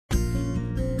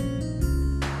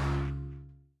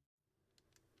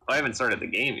I haven't started the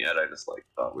game yet. I just like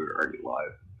thought we were already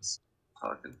live, just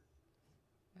talking.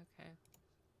 Okay.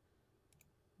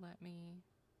 Let me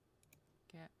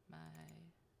get my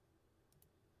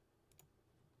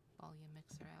volume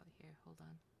mixer out here. Hold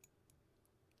on.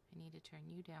 I need to turn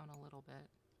you down a little bit.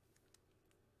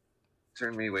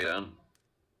 Turn me way down.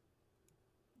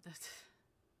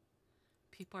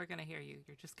 People are gonna hear you.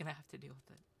 You're just gonna have to deal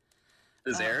with it.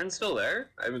 Is Erin still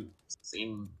there? I haven't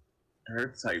seen her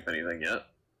type anything yet.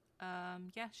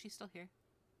 Yeah, she's still here.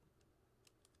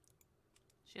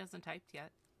 She hasn't typed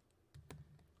yet.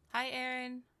 Hi,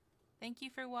 Erin. Thank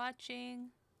you for watching.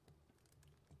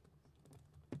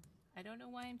 I don't know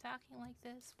why I'm talking like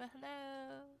this, but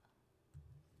hello.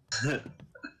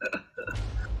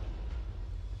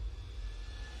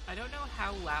 I don't know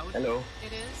how loud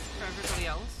it is for everybody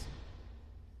else.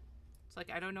 It's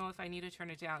like, I don't know if I need to turn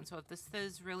it down. So if this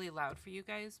is really loud for you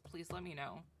guys, please let me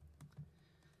know.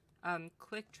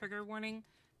 Quick trigger warning.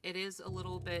 It is a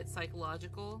little bit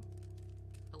psychological.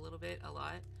 A little bit, a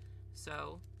lot.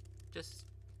 So just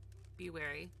be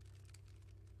wary.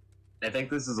 I think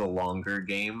this is a longer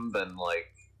game than,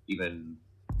 like, even...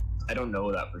 I don't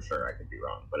know that for sure, I could be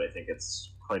wrong, but I think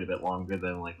it's quite a bit longer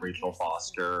than, like, Rachel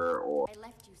Foster or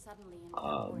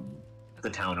The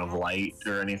Town of Light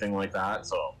or anything like that,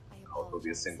 so it'll be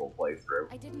a single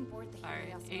playthrough. I didn't board the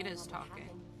Alright, Ada's talking.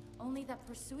 Only that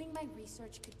pursuing my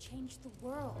research could change the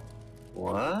world.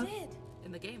 What? And it did.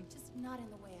 In the game. Just not in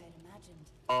the way I'd imagined.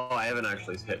 Oh, I haven't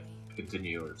actually hit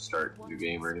continue or start new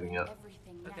game or anything yet.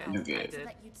 Okay, new game. So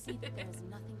that you'd see that there is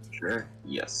nothing to Sure,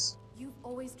 yes. You've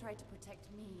always tried to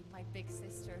protect me, my big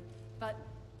sister, but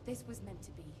this was meant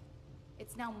to be.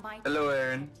 It's now my time Hello, to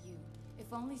Erin. protect you,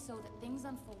 if only so that things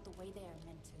unfold the way they are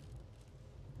meant to.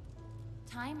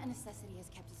 Time and necessity has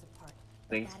kept us apart.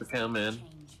 Thanks for coming.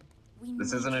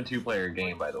 This isn't a two-player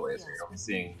game, by the way, so you're only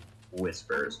seeing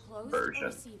Whisper's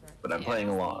version. But I'm playing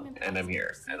along, and I'm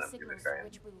here, and I'm gonna try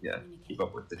and, keep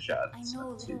up with the chat. I know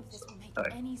little of this will make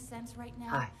any sense right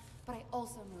now, but I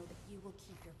also know that you will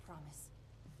keep your promise.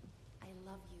 I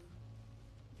love you.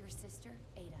 Your sister,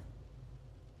 Ada.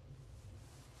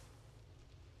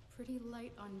 Pretty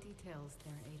light on details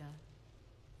there, Ada.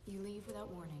 You leave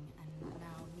without warning, and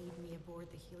now need me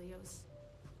aboard the Helios?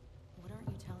 What aren't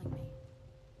you telling me?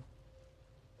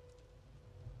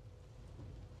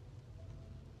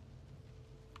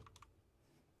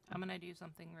 I'm gonna do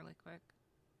something really quick.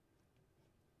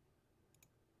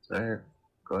 Alright,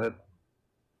 go ahead.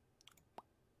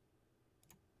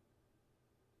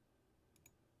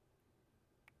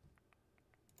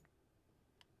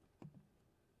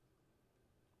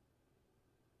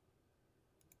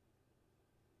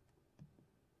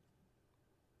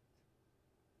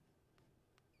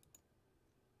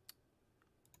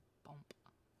 Bump.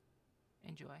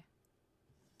 Enjoy.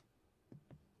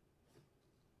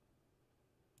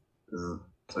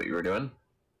 That's what you were doing?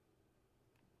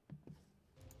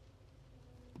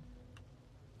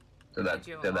 Did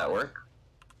that work?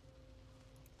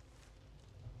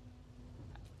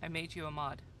 I made you a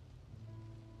mod.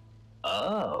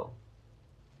 Oh.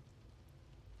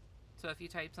 So if you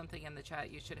type something in the chat,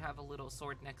 you should have a little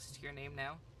sword next to your name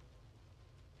now.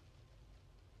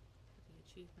 For the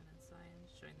achievement in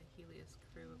science, join the Helios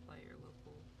crew, apply your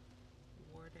local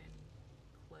Warden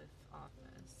Cliff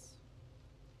office.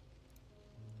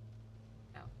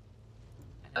 Oh.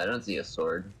 I don't see a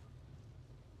sword.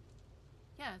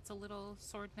 Yeah, it's a little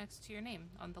sword next to your name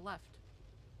on the left.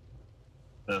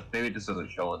 Maybe it just doesn't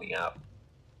show on the app.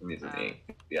 I'm using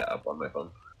the app on my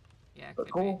phone. Yeah, but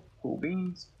cool. Be. Cool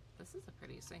beans. This is a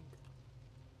pretty sink.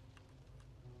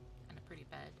 And a pretty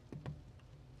bed.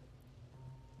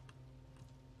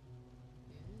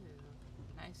 Ooh,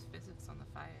 nice physics on the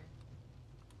fire.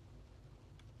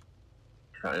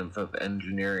 Triumph of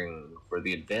engineering for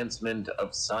the advancement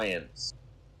of science.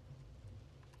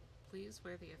 Please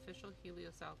wear the official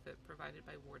Helios outfit provided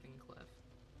by Warden Cliff.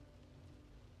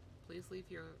 Please leave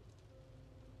your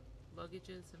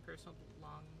luggages and personal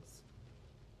belongings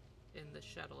in the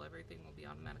shuttle. Everything will be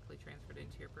automatically transferred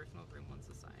into your personal room once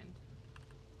assigned.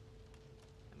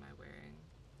 Am I wearing...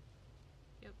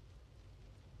 Yep.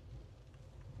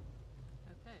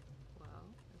 Okay, well,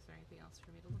 is there anything else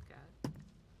for me to look at?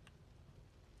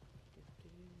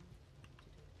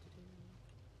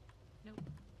 Nope.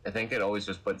 I think it always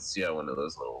just puts, one of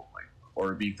those little, like,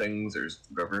 orby things or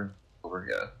whatever over,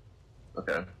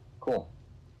 Okay, cool.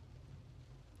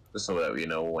 Just so that we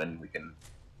know when we can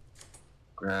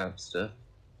grab stuff.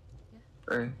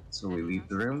 Yeah. Alright, so we leave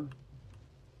the room.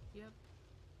 Yep.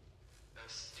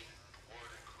 Esteemed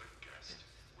Warden Cliff guest,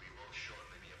 we will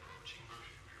shortly be approaching the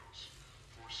Helios.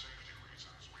 For safety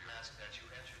reasons, we ask that you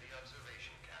enter the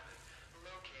observation cabin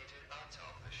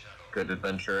Good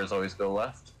adventurers always go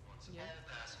left. Yep. All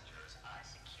passengers I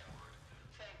secured.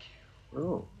 Thank you.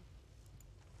 Ooh.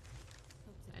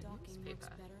 Hope the A docking works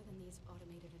newspaper. better than these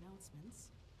automated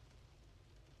announcements.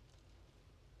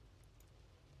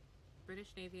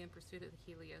 British Navy in pursuit of the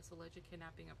Helios. Alleged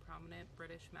kidnapping a prominent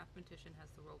British mathematician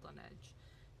has the world on edge.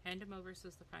 Hand him over,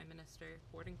 says the Prime Minister.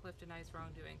 Wardenclyffe denies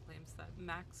wrongdoing, claims that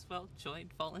Maxwell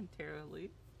joined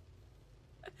voluntarily.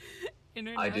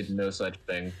 I did no such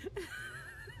thing.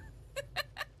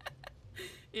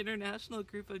 International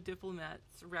group of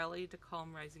diplomats rally to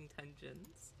calm rising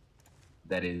tensions.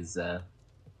 That is,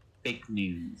 fake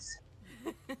news.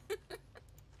 We've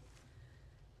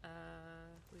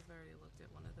already looked at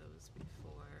one of those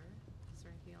before. Is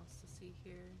there anything else to see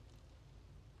here?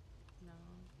 No.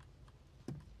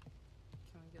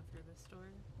 Can we go through this door?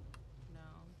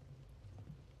 No.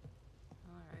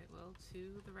 Alright, well,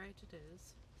 to the right it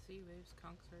is. Sea waves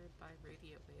conquered by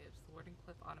radio waves. The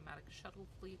Wardenclyffe automatic shuttle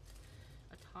fleet.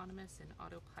 Autonomous and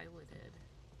autopiloted.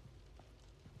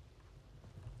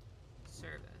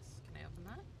 Service. Can I open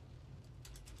that?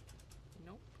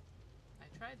 Nope. I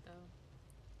tried though.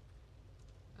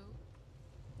 Oh.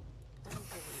 Pull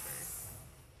the lever.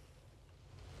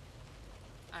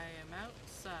 I am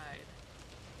outside.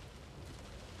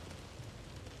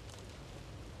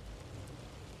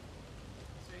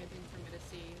 Is there anything for me to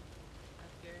see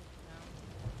up here? No.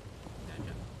 Can I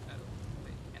jump? Oh,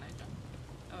 wait, can I jump?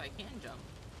 Oh, I can jump.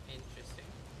 Interesting.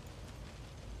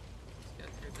 Let's go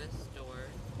through this door.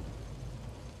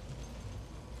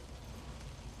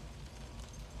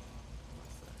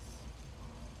 What's this?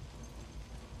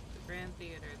 The Grand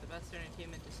Theater, the best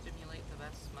entertainment to stimulate the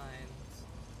best minds.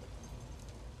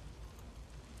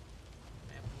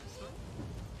 Can I open this door?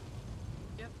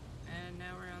 Yep, and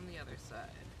now we're on the other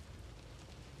side.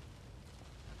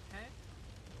 Okay.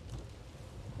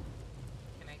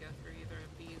 Can I go through either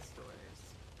of these doors?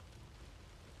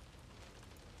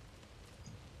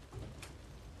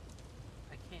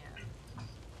 I can.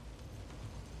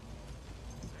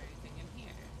 Is there anything in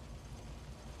here?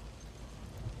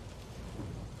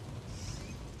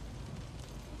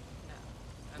 No.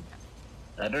 Okay.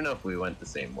 I don't know if we went the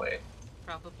same way.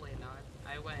 Probably not.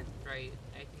 I went right.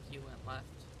 I think you went left.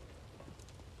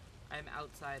 I'm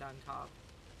outside on top.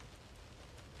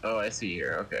 Oh, I see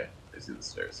here. Okay. I see the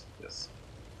stairs. Yes.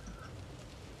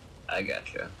 I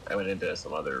gotcha. I went into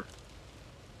some other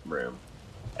room.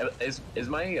 Is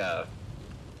my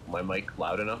my mic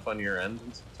loud enough on your end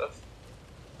and stuff?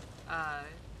 I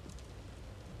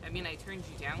mean, I turned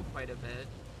you down quite a bit.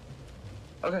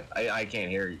 Okay. I can't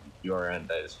hear your end.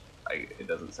 It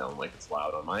doesn't sound like it's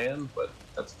loud on my end, but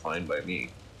that's fine by me.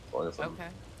 As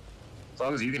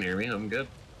long as you can hear me, I'm good.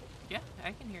 Yeah,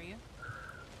 I can hear you.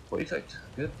 Perfect.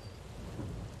 Good.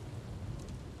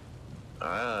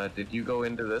 Did you go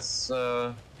into this,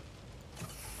 the,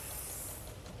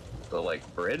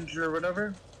 like, bridge or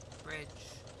whatever? Bridge.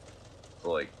 The,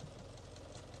 like,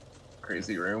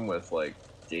 crazy room with, like,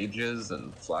 gauges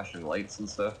and flashing lights and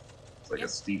stuff? It's like Yep.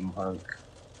 a steampunk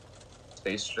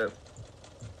spaceship.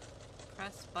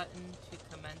 Press button to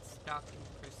commence docking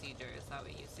procedure. Is that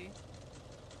what you see?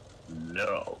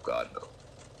 No, God, no.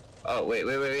 Oh, wait,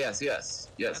 yes,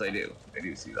 Okay. I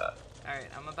do see that.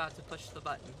 Alright, I'm about to push the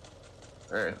button.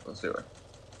 Alright, let's do it.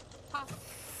 Pop.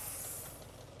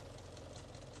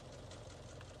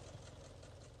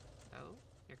 Oh,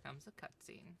 here comes a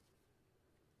cutscene.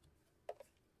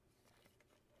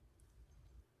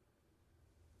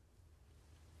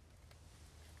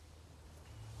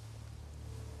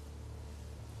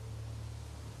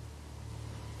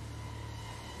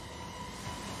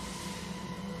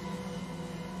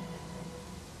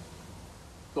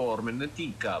 Storm in the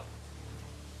teacup.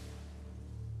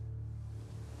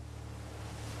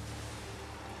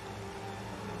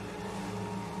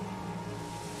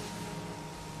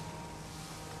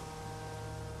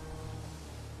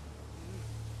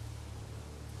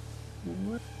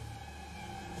 What?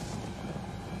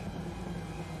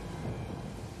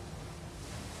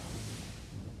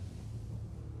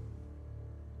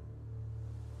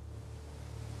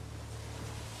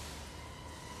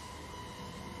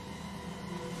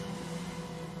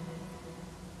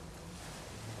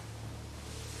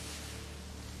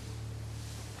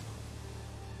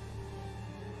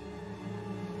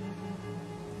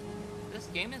 This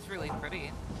game is really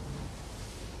pretty.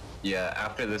 Yeah,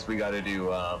 after this we gotta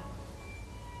do,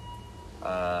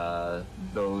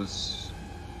 Those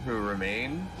Who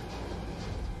Remain.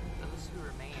 Those Who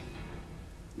Remain.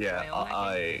 Yeah,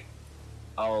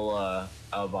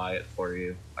 I'll buy it for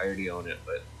you. I already own it,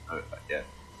 but, yeah,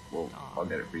 I'll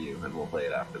get it for you, and we'll play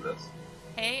it after this.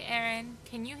 Hey, Aaron,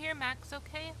 can you hear Max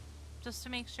okay? Just to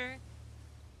make sure?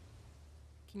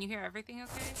 Can you hear everything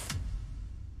okay?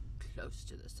 Close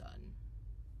to the sun.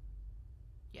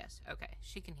 Yes, okay.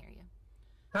 She can hear you.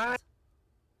 Hi.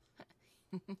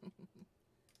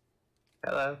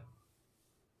 Hello.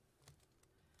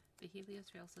 The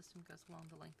Helios rail system goes along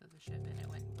the length of the ship, and it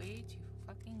went way too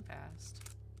fucking fast.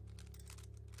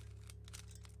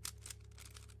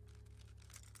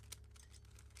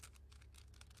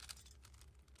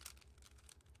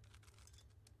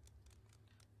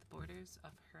 The borders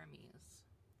of Hermes.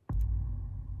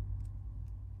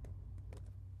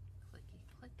 Clicky,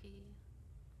 clicky.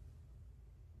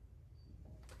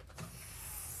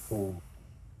 Cool.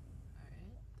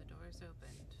 Alright, the door's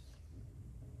opened.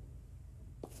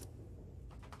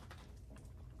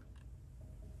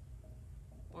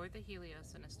 Board the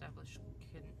Helios and establish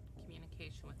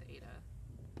communication with Ada.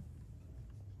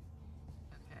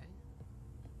 Okay.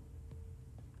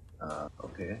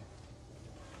 Okay.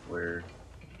 Where?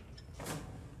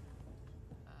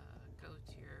 Go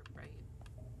to your right.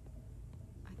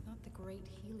 I thought the Great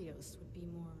Helios would be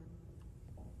more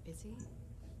busy.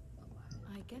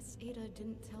 I guess Ada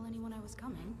didn't tell anyone I was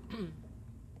coming. Oh,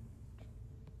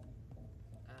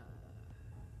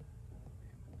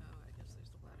 I guess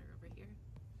there's a ladder over here.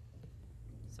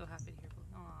 So happy to hear.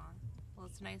 Aw. Well,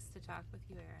 it's nice to talk with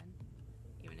you, Aaron.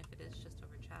 Even if it is just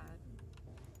over chat.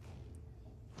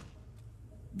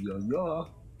 Yeah.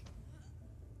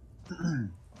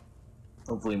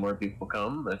 Hopefully more people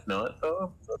come. If not,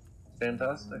 oh, that's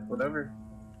fantastic. Whatever.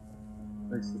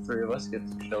 At least the three of us get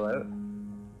to chill out.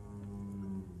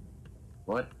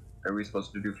 What are we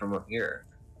supposed to do from up here?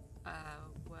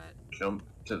 What? Jump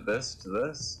to this, to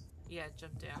this? Yeah,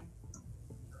 jump down.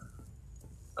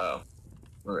 Oh.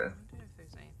 Okay. I wonder if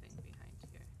there's anything behind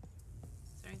here.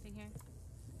 Is there anything here?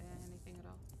 Anything at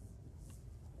all?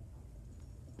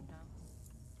 No?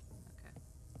 Okay.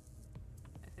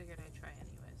 I figured I'd try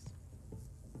anyways.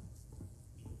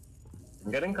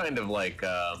 I'm getting kind of like,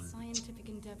 Scientific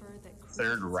endeavor that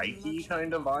Third Reiki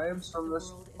kind of vibes from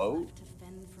this boat.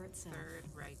 Third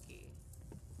Reiki.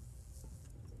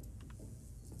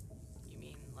 You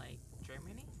mean like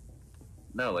Germany?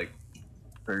 No, like,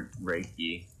 Third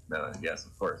Reiki. No, yes,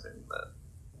 of course, I mean that.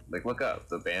 Like, look up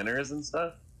the banners and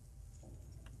stuff.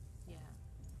 Yeah.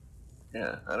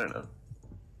 Yeah, I don't know.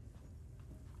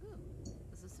 Ooh,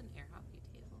 is this an air hockey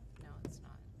table? No, it's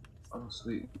not. Oh,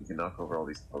 sweet. You can knock over all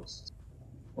these posts.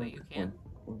 Wait, you can?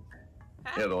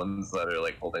 Ah! Yeah, the ones that are,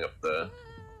 like, holding up the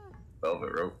Ah!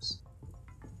 velvet ropes.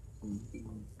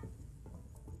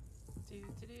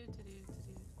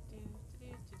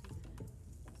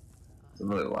 There's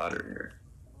another ladder here.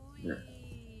 Here.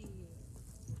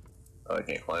 Oh, I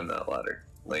can't climb that ladder.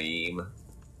 Lame.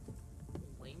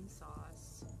 Lame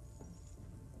sauce.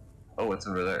 Oh, what's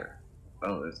over there?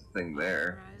 Oh, there's a thing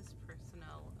there. Authorized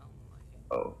personnel only.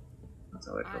 Oh, that's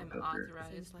how I I'm jumped up here.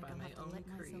 authorized Seems like by I'll my have to own let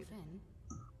creed. myself in.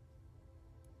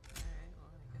 Alright, well,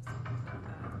 I guess I'll take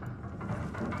that.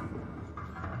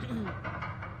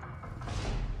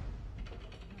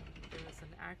 There was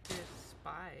an active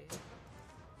spy.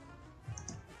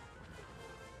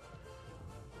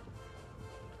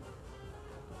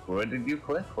 What did you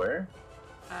click? Where?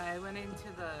 I went into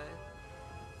the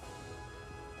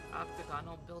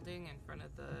octagonal building in front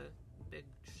of the big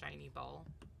shiny ball.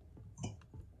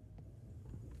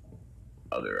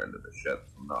 Other end of the ship.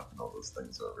 I'm knocking all those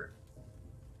things over.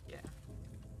 Yeah.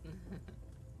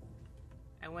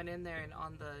 I went in there and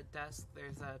on the desk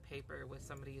there's a paper with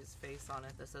somebody's face on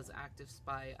it that says active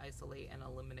spy, isolate, and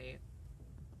eliminate.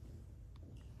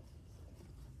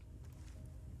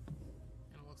 And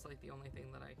it looks like the only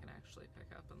thing that I can actually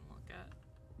pick up and look at.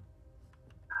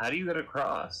 How do you get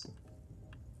across?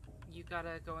 You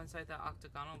gotta go inside the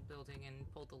octagonal building and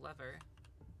pull the lever.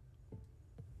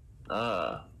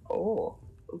 Oh,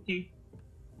 okay.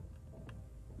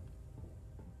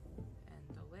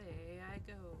 And away I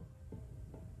go.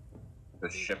 The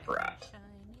ship rat.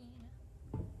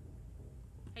 Shiny.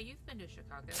 Hey, you've been to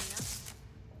Chicago, yeah?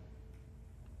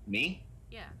 Me?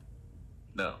 Yeah.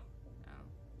 No. Oh.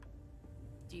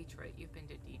 Detroit. You've been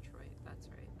to Detroit. That's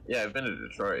right. Yeah, I've been to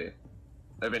Detroit.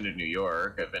 I've been to New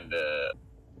York. I've been to...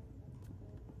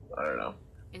 I don't know.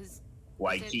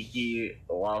 Waikiki,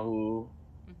 Oahu.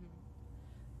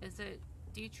 Mm-hmm. Is it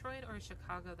Detroit or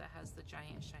Chicago that has the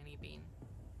giant shiny bean?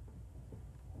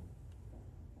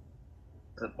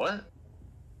 What?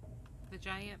 The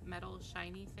giant metal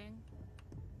shiny thing?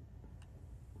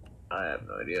 I have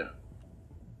no idea.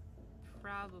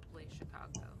 Probably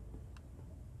Chicago.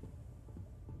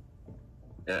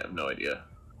 Yeah, I have no idea.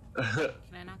 Can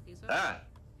I knock these over? Ah!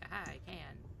 Ah, I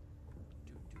can.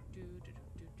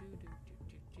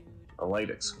 A light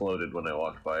exploded when I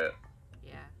walked by it.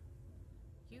 Yeah.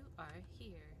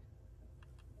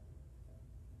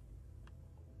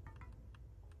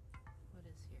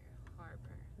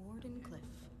 Warden Cliff,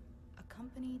 a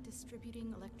company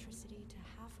distributing electricity to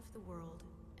half of the world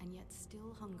and yet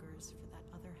still hungers for that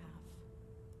other half.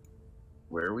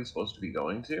 Where are we supposed to be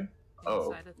going to?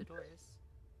 Inside of the doors.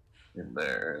 In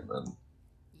there, and then...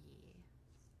 Yeah.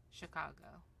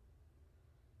 Chicago.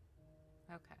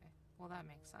 Okay. Well, that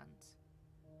makes sense.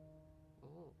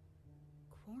 Ooh.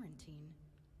 Quarantine?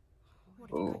 What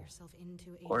have you got yourself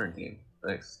into, Ada? Quarantine.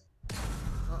 Nice.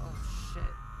 Oh, shit.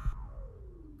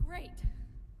 Great.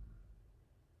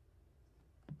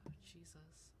 Oh,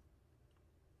 Jesus.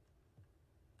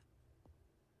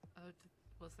 Oh,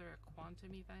 was there a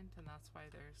quantum event and that's why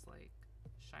there's, like,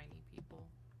 shiny people?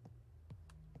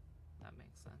 That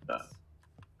makes sense.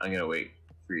 I'm gonna wait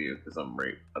for you because I'm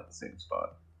right at the same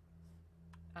spot.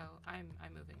 Oh, I'm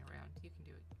moving around. You can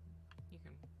do it. You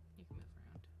can move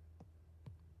around.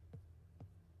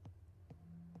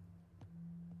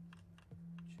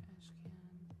 Trash can.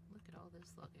 Look at all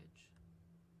this luggage.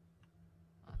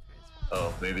 Authorized.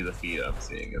 Oh, maybe the feed I'm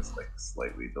seeing is like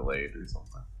slightly delayed or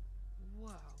something.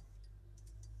 Whoa.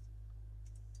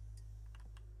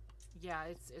 Yeah,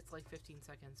 it's like 15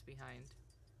 seconds behind.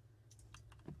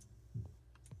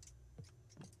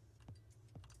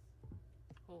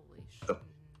 Holy shit. Oh.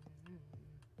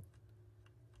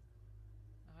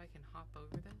 Oh, I can hop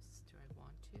over this? Do I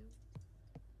want to?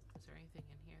 Is there anything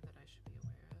in here that I should be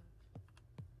aware of?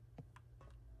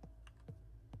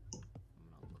 I'm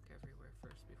gonna look everywhere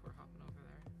first before hopping over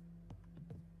there.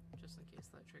 Just in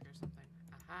case that triggers something.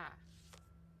 Aha!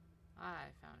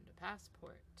 I found a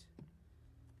passport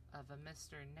of a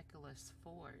Mr. Nicholas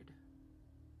Ford.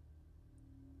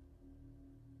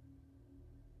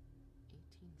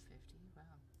 1850? Wow.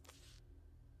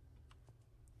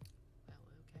 Well,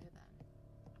 okay then.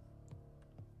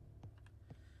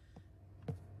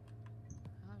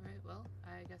 Alright, well,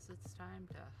 I guess it's time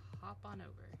to hop on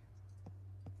over.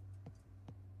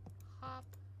 Hop.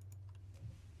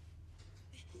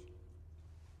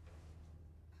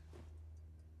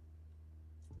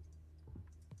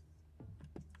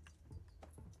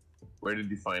 Where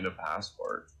did you find a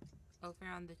passport? Over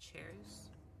on the chairs.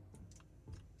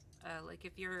 Like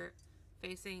if you're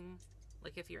facing,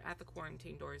 like if you're at the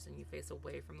quarantine doors and you face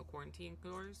away from the quarantine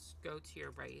doors, go to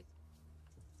your right.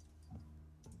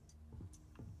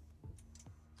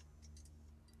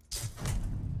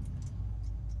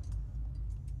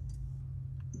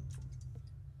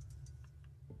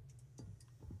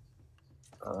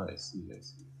 Oh, I see.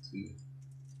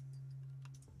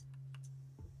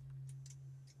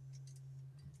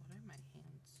 What are my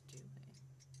hands doing?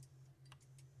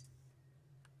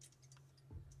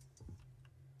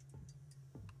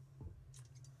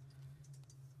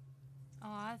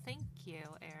 Aw, thank you,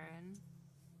 Aaron.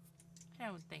 I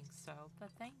don't think so,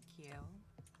 but thank you.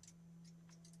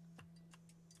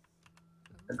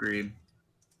 Agreed.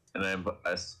 And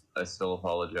I still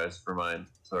apologize for mine.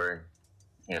 Sorry.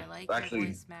 Can't. I like Actually, your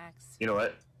voice, Max. You know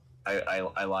what? I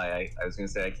lie. I was gonna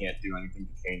say I can't do anything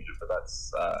to change it, but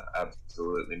that's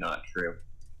absolutely not true.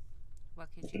 What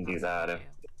could You you can do that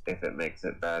if it makes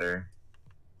it better.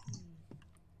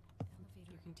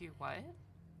 You can do what?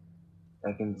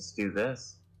 I can just do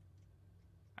this.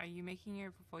 Are you making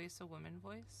your voice a woman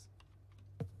voice?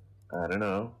 I don't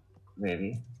know.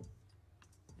 Maybe.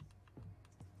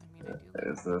 I mean, I do like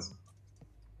Is this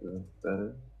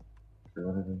better? Do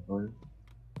anything for you?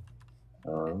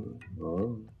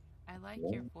 I like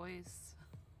your voice.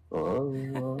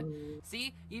 Oh.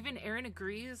 See, even Erin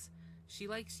agrees. She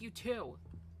likes you too.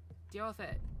 Deal with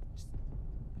it. Just...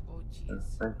 Oh,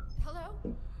 jeez. Hello?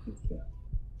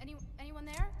 Anyone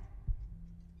there?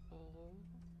 Oh.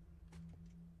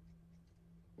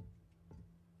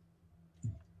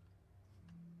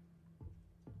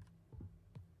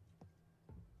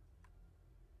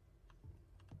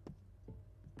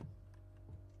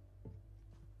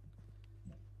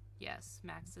 Yes,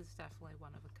 Max is definitely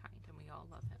one of a kind, and we all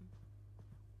love him.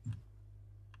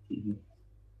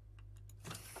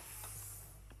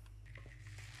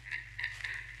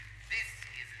 This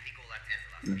is Nikola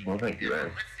Tesla speaking. Well, thank you, Aaron.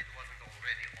 Unless it wasn't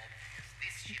already obvious,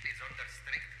 this ship is under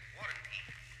strict quarantine.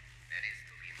 There is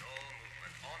to be no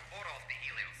movement on or off the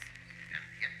Helios. And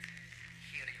yet,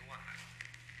 here you are.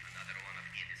 Another one of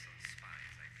Edison's spies,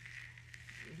 I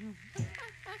presume. No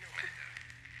matter.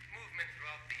 Movement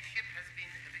throughout the ship has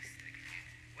been restricted.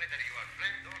 Whether you are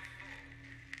friend or foe,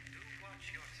 do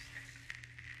watch your step.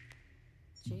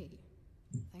 Gee,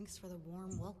 thanks for the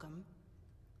warm welcome.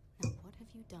 Now, what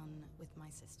have you done with my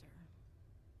sister?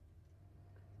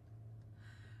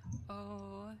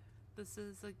 Oh, this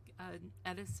is an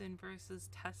Edison versus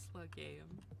Tesla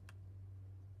game.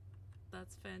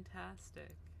 That's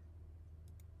fantastic.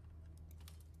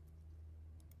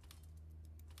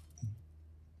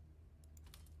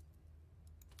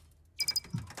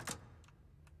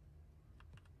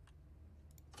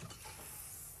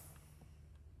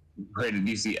 Where did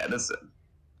you see Edison?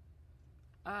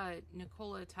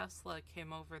 Nikola Tesla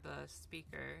came over the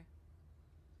speaker.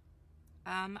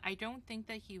 I don't think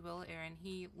that he will, Aaron.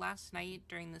 Last night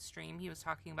during the stream, he was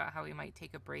talking about how he might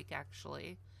take a break,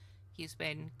 actually. He's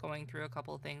been going through a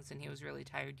couple of things, and he was really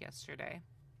tired yesterday.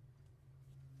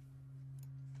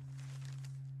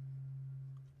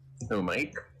 No,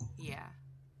 Mike? Yeah.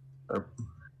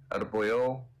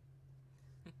 Adepoyo?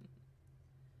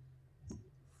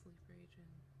 Sleeper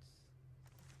agents.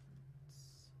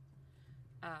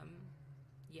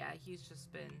 Yeah, he's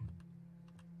just been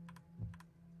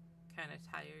kind of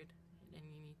tired, and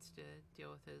he needs to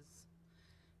deal with his...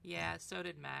 Yeah, so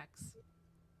did Max.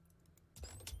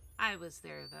 I was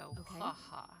there, though. Okay.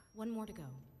 Haha. One more to go.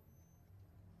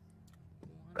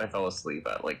 I fell asleep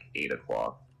at like 8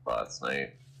 o'clock last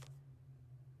night.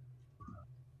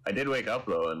 I did wake up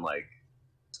though, and like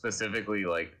specifically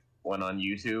like went on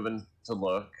YouTube and to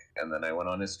look, and then I went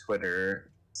on his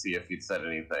Twitter to see if he'd said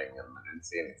anything, and I didn't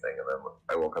see anything, and then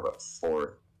I woke up at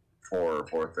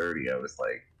 4:30. I was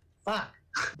like, fuck.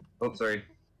 Oh, sorry.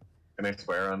 Can I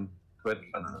swear on Twitch?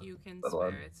 You can swear,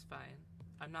 it's fine.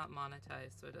 I'm not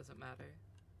monetized, so it doesn't matter.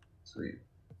 Sweet.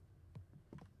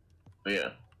 But yeah,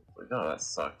 like, oh, that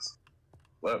sucks.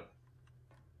 Well,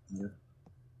 yeah.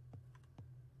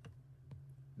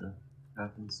 Yeah,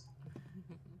 happens.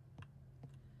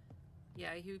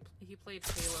 Yeah, he played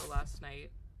Halo last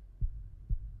night.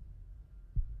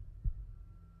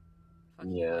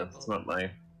 Fucking Yeah, Bible. it's not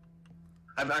my...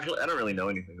 I don't really know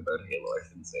anything about Halo. I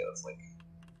shouldn't say that's like...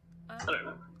 I don't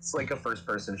know. It's like a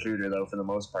first-person shooter, though, for the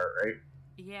most part, right?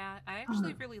 Yeah, I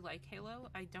actually really like Halo.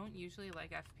 I don't usually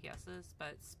like FPSs,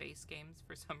 but space games,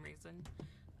 for some reason,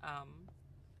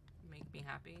 make me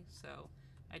happy. So,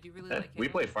 I do really like Halo. We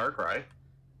play Far Cry.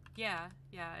 Yeah,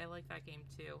 I like that game,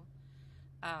 too.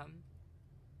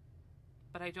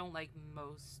 But I don't like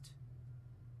most...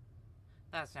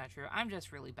 That's not true. I'm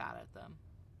just really bad at them.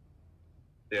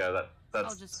 Yeah,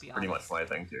 that's just be pretty much honest. my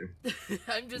thing, too.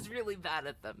 I'm just really bad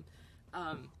at them.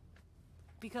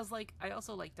 Because, like, I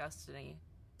also like Destiny,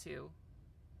 too.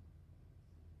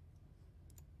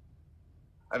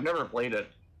 I've never played it.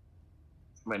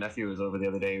 My nephew was over the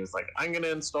other day. He was like, I'm going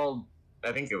to install...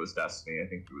 I think it was Destiny. I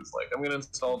think he was like, I'm going to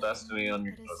install Destiny on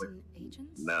your... I was like,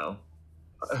 agents? no.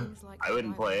 Like I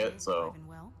wouldn't play it, so...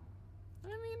 Well. I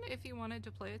mean, if you wanted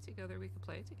to play it together, we could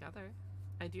play it together.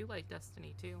 I do like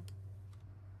Destiny, too.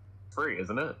 Free,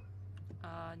 isn't it?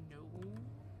 No.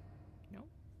 No?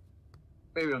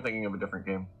 Maybe I'm thinking of a different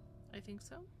game. I think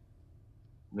so.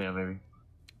 Yeah, maybe.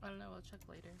 I don't know, I'll check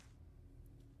later.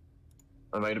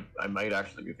 I might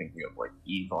actually be thinking of, like,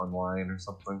 EVE Online or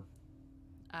something.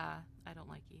 I don't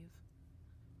like Eve.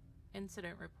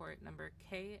 Incident report number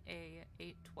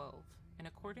KA-812. In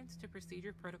accordance to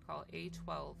procedure protocol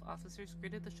A12, officers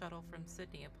greeted the shuttle from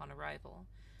Sydney upon arrival.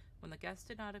 When the guest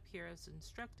did not appear as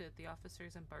instructed, the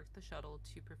officers embarked the shuttle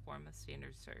to perform a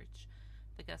standard search.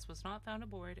 The guest was not found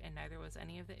aboard, and neither was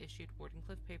any of the issued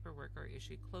Wardenclyffe paperwork or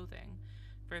issued clothing.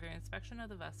 Further inspection of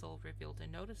the vessel revealed a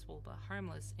noticeable but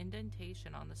harmless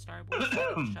indentation on the starboard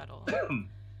side of the shuttle.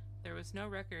 There was no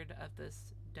record of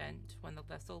this dent when the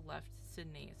vessel left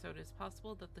Sydney, so it is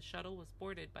possible that the shuttle was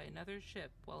boarded by another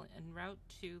ship while en route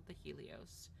to the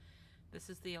Helios. This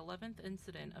is the 11th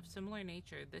incident of similar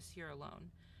nature this year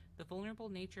alone. The vulnerable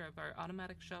nature of our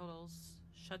automatic shuttles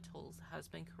has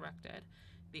been corrected.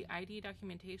 The ID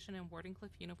documentation and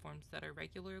Wardenclyffe uniforms that are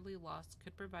regularly lost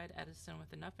could provide Edison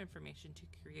with enough information to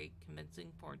create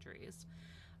convincing forgeries.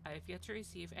 I have yet to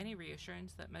receive any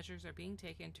reassurance that measures are being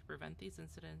taken to prevent these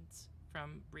incidents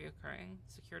from reoccurring.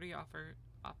 Security Officer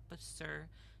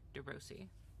DeRossi.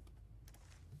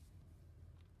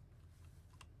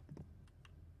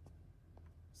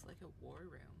 It's like a war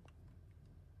room.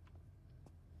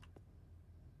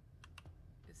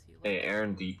 Is he like... Hey,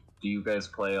 Aaron, do you guys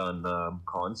play on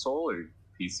console or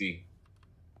PC?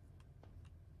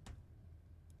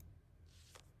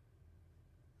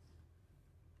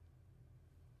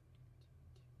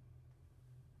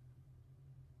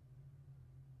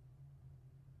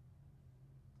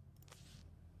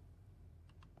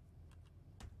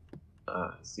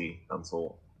 See,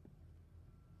 console.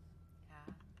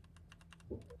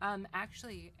 Yeah.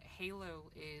 Actually,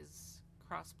 Halo is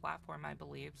cross-platform, I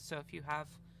believe. So if you have,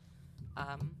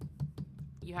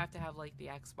 you have to have like the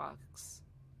Xbox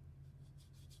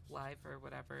Live or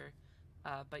whatever.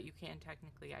 But you can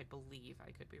technically, I believe,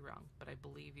 I could be wrong, but I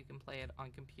believe you can play it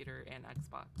on computer and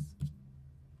Xbox.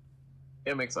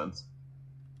 Yeah, it makes sense.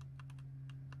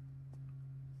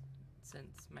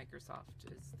 Since Microsoft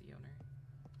is the owner.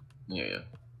 Yeah.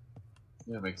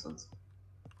 Yeah, it makes sense.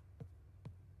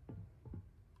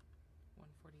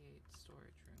 148.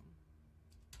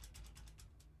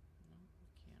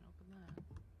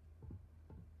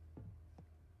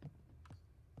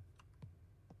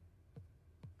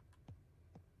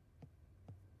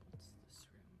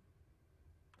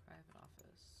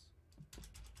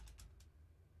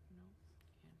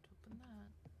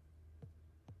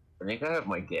 I think I have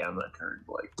my gamma turned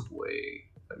like way,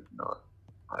 like not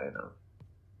high enough.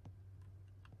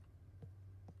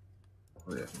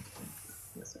 Oh, yeah.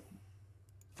 Yes, I can.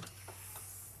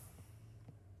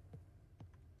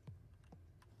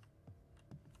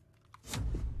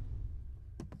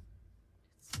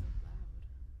 It's so loud.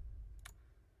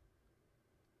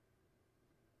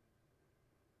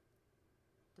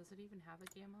 Does it even have a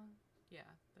gamma? Yeah,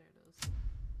 there it is.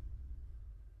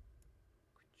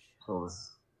 So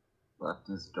this left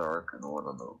is dark and the one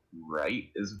on the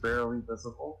right is barely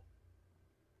visible.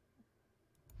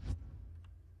 Yeah.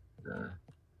 There.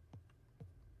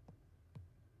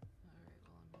 Alright,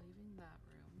 well, I'm leaving that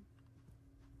room.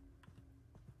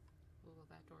 Oh,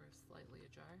 that door is slightly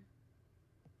ajar.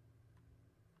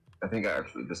 I think I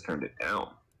actually just turned it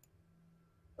down.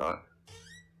 Thought.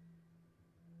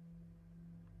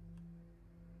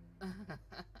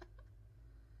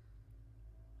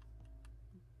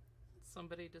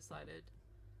 Somebody decided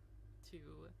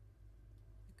to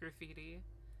graffiti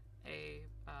a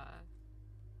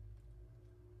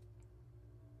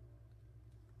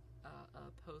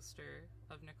poster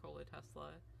of Nikola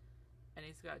Tesla, and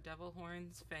he's got devil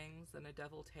horns, fangs, and a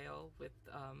devil tail with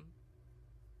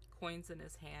coins in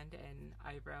his hand and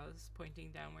eyebrows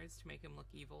pointing downwards to make him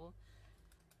look evil.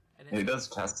 And He does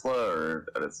Tesla or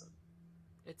Edison?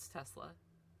 It's Tesla.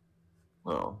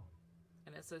 Oh.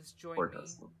 And it says, "Join Or me.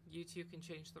 Tesla. You too can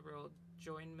change the world.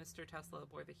 Join Mr. Tesla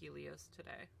aboard the Helios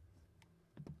today."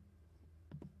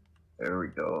 There we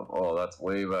go. Oh, that's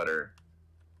way better.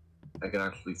 I can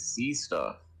actually see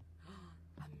stuff.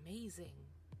 Amazing.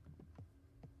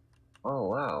 Oh,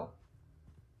 wow.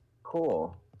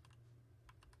 Cool.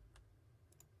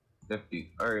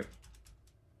 50. Alright.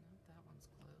 No, that one's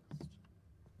closed.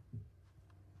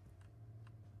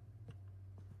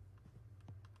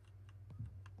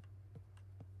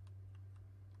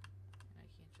 I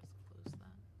can't just close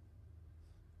that.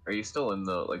 Are you still in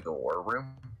the, like, the war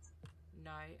room?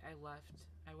 No, I left.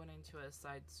 I went into a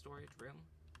side storage room.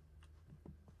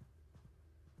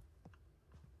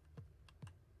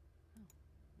 Oh,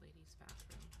 ladies'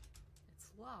 bathroom.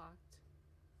 It's locked.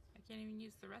 I can't even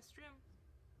use the restroom?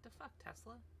 The fuck,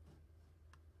 Tesla?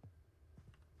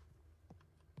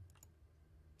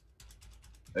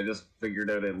 I just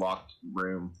figured out a locked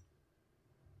room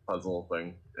puzzle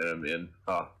thing, and I'm in.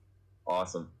 Ah,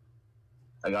 awesome.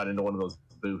 I got into one of those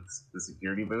booths, the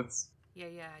security booths. Yeah,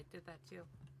 I did that too.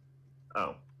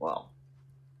 Oh, wow.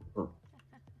 Hmm.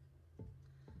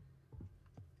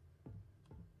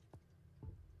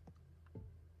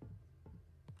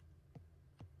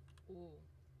 Ooh,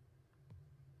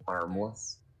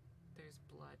 Harmless. there's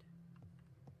blood.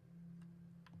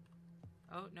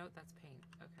 Oh, no, that's paint.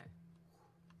 Okay.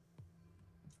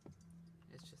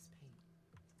 It's just paint.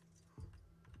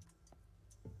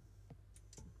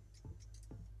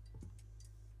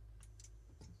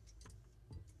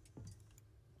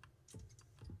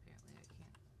 Apparently I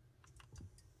can't.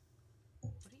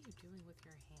 What are you doing with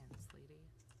your hands, lady?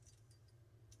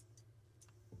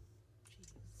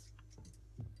 Jeez.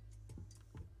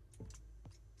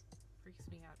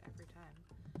 Freaks me out every time.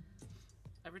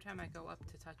 Every time I go up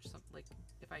to touch something, like,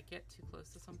 if I get too close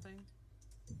to something,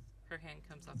 her hand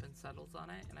comes up and settles on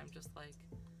it, and I'm just like,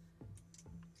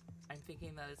 I'm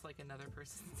thinking that it's like another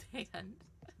person's hand.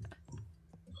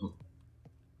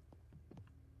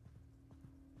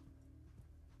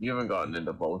 You haven't gotten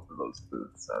into both of those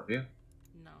booths, have you?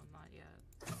 No, not yet.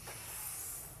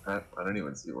 I don't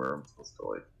even see where I'm supposed to,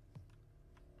 like,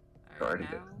 try to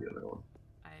get to the other one.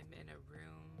 I'm in a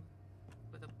room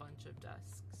with a bunch of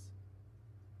desks.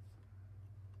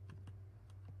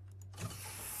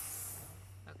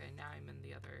 Okay, now I'm in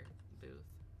the other booth.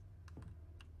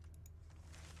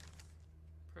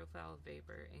 Profile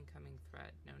Vapor, incoming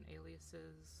threat, known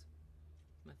aliases: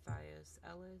 Matthias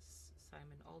Ellis,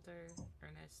 Simon Alder,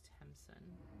 Ernest Hemson.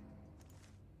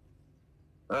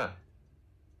 Ah.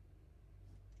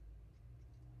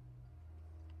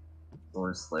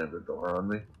 Someone slammed the door on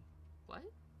me. What?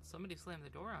 Somebody slammed the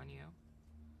door on you.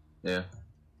 Yeah.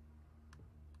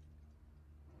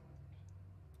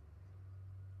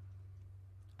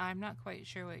 I'm not quite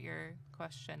sure what your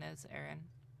question is, Aaron.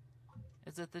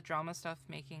 Is it the drama stuff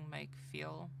making Mike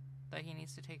feel that he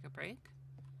needs to take a break?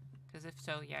 Because if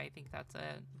so, yeah, I think that's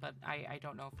it. But I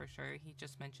don't know for sure. He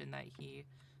just mentioned that he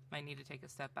might need to take a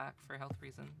step back for health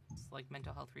reasons, like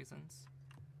mental health reasons.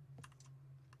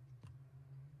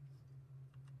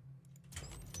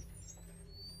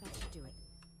 That should do it.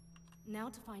 Now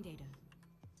to find Ada.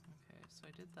 Okay, so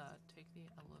I did that. Take the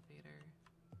elevator.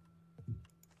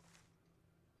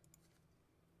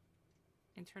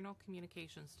 Internal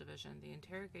Communications Division, the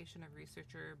interrogation of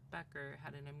researcher Becker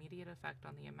had an immediate effect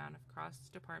on the amount of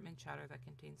cross-department chatter that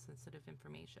contained sensitive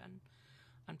information.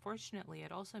 Unfortunately,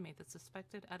 it also made the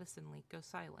suspected Edison leak go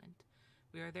silent.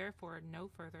 We are therefore no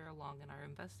further along in our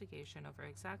investigation over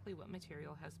exactly what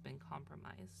material has been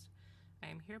compromised. I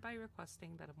am hereby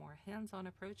requesting that a more hands-on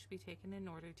approach be taken in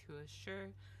order to assure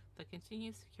the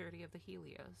continued security of the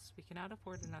Helios. We cannot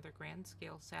afford another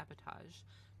grand-scale sabotage.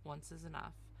 Once is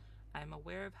enough. I am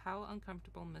aware of how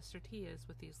uncomfortable Mr. T is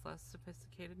with these less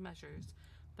sophisticated measures,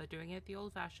 but doing it the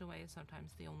old-fashioned way is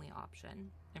sometimes the only option.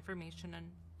 Information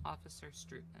and Officer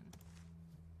Strutman.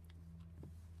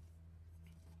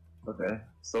 Okay,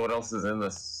 so what else is in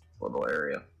this little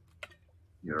area?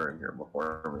 You were in here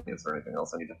before. Is there anything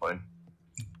else I need to find?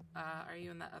 Are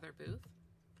you in that other booth?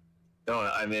 No,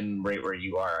 I'm in right where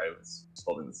you are. I was just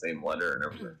holding the same letter and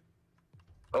everything.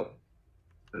 Oh,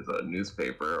 there's a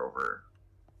newspaper over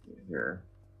here.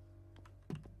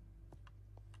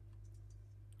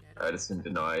 Yeah, Edison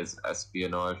denies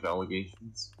espionage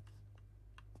allegations.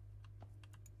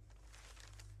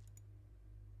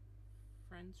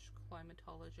 French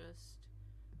climatologist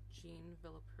Jean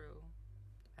Villepreux,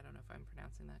 I don't know if I'm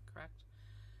pronouncing that correct,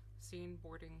 seen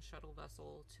boarding shuttle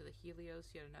vessel to the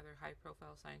Helios. Yet another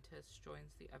high-profile scientist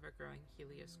joins the ever-growing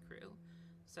Helios crew.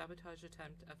 Sabotage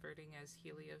attempt averting as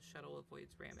Helios shuttle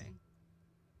avoids ramming.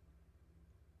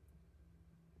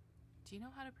 Do you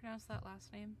know how to pronounce that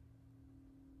last name?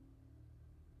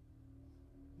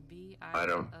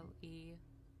 Villepreux.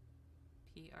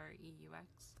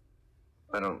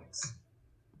 I don't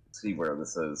see where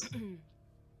this is.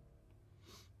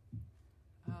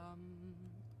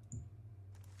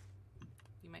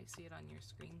 You might see it on your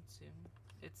screen soon.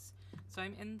 So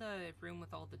I'm in the room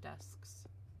with all the desks.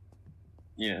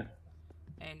 Yeah.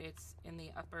 And it's in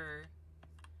the upper,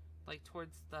 like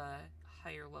towards the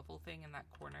higher level thing in that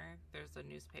corner. There's a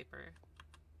newspaper.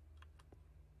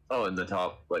 Oh, in the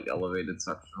top, like, elevated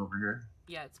section over here?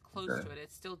 Yeah, it's close to it.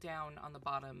 It's still down on the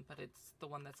bottom, but it's the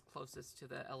one that's closest to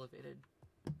the elevated.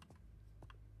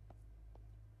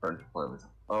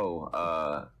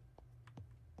 Oh,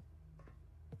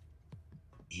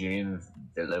 Jean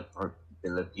Villepreux?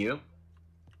 Okay.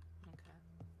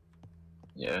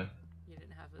 Yeah. You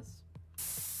didn't have as...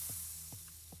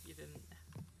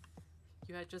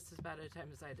 You had just as bad a time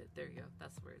as I did. There you go.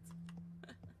 That's the words.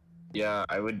 Yeah,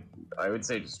 I would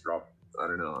say just drop, I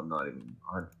don't know, I'm not even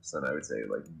 100%, I would say,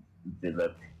 like,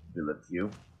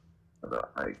 Villepreux.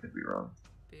 I could be wrong.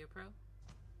 Be a pro?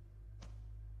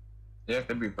 Yeah, it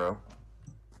could be pro.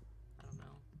 I don't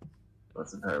know.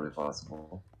 That's entirely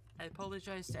possible. I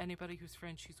apologize to anybody who's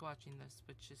French who's watching this,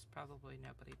 which is probably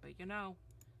nobody, but you know.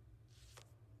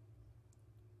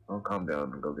 Oh, calm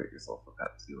down and go get yourself a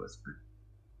Pepsi, Whisper.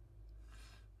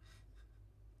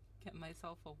 Get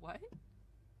myself a what?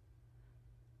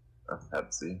 A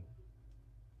Pepsi.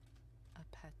 A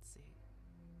Pepsi.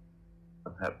 A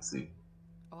Pepsi.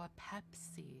 Oh, a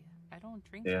Pepsi. I don't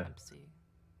drink Pepsi.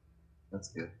 That's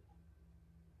good.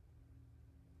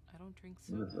 I don't drink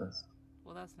What soda. is this?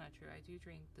 Well, that's not true. I do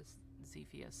drink this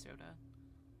Zephyr soda.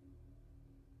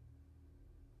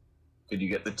 Did you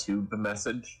get the tube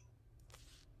message?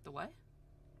 The what?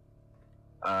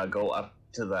 Go up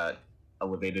to that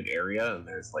elevated area and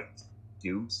there's like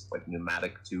tubes, like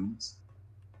pneumatic tubes.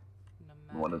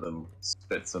 One of them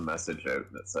spits a message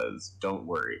out that says, "Don't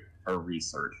worry, our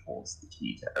research holds the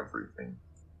key to everything."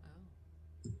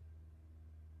 Oh.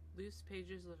 Loose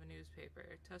pages of a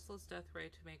newspaper. Tesla's death ray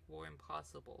to make war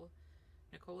impossible.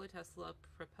 Nikola Tesla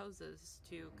proposes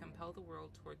to compel the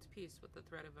world towards peace with the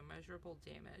threat of immeasurable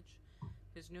damage.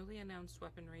 His newly announced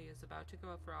weaponry is about to go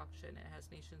up for auction. It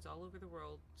has nations all over the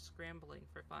world scrambling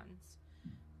for funds.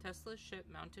 Tesla's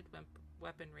ship-mounted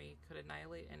weaponry could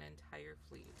annihilate an entire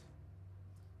fleet.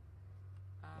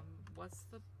 What's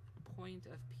the point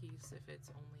of peace if it's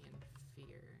only in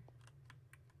fear?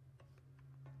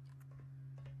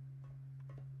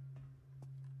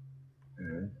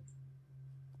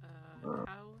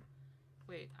 How...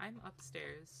 Wait, I'm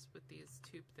upstairs with these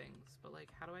tube things, but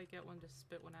like, how do I get one to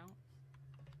spit one out?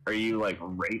 Are you like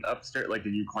right upstairs? Like,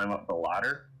 did you climb up the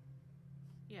ladder?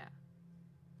 Yeah.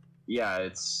 Yeah,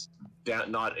 it's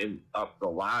down, not in up the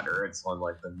ladder. It's on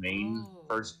like the main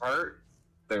first part.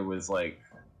 There was like,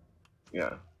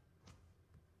 yeah,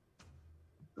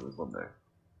 there was one there.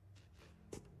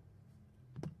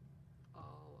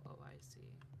 Oh, I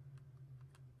see.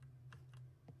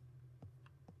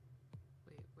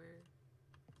 Wait, where?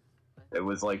 What? It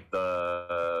was like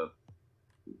the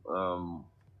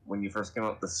when you first came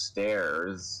up the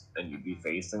stairs and you'd be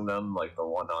facing them, like the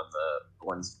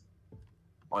ones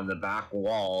on the back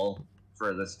wall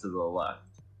furthest to the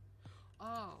left.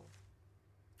 Oh.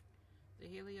 The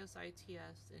Helios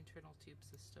ITS internal tube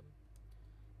system.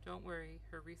 Don't worry,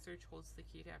 her research holds the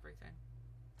key to everything.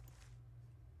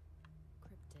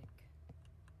 Cryptic.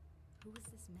 Who was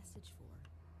this message for?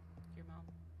 Your mom.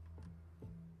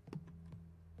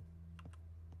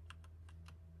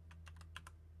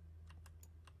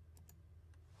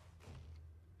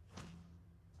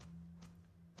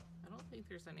 I don't think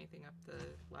there's anything up the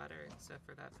ladder except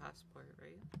for that passport,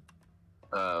 right?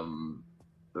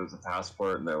 There was a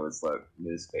passport and there was that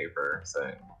newspaper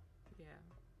saying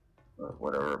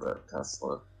whatever about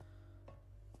Tesla.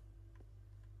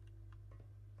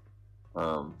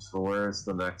 So where's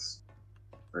the next?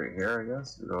 Right here, I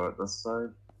guess. We go at this side.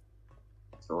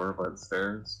 Door by the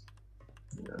stairs.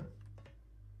 Yeah.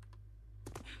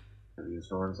 Are these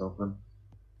doors open?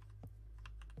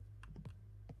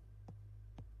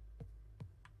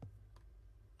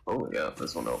 Oh yeah,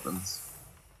 this one opens.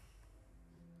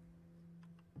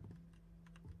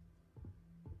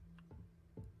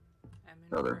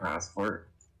 Another passport.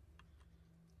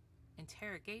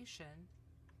 Interrogation?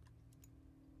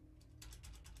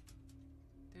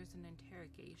 There's an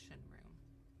interrogation room.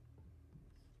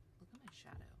 Look at my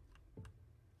shadow.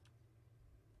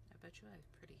 I bet you I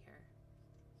have pretty hair.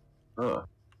 Oh,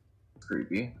 it's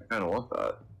creepy. I kind of want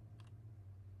that.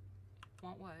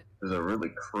 Want what? There's a really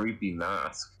creepy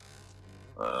mask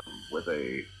with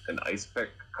an ice pick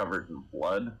covered in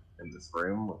blood in this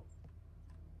room.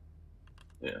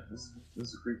 Yeah, this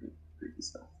is creepy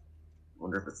stuff. I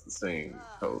wonder if it's the same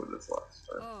code as last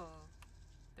time. Oh,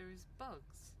 there's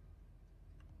bugs.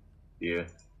 Yeah.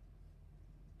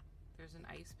 There's an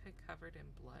ice pick covered in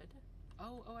blood.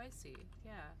 Oh, I see.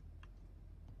 Yeah.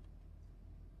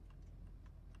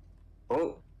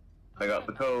 Oh, I got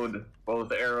the code.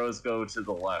 Both arrows go to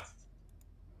the left.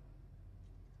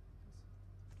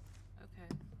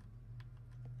 Okay.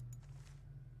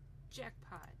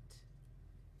 Jackpot.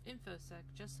 InfoSec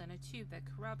just sent a tube that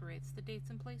corroborates the dates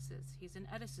and places. He's an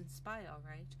Edison spy, all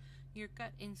right. Your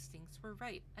gut instincts were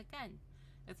right, again.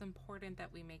 It's important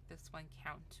that we make this one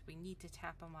count. We need to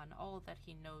tap him on all that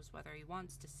he knows, whether he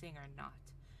wants to sing or not.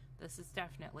 This is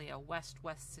definitely a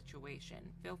West-West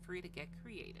situation. Feel free to get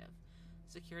creative.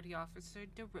 Security Officer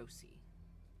DeRossi.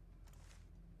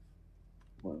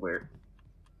 Where?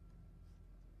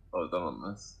 Oh, done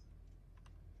on this.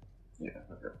 Yeah,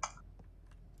 okay.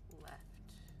 Left.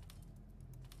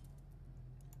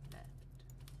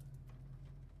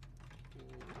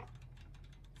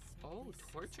 Oh,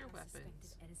 torture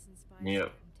weapons.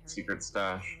 Yep, secret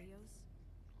stash.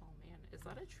 Oh man, is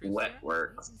that a true Wet story?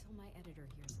 work. Wait until my editor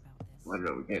hears about this. I don't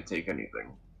know, we can't take anything.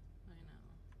 I know.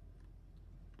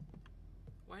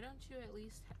 Why don't you at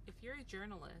least, if you're a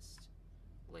journalist,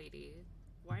 lady,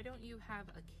 why don't you have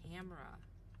a camera?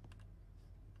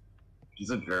 She's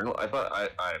a journal. I thought I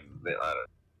don't. Maybe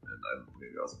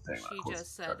I wasn't paying that She close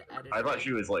just said attention. editor. I thought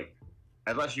she was like.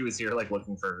 I thought she was here like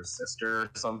looking for her sister or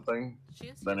something. She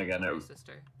is Then again, her it.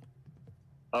 sister.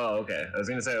 Oh, okay. I was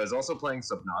gonna say I was also playing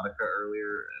Subnautica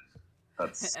earlier, and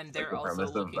that's And like, they're the also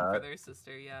premise looking of for that. their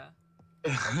sister, yeah.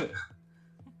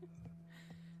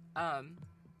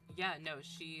 Yeah, no,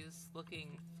 she's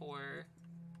looking for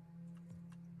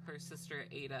her sister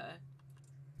Ada.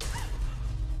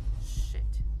 Shit.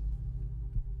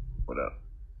 What up?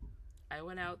 I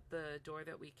went out the door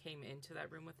that we came into that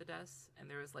room with the desk, and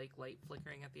there was like light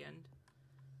flickering at the end.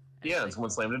 And Yeah, and like, someone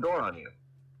slammed a door on you.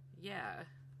 yeah,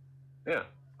 Yeah,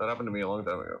 that happened to me a long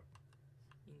time ago.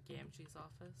 in Gamgee's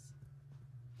office.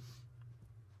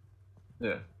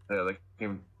 Yeah, that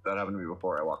happened to me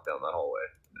before I walked down that hallway.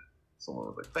 Someone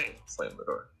was like, bang, slammed the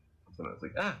door. And I was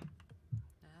like, Ah,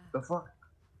 the fuck?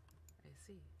 I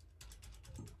see.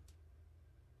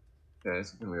 Okay,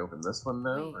 so can we open this one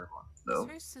now? Wait, Or what? No? Is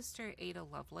her sister Ada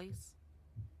Lovelace?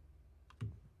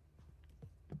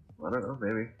 I don't know,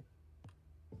 maybe.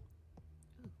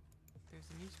 Ooh, there's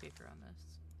a newspaper on this.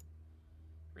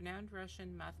 Renowned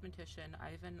Russian mathematician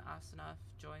Ivan Asanov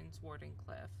joins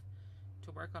Wardenclyffe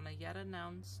to work on a yet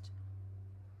announced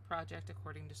project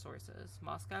according to sources.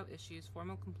 Moscow issues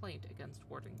formal complaint against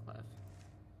Wardenclyffe.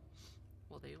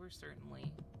 Well, they were certainly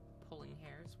pulling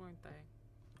hairs, weren't they?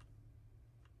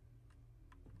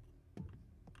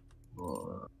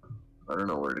 Well, I don't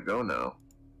know where to go now.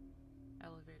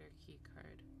 Elevator key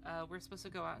card. We're supposed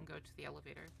to go out and go to the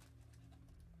elevator.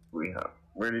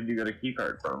 Where did you get a key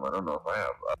card from? I don't know if I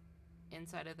have that.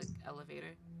 Inside of the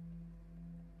elevator.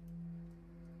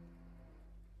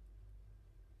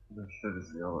 Where shit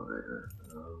is the elevator?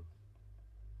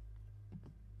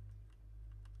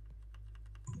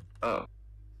 Oh.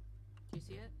 Do you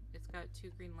see it? It's got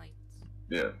two green lights.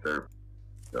 Yeah, there.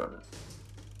 Got it.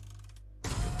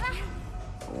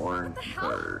 Orange What the hell?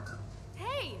 card.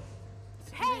 Hey!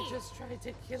 Somebody just tried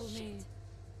to kill me.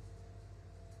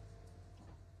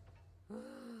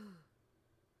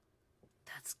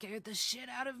 That scared the shit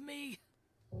out of me.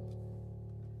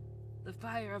 The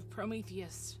fire of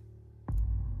Prometheus.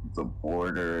 The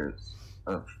borders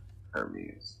of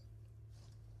Hermes.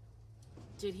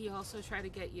 Did he also try to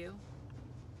get you?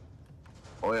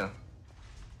 Oh yeah.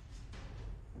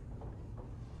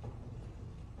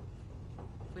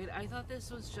 Wait, I thought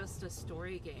this was just a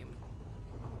story game.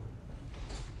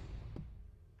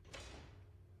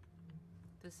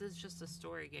 This is just a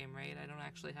story game, right? I don't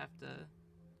actually have to...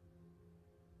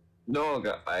 No,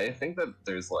 I think that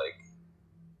there's like...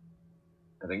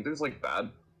 I think there's like bad...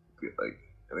 Like,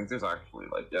 I think there's actually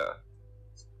like, yeah,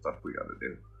 stuff we gotta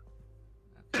do.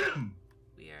 Okay.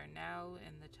 We are now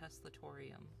in the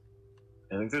Teslatorium.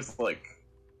 I think there's like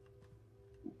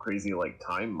crazy like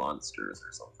time monsters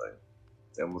or something.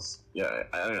 They almost, yeah,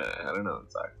 I don't know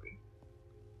exactly.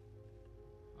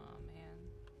 Oh man.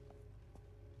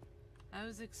 I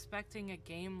was expecting a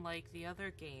game like the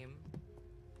other game.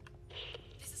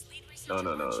 This is lead No,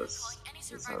 researcher no, Archer this calling any has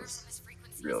survivors from this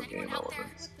frequency. real Is anyone game out there?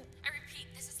 elements. I repeat,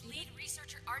 this is lead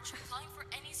researcher Archer calling for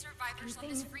any survivors on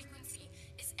this frequency.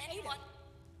 Is anyone...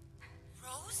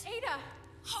 Rose? Ada!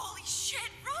 Holy shit,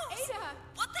 Rose! Ada!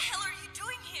 What the hell are you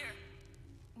doing here?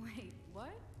 Wait,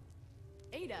 what?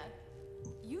 Ada,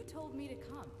 you told me to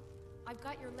come. I've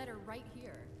got your letter right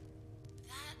here.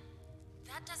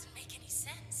 That doesn't make any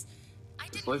sense. I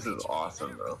This didn't place write is you a awesome,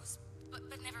 letter, though. Rose.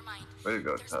 But never mind. Way to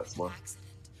go, There's been Tesla. an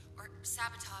accident or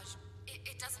sabotage.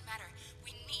 It doesn't matter.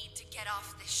 We need to get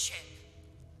off this ship.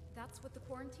 That's what the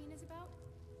quarantine is about?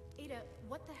 Ada,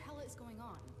 what the hell is going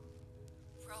on?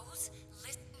 Rose,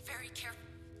 listen very carefully.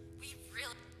 We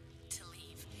really need to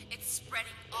leave. It's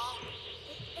spreading all...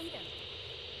 Ada!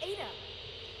 Ada!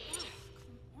 Ugh,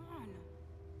 come on.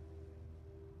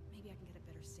 Maybe I can get a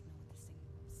better signal with this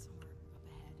thing somewhere up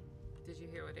ahead. Did you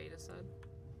hear what Ada said?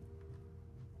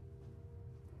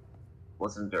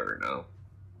 Listen to her now.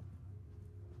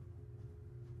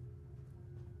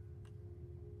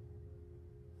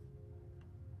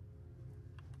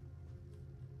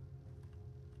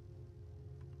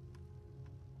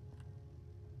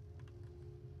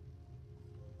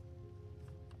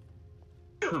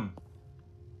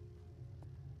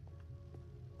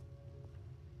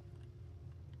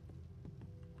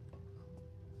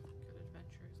 Good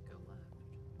adventures go left.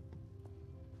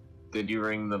 Did you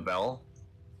ring the bell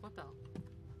What bell?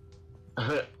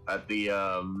 at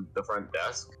the front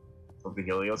desk of the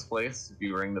Helios place? If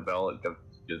you ring the bell, it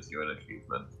gives you an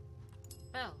achievement.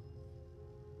 Bell.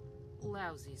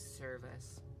 Lousy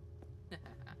service.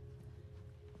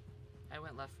 I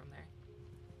went left from there.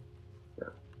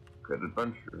 Yeah. Good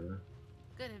adventure.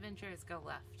 Good adventures go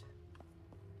left.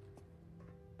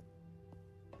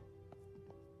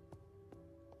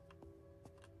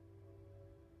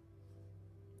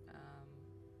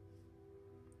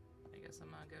 I guess I'm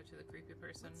gonna go to the creepy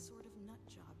person. What sort of nut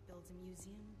job builds a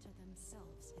museum to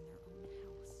themselves in their own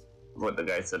house? What, the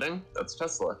guy sitting? That's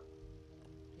Tesla.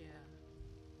 Yeah.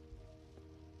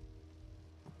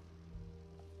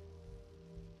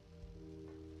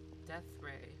 Death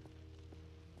Ray.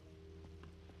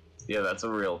 Yeah, that's a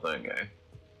real thing, eh?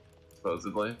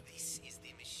 Supposedly. This is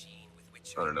the machine with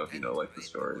which I don't know if you know, like, the rid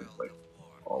story, world like, of war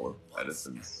all of once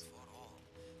Edison's. and for all.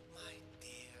 My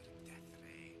dear Death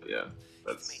Ray. Yeah, It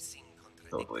may that's seem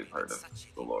totally contradictory part that of such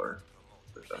a the thing lore.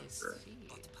 would The promote Death peace, Ray.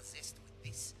 but possessed with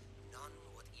this, none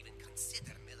would even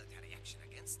consider military action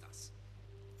against us.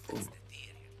 That's the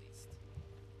theory, at least.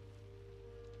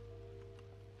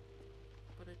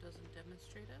 But it doesn't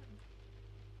demonstrate it.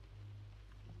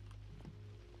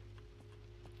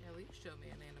 At least show me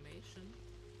an animation.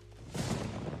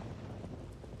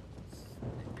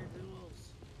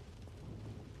 Snickerdoodles.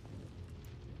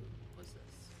 What's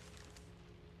this?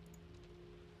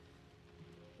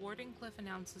 Wardenclyffe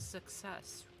announces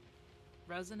success.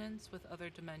 Resonance with other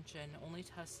dimension. Only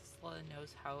Tesla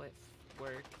knows how it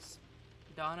works.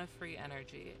 Dawn of free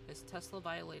energy. Is Tesla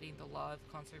violating the law of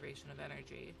conservation of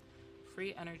energy?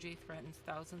 Free energy threatens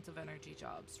thousands of energy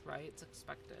jobs. Riots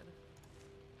expected.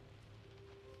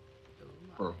 Oh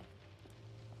my. Huh.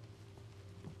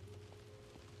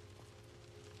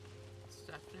 It's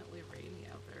definitely rainy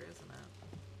out there, isn't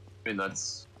it? I mean,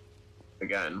 that's,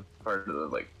 again, part of the,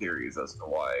 like, theories as to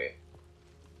why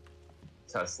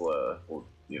Tesla, well,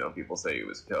 you know, people say he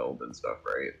was killed and stuff,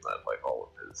 right? That, like, all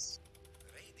of his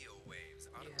Radio waves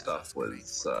are Yeah. stuff was,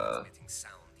 transmitting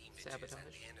sound images and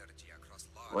Sabotage. energy across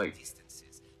large like,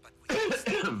 distances, but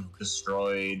we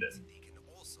destroyed and they can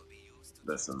also be used to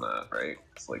this and that, right?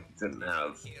 It's like you didn't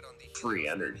have free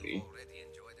energy. Already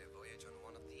enjoyed a voyage on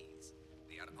one of these.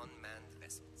 They are unmanned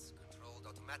vessels, controlled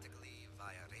automatically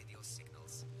via radio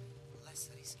signals. Less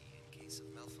risky in case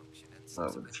of malfunction and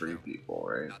Not with 3 people,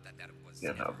 right? Not that there was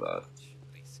Can't have ever that. much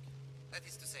risk. That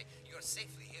is to say, you're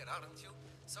safely here, aren't you?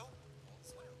 So,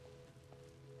 all's well.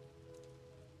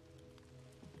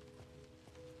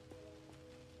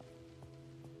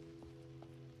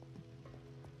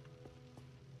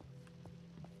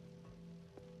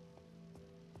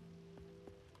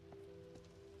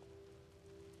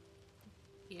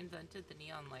 He invented the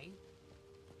neon light.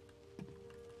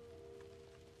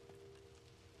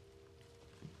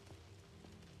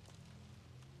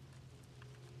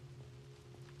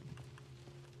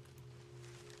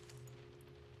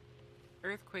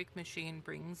 Earthquake machine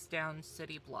brings down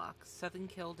city blocks. 7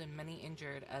 killed and many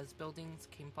injured as buildings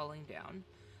came falling down.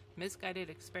 Misguided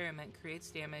experiment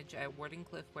creates damage at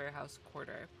Wardenclyffe warehouse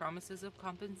quarter. Promises of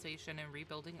compensation and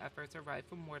rebuilding efforts arrive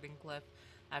from Wardenclyffe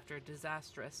after a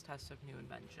disastrous test of new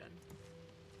invention.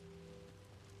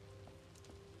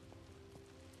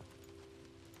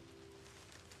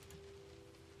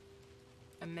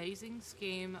 Amazing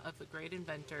scheme of the great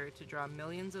inventor to draw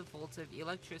millions of volts of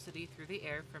electricity through the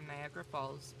air from Niagara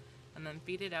Falls and then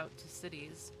feed it out to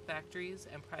cities, factories,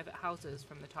 and private houses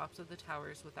from the tops of the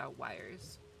towers without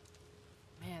wires.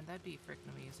 Man, that'd be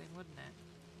frickin' amazing, wouldn't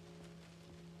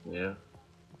it? Yeah.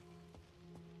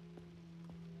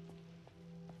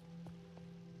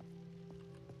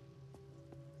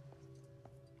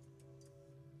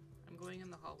 I'm going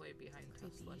in the hallway behind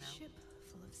Tesla now. Ship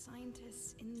full of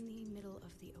scientists in the middle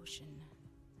of the ocean.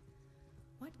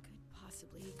 What could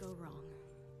possibly go wrong?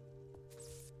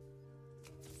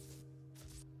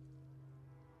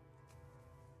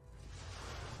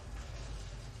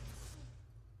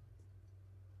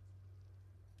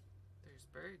 There's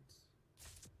birds.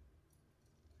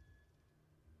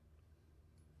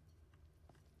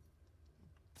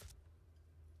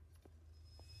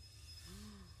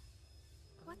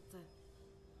 What the?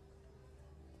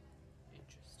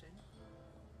 Interesting.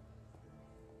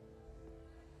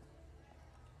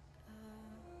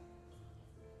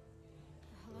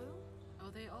 Hello? Oh,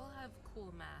 they all have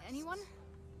cool masks. Anyone?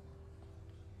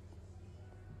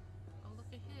 Oh, look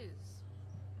at his.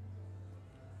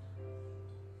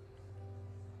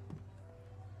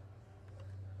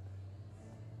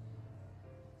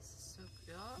 So,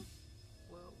 yeah?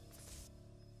 Whoa.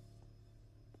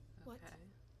 What Okay.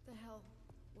 the hell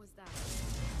was that?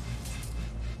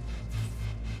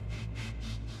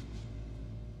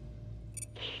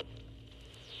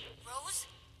 Rose?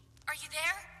 Are you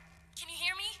there? Can you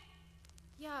hear me?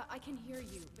 Yeah, I can hear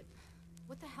you, but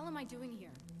what the hell am I doing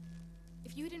here?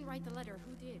 If you didn't write the letter,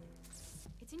 who did?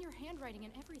 It's in your handwriting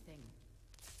and everything.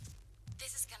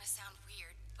 This is gonna sound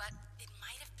weird, but it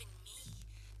might have been me.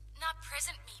 Not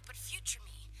present me, but future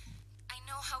me. I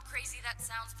know how crazy that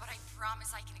sounds, but I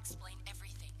promise I can explain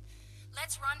everything.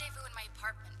 Let's rendezvous in my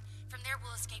apartment. From there,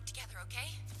 we'll escape together,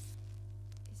 okay?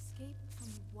 Escape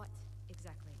from what,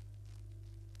 exactly?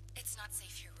 It's not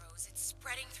safe here, Rose. It's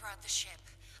spreading throughout the ship.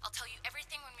 I'll tell you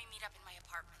everything when we meet up in my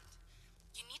apartment.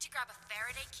 You need to grab a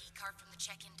Faraday keycard from the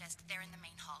check-in desk there in the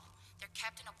main hall. They're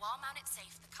kept in a wall-mounted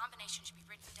safe. The combination should be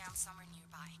written down somewhere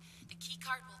nearby. The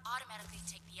keycard will automatically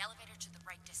take the elevator to the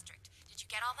right district. Did you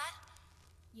get all that?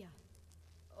 Yeah.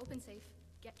 Open safe,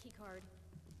 get key card,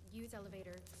 use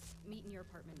elevator, meet in your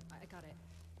apartment. I got it.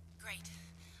 Great.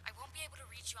 I won't be able to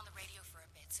reach you on the radio for a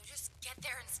bit, so just get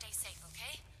there and stay safe,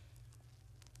 okay?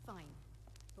 Fine.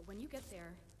 But when you get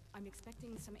there, I'm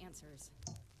expecting some answers.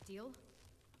 Deal?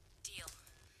 Deal.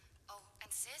 Oh, and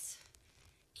sis?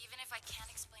 Even if I can't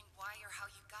explain why or how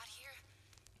you got here,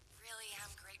 I really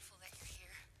am grateful that you're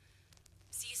here.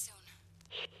 See you soon.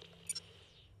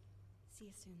 See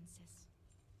you soon, sis.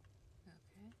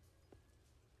 Okay.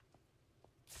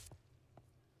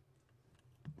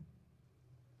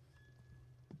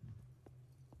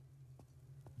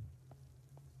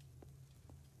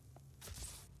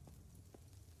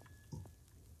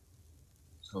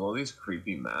 So all these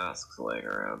creepy masks laying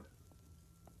around.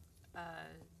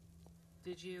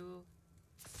 Did you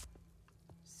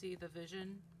see the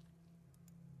vision?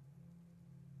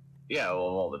 Yeah, well,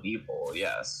 all the people,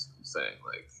 yes. I'm saying,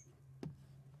 like,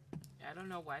 I don't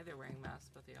know why they're wearing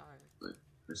masks, but they are.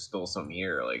 there's still some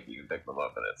here, like, you can pick them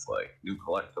up and it's like, new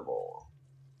collectible.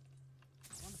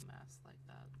 I want a mask like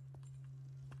that.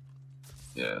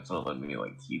 Yeah, it's not letting me,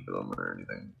 like, keep them or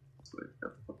anything. So you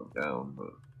have to put them down,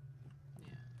 but...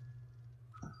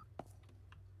 Yeah.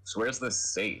 So where's the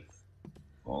safe?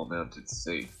 Wall-mounted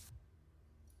safe.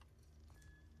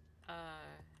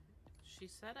 She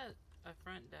said at a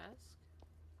front desk.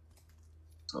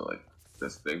 So like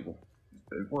this big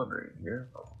one right here,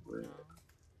 probably.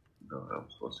 No, I'm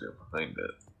supposed to get behind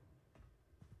it.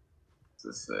 Does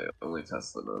this say only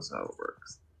Tesla knows how it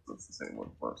works? That's the same one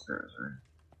from upstairs, right?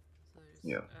 So there's,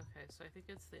 Yeah. okay, so I think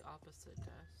it's the opposite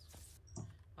desk.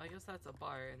 Well, I guess that's a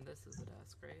bar and this is a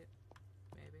desk, right?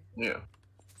 Maybe? Yeah.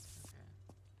 Okay.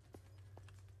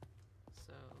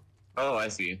 So... Oh, I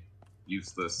see.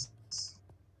 Use this.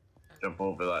 Okay. Jump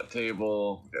over that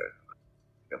table. Okay.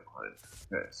 Get behind.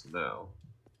 Okay, so now.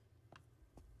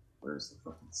 Where's the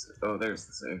fucking safe? Oh, there's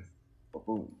the safe. Oh,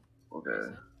 boom.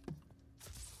 Okay.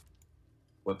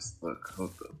 What's the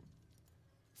code though?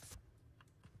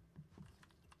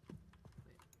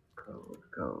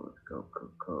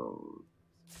 Code.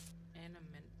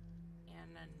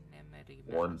 Anonymity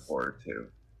mask.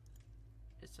 142.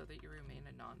 Is so that you remain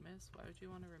anonymous? Why would you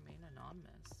want to remain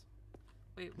anonymous?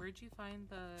 Wait, where'd you find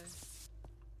the...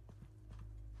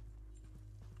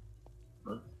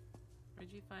 Huh?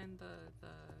 Where'd you find the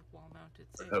wall-mounted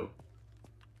safe? Oh.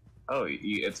 Oh,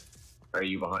 it's... Are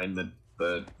you behind the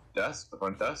desk? The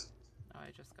front desk? Oh,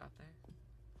 I just got there.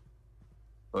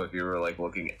 So if you were like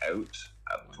looking out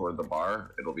toward the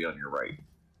bar, it'll be on your right.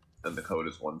 And the code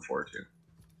is 142.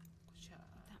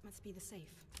 That must be the safe.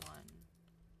 1.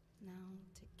 Now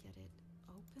to get it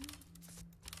open?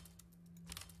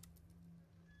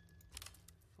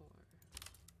 4.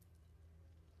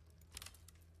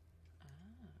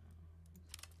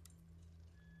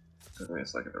 Oh. Took me a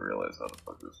second to realize how the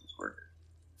fuck this was working.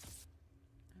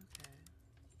 Okay.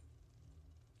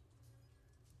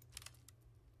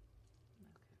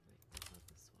 Okay, wait, what about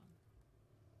this one?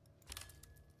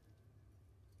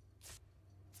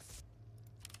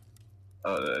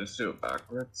 Oh, did I just do it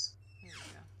backwards? There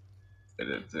we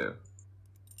go. I did too.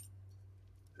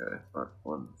 Okay, fuck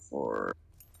 1, 4.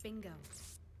 Bingo.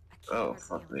 Oh,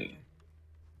 fuck me.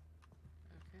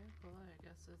 Okay, well, I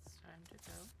guess it's time to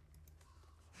go.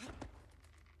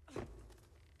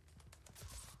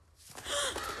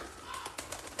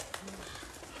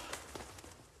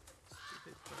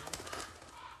 Stupid bird.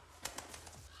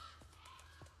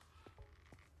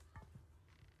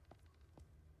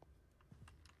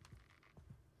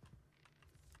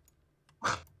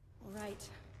 All right.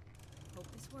 Hope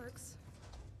this works.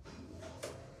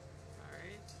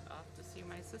 Alright, off to see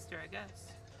my sister, I guess.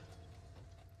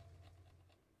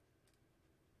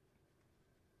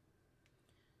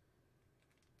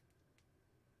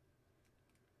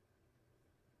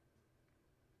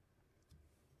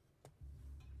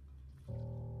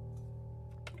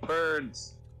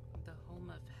 Birds! The home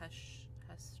of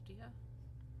Hestia?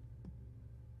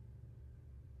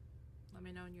 Let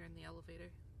me know when you're in the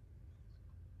elevator.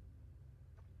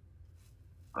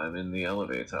 I'm in the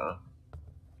elevator. Alright.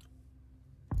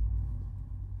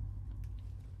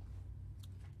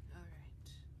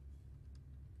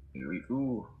 Here we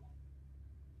go.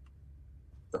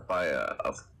 The fire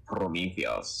of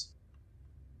Prometheus.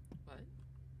 What?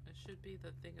 It should be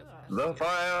the thing of The Hestia.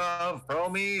 fire of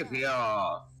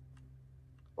Prometheus!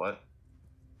 What?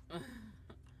 Oh,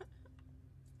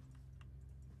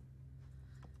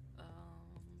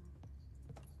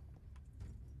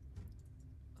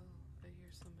 I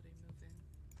hear somebody moving.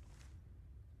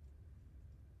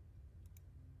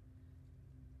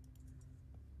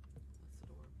 That's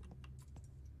adorable.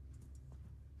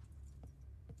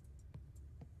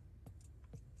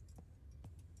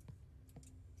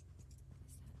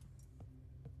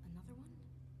 Another one?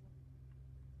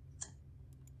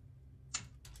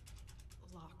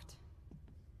 Locked.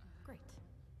 Great.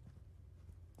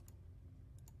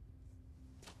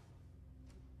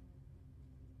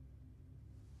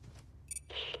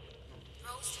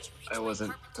 Rose, did you reach I my wasn't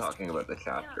apartment? talking about the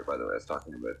chapter, by the way. I was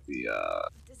talking about the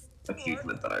This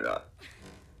achievement that I got.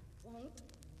 won't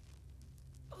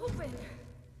open.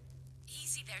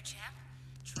 Easy there, champ.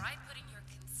 Try putting your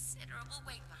considerable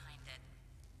weight behind it.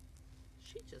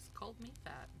 She just called me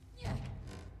fat. Yeah.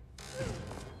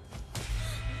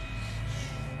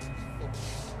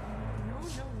 No,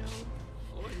 no, no.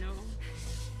 Oh no.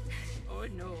 Oh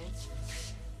no.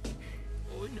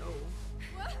 Oh no.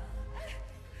 What?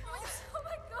 Rose? Oh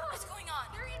my god! What's going on?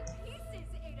 They're in pieces,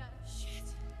 Ada! Shit.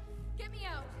 Get me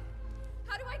out!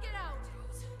 How do I get out?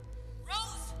 Rose?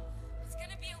 Rose! It's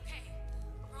gonna be okay.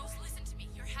 Rose, listen to me.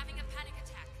 You're having a panic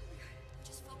attack.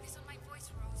 Just focus on my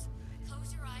voice, Rose.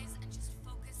 Close your eyes and just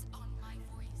focus on my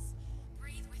voice.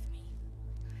 Breathe with me.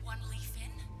 1 leaf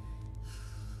in.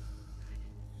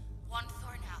 1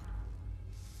 thorn out.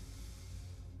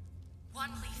 1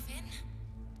 leaf in.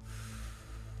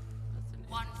 That's an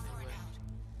 1 interesting thorn word. out.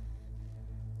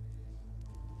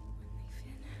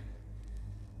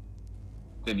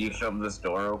 Did you shove this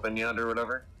door open yet or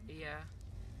whatever? Yeah.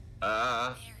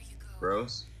 There you go.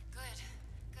 Gross. Good,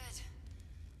 good.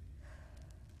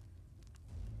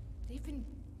 They've been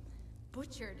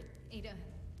butchered, Ada.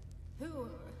 Who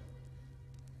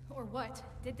or what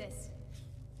did this?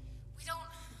 We don't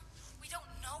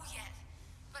know yet.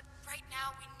 But right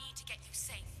now we need to get you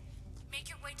safe. Make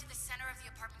your way to the center of the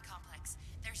apartment complex.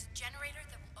 There's a generator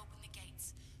that will open the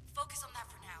gates. Focus on that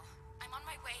for now. I'm on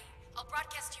my way. I'll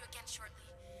broadcast you again shortly.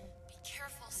 Be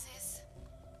careful, sis.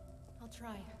 I'll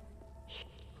try.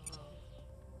 Oh,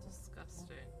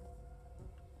 disgusting.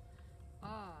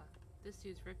 Ah, this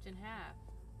dude's ripped in half.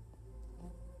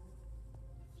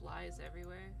 Flies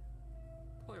everywhere.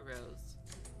 Poor Rose.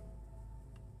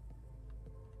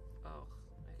 Oh,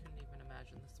 I couldn't even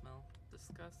imagine the smell.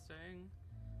 Disgusting.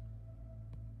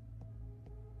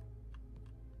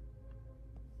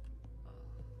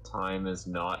 Time is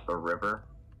not a river.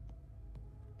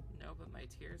 No, but my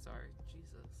tears are.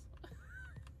 Jesus.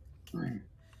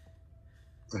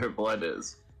 Their blood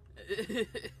is.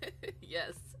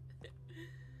 Yes.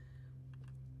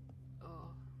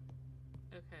 Oh.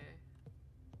 Okay.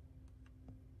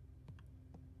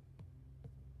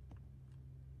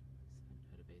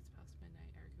 Some debates past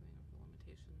midnight arguing over the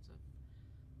limitations of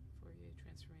Fourier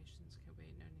transformations. Can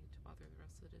wait, no need to bother the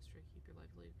rest of the district. Keep your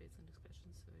lively debates and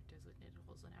discussions to their designated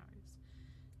holes and hours.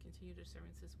 Continued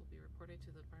disturbances will be reported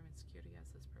to the Department of Security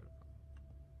Access Protocol.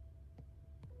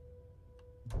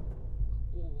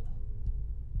 Ooh.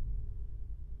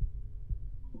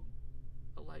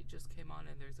 A light just came on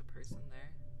and there's a person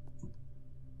there.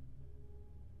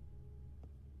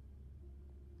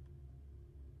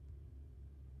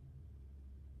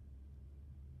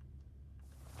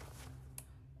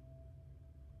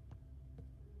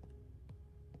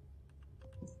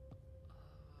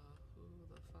 Who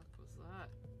the fuck was that?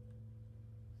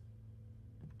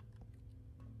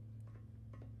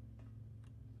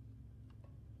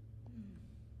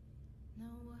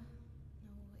 No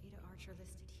Ada Archer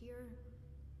listed here.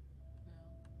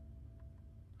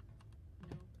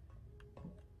 No.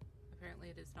 Nope. Apparently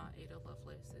it is not Ada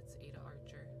Lovelace, it's Ada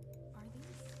Archer. Are these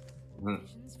Hmm.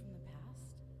 visions from the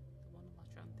past? The one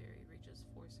electron theory reaches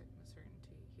for certainty.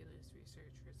 Helios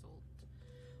research result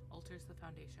alters the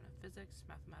foundation of physics.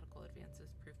 Mathematical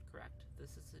advances proved correct.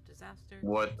 This is a disaster.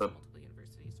 What the- Multiple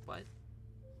universities. What?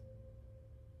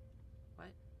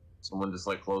 What? Someone just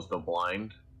like closed a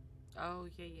blind. Oh,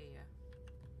 yeah.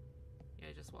 Yeah,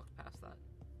 I just walked past that.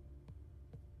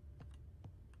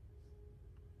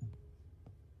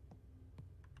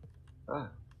 Ah.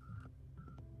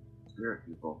 Spirit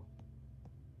people.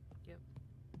 Yep.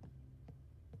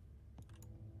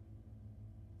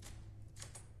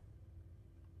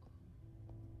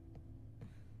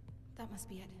 That must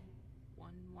be it.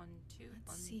 112.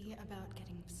 Let's see about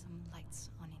getting some lights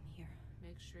on in here.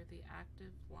 Make sure the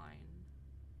active line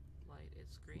light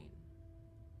is green.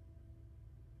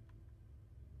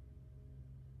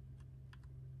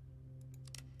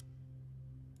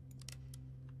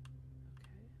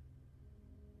 Okay.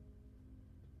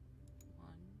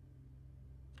 1,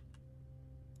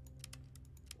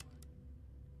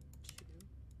 2,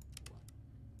 1,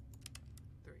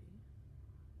 3.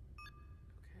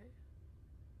 Okay.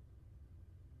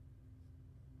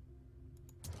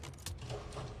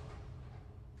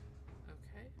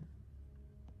 Okay.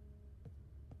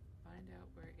 Find out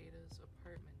where Ada's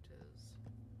apartment is.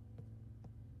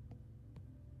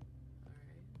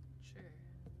 Alright, sure.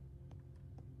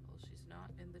 Well, she's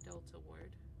not in the Delta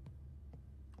ward.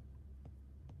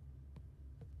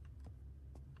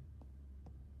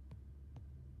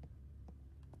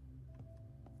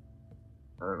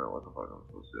 I don't know what the fuck I'm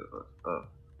supposed to do with this. Oh.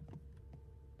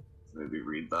 Maybe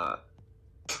read that.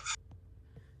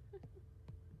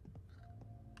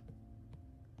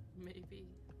 Maybe.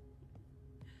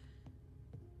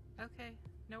 Okay,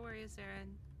 no worries,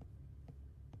 Aaron.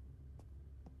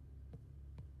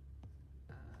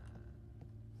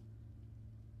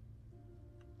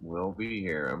 We'll be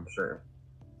here, I'm sure.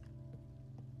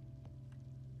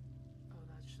 Oh,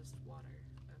 that's just water.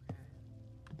 Okay.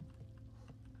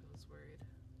 I was worried.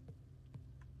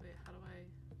 Wait, how do I...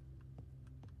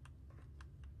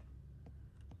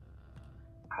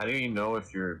 How do you know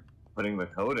if you're putting the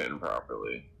code in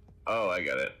properly? Oh, I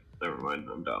get it. Never mind,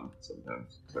 I'm dumb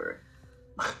sometimes. Sorry.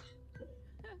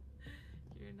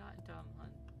 You're not dumb, hon.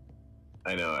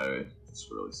 I know, I was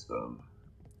really stoned.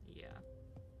 Yeah.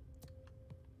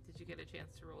 Did you get a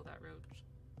chance to roll that roach?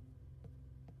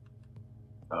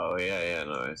 Oh, yeah,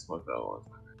 no, I smoked that one.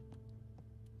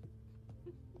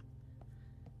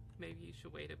 Maybe you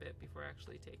should wait a bit before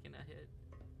actually taking a hit.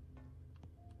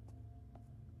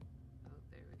 Oh,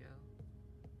 there we go.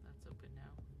 That's open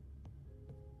now.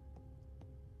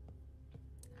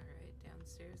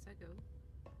 Downstairs I go.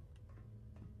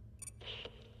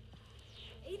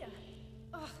 Ada!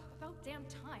 Ugh, about damn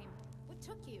time. What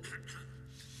took you?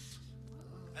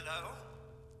 Hello?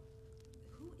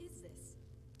 Who is this?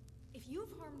 If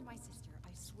you've harmed my sister, I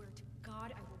swear to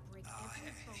God I will break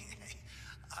every bone.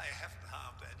 I haven't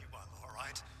harmed anyone, all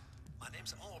right? My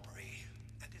name's Aubrey,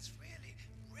 and it's really,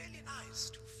 really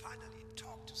nice to finally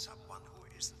talk to someone who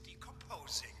isn't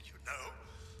decomposing, you know?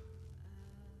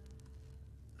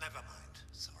 Never mind,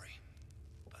 sorry.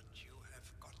 But you have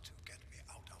got to get me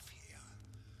out of here.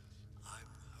 I'm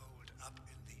holed up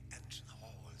in the engine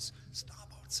halls,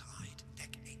 starboard side,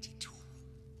 deck 82.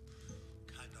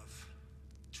 Kind of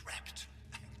trapped,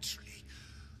 actually.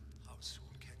 How soon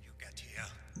can you get here?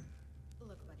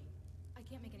 Look, buddy, I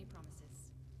can't make any promises.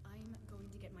 I'm going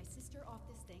to get my sister off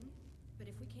this thing, but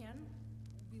if we can,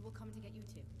 we will come to get you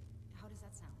too. How does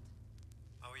that sound?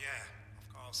 Oh yeah, of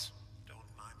course. Don't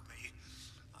mind me.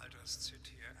 I'll just sit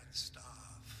here and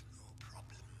starve. No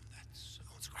problem. That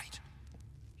sounds great.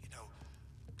 You know,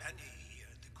 Benny here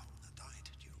in the corner died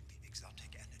during the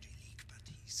exotic energy leak, but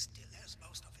he still has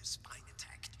most of his spine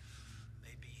intact.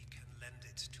 Maybe he can lend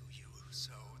it to you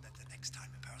so that the next time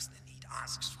a person in need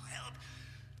asks for help,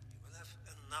 you will have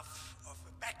enough of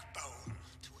a backbone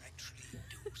to actually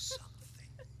do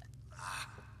something. Ah.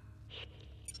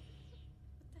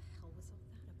 What the hell was all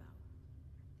that about?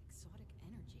 Exotic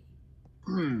energy?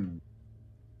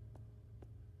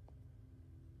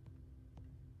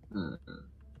 Okay.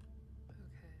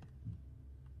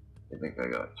 I think I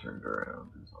got turned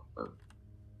around or something.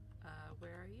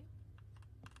 Where are you?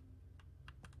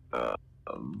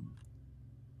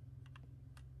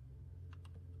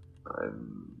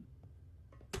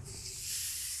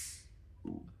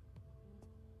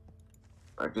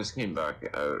 I just came back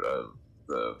out of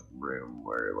the room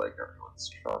where like everyone's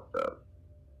chopped up.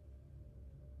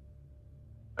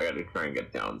 I gotta try and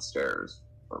get downstairs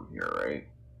from here, right?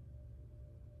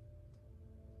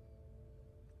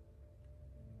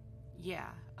 Yeah.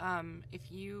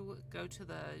 If you go to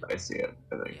the... I see it,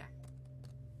 I think. Yeah.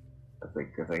 I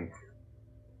think.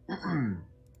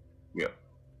 Yep.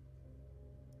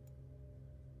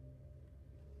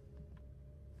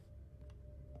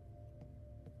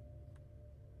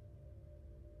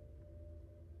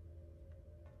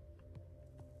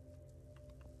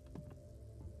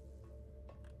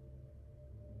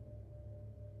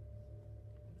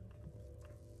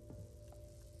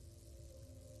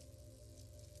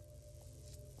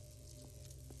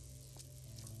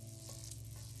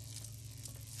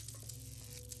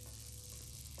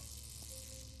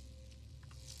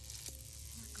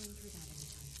 Not going through that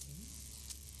anytime soon.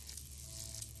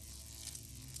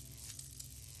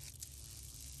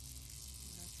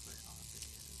 That's where Aubrey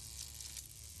is.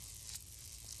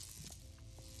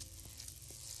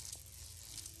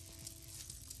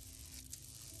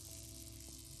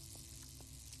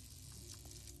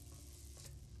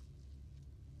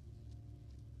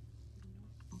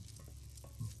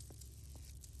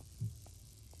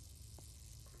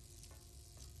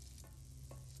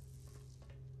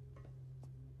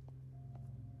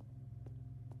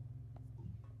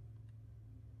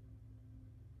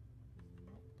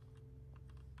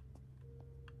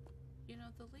 You know,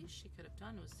 the least she could have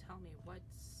done was tell me what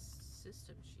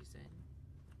system she's in.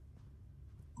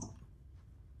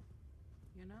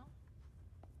 You know?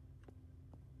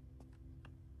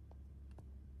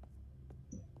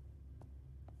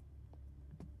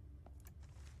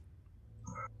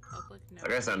 Public note. That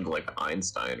guy sounded like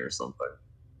Einstein or something.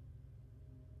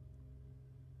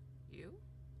 You?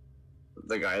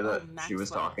 The guy that she was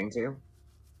Maxwell. talking to?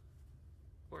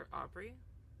 Or Aubrey?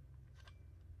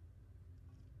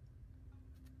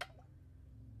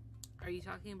 Are you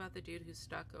talking about the dude who's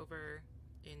stuck over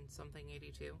in something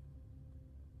 82?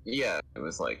 Yeah, it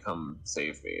was like, come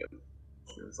save me. And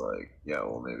she was like, yeah,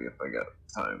 well, maybe if I get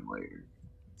time later.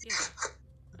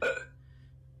 Yeah.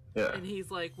 Yeah. And he's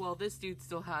like, well, this dude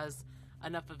still has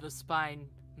enough of a spine.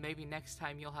 Maybe next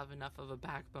time you'll have enough of a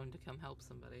backbone to come help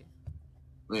somebody.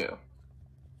 Yeah.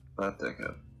 That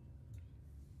dickhead.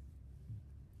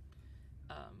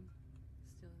 Stealing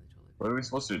the toilet. What are we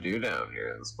supposed to do down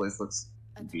here? This place looks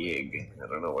big. I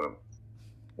don't know what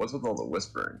what's with all the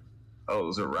whispering? Oh,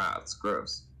 those are rats.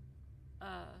 Gross.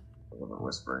 I wasn't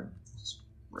whispering. Just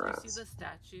Do you rats. see the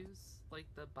statues? Like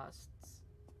the busts?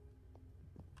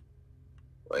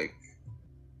 Like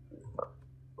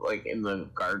in the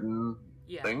garden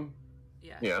Yeah. thing?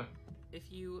 Yeah. Yeah.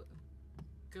 If you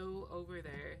go over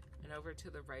there and over to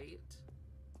the right,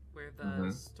 where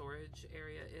the storage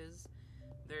area is,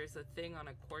 there's a thing on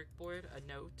a corkboard, a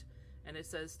note, And it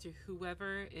says, to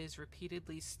whoever is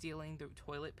repeatedly stealing the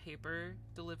toilet paper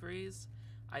deliveries,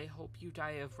 I hope you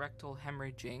die of rectal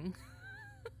hemorrhaging.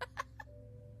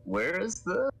 Where is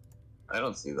the? I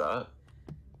don't see that.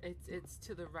 It's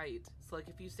to the right. So like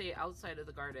if you stay outside of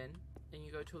the garden and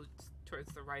you go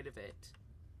towards the right of it.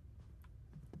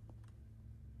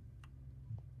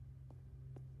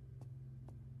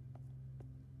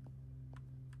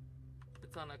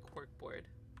 It's on a cork board.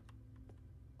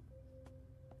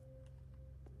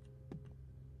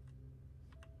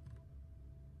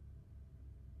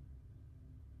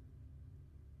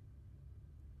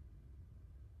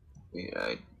 Yeah,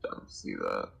 I don't see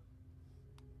that.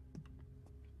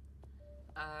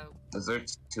 Uh, Is there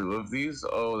two of these?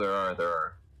 Oh, there are.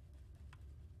 oh.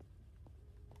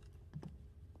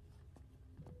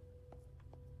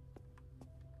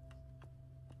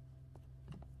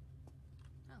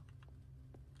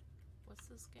 What's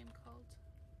this game called?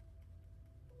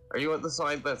 Are you at the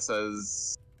side that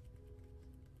says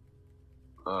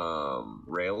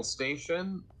rail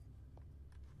station?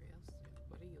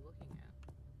 What are you looking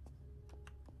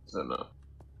at? I don't know.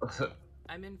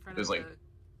 I'm in front There's of like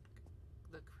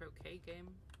the croquet game.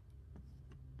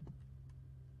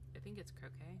 I think it's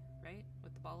croquet, right?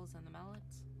 With the balls and the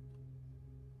mallets.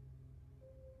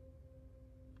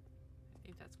 I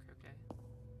think that's croquet.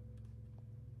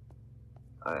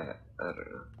 I don't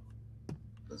know.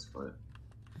 That's fine.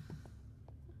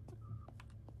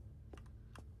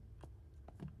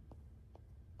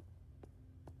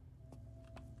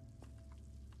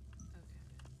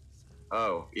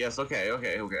 Oh, yes, okay.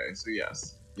 So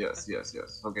yes.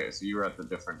 Okay, so you were at the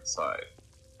different side.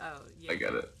 Oh, yeah. I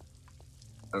get it.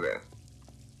 Okay.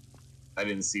 I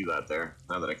didn't see that there.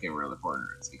 Now that I came around the corner,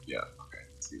 it's like, yeah, okay,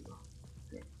 I can see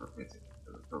that. Okay, perfect.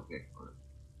 Okay.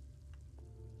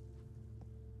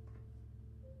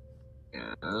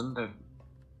 And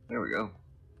there we go.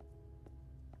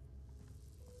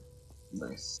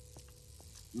 Nice.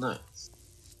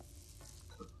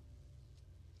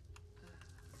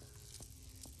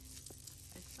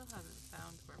 I still haven't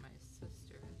found where my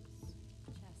sister is.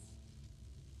 Chess.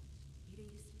 Ada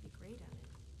used to be great at it.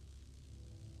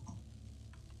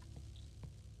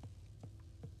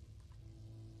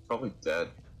 Probably dead.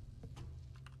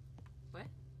 What?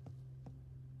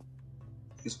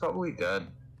 She's probably dead.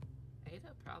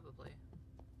 Ada, probably.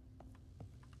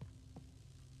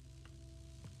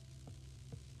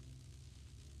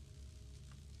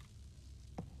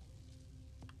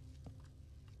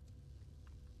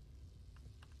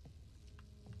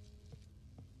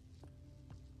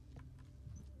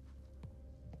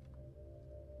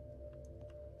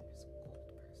 There's gold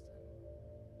person.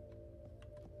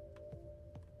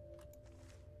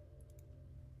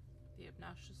 The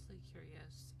obnoxiously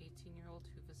curious 18-year-old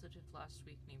who visited last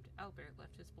week named Albert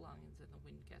left his belongings in the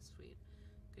Wind Guest Suite.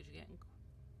 Could you get in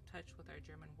touch with our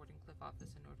German Wardenclyffe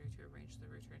office in order to arrange the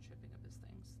return shipping of his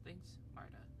things? Thanks,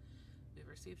 Marta. We've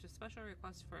received a special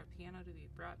request for a piano to be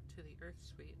brought to the Earth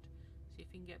Suite. See if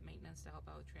you can get maintenance to help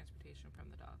out with transportation from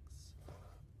the docks.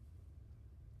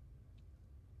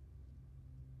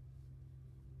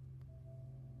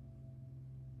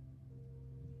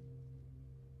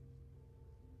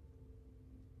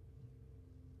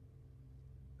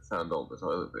 Found all the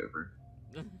toilet paper.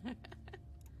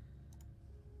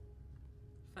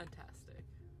 Fantastic.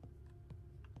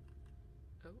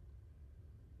 Oh.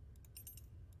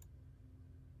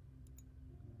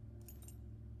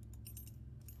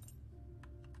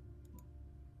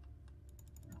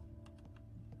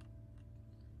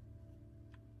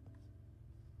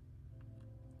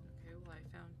 Okay, well, I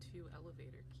found 2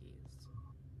 elevator keys.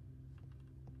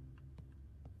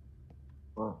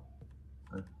 Oh.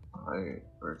 Hi,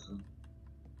 person.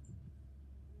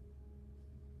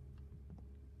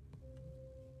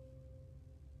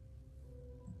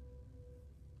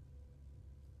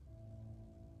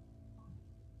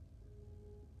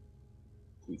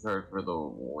 Key card for the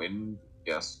Wind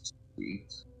Guest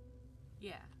Suite.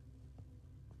 Yeah.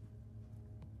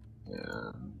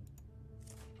 And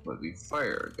for the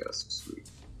Fire Guest Suite.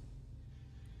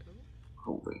 Oh,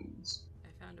 Holdings. I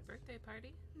found a birthday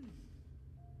party.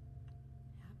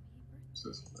 Happy What's birthday.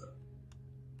 this about?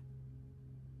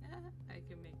 I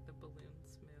can make the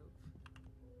balloons move.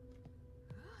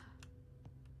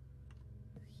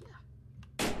 Yeah.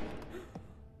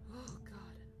 Oh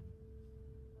god.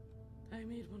 I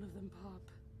made one of them pop.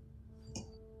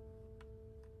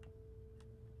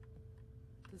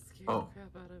 This scared Oh. the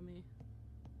crap out of me.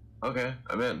 Okay,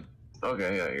 I'm in.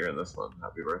 Okay, yeah, you're in this one.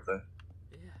 Happy birthday.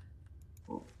 Yeah.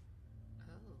 Ooh. Oh,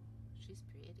 she's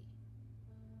pretty.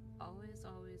 Always,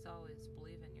 always, always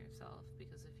believe in yourself,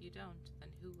 because if you don't, then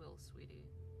who will, sweetie?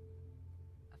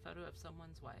 A photo of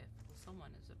someone's wife. Well,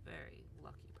 someone is a very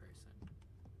lucky person.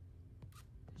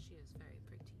 She is very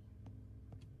pretty.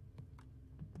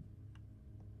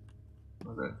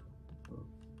 Okay.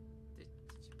 Did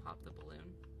you pop the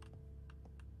balloon?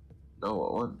 No,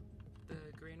 what one? The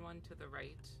green one to the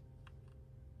right.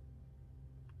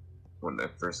 When I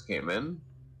first came in?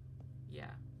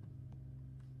 Yeah.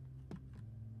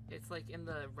 It's like in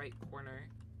the right corner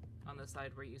on the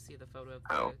side where you see the photo of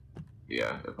the... Oh.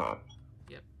 Yeah, it popped.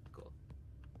 Yep, cool.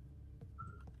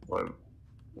 What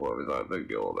was that big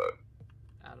deal about?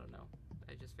 I don't know.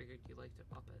 I just figured you liked to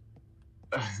pop it.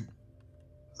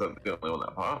 Is that the only one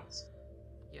that pops?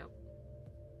 Yep.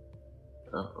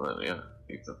 Oh, well, yeah.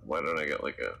 Except why don't I get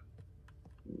like a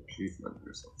achievement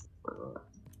or something for that?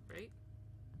 Right?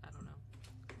 I don't know.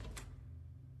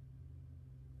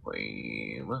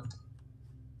 Lame.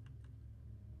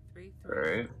 3, 3,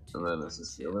 Alright, 2, and then 1, is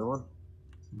this 2. the other one?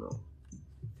 No.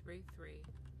 3, 3,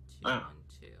 2, Ah. 1,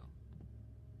 2.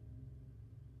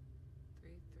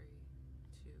 3, 3,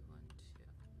 2, 1,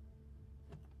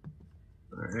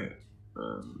 2. Alright,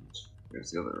 and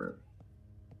here's the other room.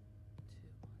 2,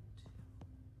 1, 2.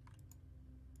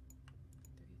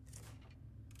 3,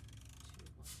 3,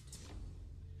 2, 1, 2.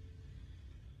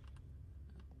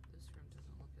 Oh, this room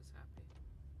doesn't look as happy.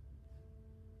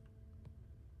 3, 3,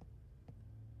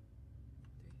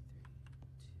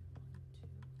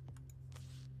 2, 1, 2.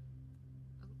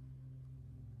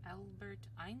 Oh. Albert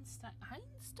Einstein.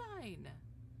 Einstein!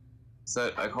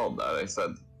 I called that. I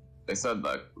said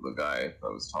that the guy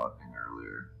that was talking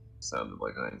earlier sounded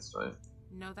like Einstein.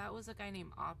 No, that was a guy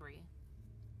named Aubrey.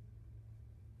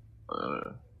 I don't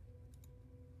know.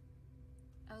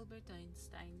 Albert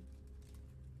Einstein.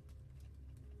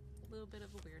 A little bit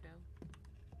of a weirdo.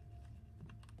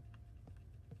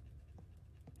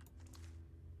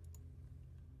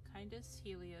 Kindest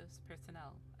Helios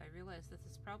personnel. I realize that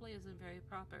this probably isn't very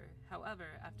proper.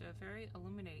 However, after a very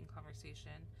illuminating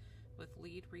conversation with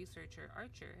lead researcher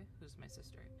Archer, who's my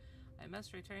sister, I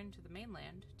must return to the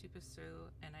mainland to pursue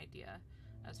an idea.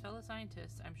 As fellow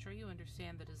scientists, I'm sure you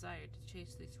understand the desire to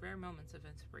chase these rare moments of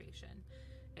inspiration.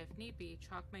 If need be,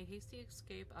 chalk my hasty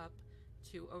escape up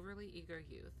to overly eager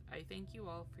youth. I thank you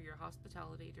all for your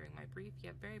hospitality during my brief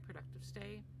yet very productive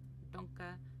stay.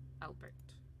 Donka, Albert.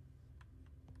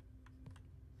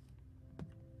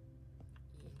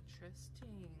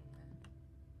 Interesting.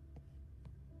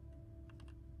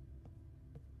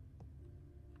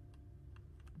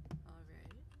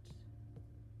 Alright.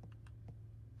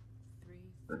 3,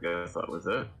 I guess that was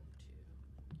it. 1, 2.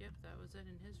 Yep, that was it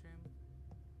in his room.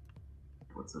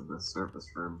 What's in this surface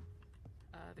room?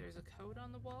 There's a code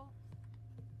on the wall.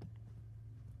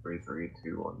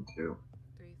 33212.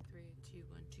 3, 3, 2,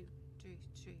 1, 2. 3,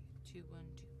 3, 2, 1,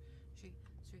 2. 3,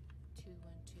 3, 2,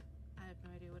 1, 2. I have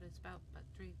no idea what it's about, but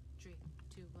 3, 3,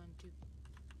 2, 1, 2.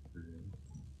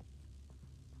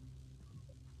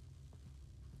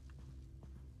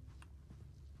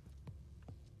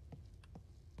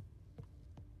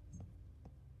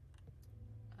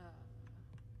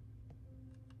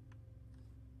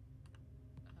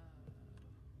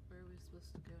 Where are we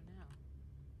supposed to go now?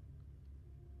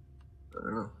 I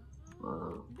don't know.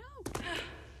 No!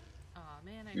 Aw,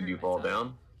 man, I Did hurt you fall myself.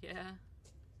 down? Yeah.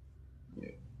 Yeah,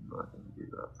 I'm not gonna do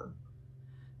that then.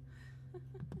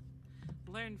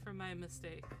 Learn from my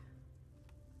mistake.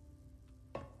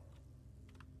 3,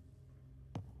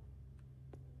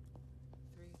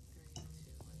 3, 2,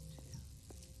 1, 2.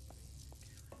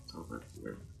 It's over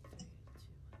here. 3, 2,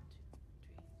 1, 2.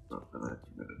 3, Not that I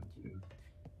committed to. 2, 1,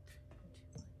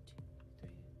 2.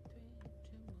 3, 3,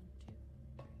 2, 1, 2.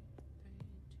 3, 3, 2,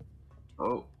 1, 2.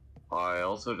 Oh, I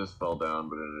also just fell down,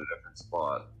 but in a different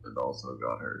spot, and also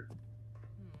got hurt.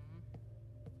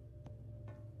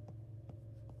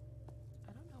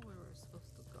 I don't know where we're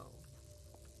supposed to go.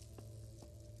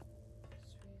 3,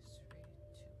 3, 2, 1,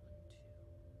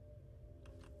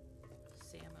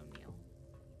 2. Sam O'Neill.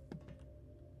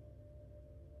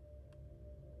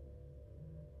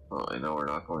 Well, I know we're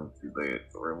not going through the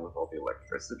room with all the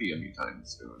electricity anytime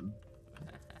soon.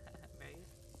 Right?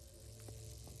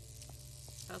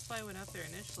 That's why I went up there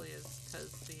initially, is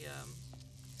because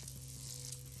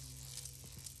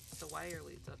the wire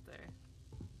leads up there.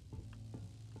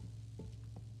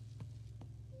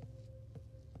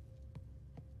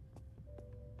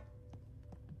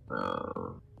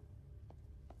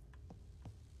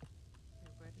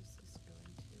 Where does this go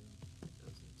into? It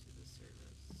goes into the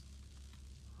service.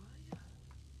 Oh yeah.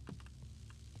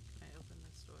 Can I open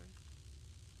this door?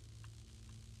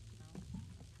 No?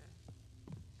 Okay.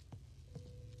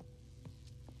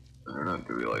 I don't know,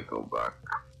 do we like go back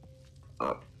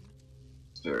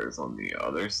upstairs on the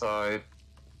other side?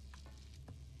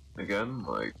 again?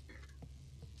 Like,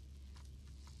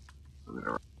 I mean,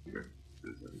 around here, if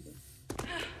there's anything.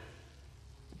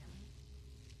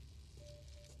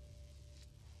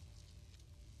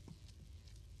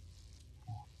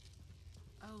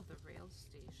 Oh, the rail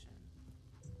station.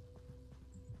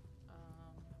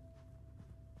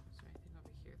 Is there anything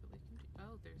over here that we can do?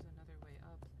 Oh, there's another way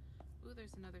up. Ooh,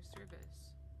 there's another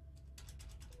service.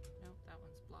 Nope, that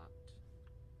one's blocked.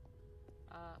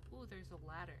 Ooh, there's a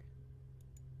ladder.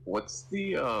 What's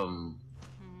the,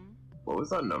 what was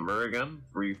that number again?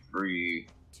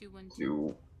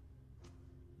 212.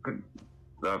 Could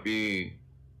that be,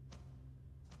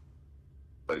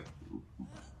 like,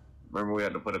 remember we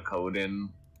had to put a code in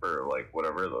for, like,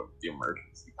 whatever, the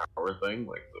emergency power thing?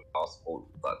 Like, the possible,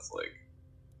 that's, like,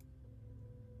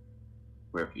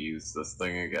 we have to use this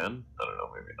thing again? I don't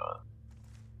know, maybe not.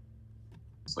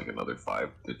 It's like another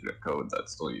 5-digit code that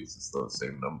still uses those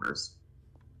same numbers.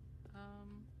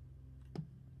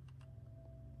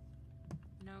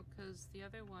 No, because the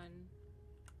other one...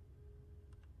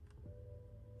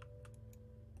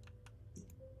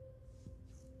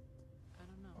 I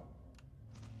don't know.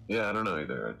 Yeah, I don't know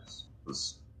either. I just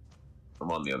was...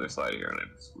 I'm on the other side here and I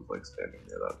just was like standing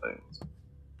near that thing.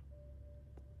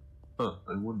 Huh,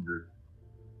 I wonder.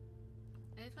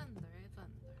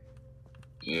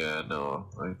 Yeah, no,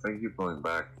 I keep going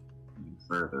back even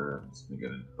further. I'm just gonna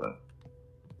get into that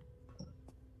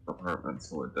apartment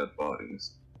full of dead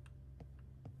bodies.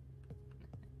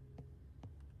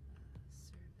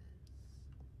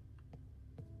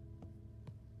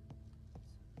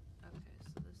 Okay,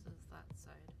 so this is that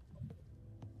side.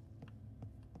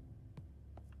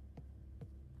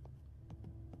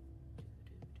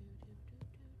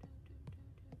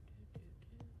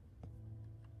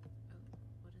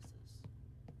 What is this?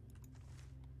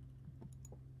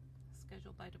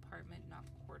 Scheduled by department, not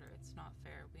quarter. It's not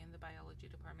fair. We in the biology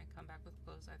department come back with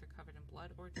clothes either covered in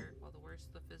blood or dirt, while the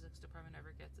worst the physics department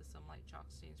ever gets is some light chalk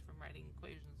stains from writing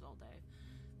equations all day.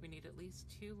 We need at least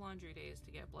 2 laundry days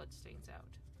to get blood stains out.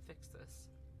 Fix this.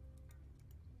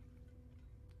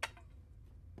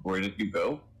 Where did you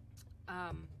go?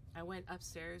 I went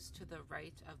upstairs to the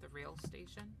right of the rail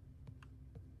station.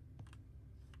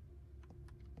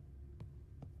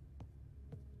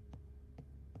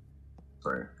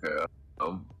 Sorry, okay.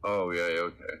 Oh, yeah,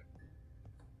 okay.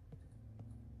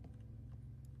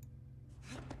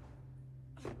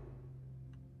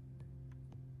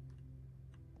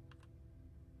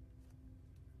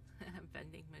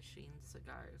 Vending machine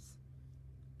cigars.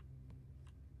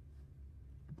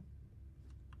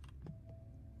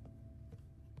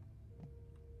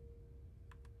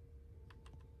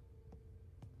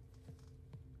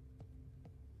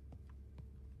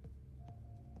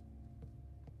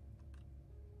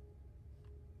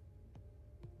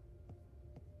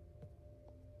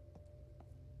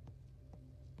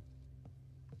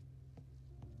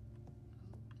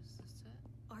 Is this it?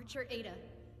 Archer Ada.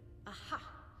 Aha!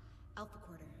 Alpha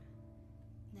Quarter.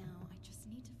 Now, I just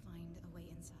need to find a way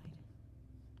inside.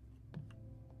 I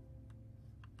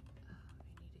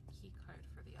need a key card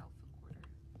for the Alpha Quarter.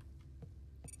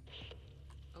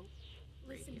 Oh,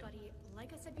 Listen, radio. buddy,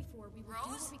 like I said before, we will do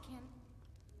Rose? what we can.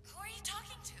 Who are you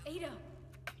talking to? Ada!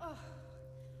 Oh,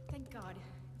 thank God.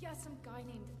 Yeah, some guy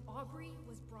named Aubrey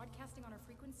was broadcasting on our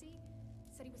frequency.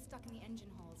 Said he was stuck in the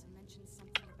engine halls and mentioned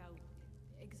something about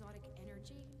exotic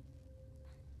energy.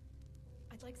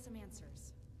 I'd like some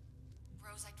answers.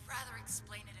 Rose, I'd rather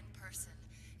explain it in person.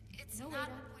 It's No, not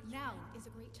Ada, what you... now is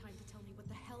a great time to tell me what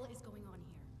the hell is going on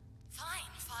here. Fine,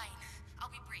 fine.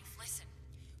 I'll be brief. Listen.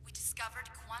 We discovered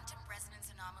quantum resonance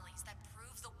anomalies that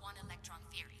prove the one-electron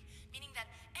theory, meaning that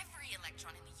every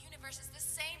electron in the universe is the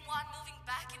same one moving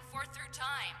back and forth through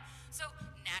time. So,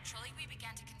 naturally, we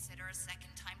began to consider a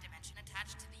second time dimension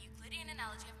attached to the Euclidean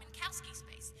analogy of Minkowski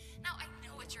space. Now, I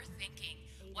know what you're thinking.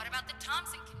 Ada. What about the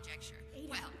Thomson conjecture? Ada,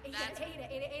 Well, Ada, that's...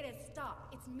 Ada, stop.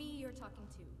 It's me you're talking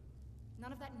to.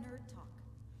 None of that nerd talk.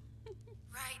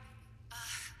 Right.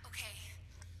 Okay.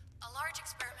 A large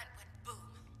experiment went boom.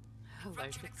 We've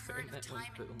ruptured a current of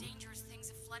time and dangerous things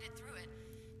have flooded through it.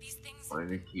 These things...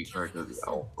 Find a key card to the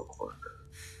Alpha Quarter.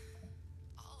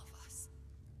 All of us.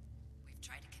 We've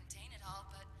tried to contain it all,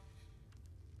 but...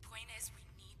 Point is, we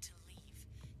need to leave.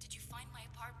 Did you find my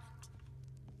apartment?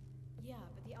 Yeah,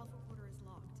 but the Alpha Quarter is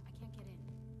locked. I can't get in.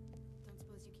 Don't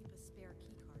suppose you keep a spare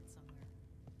key card somewhere.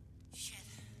 Shit.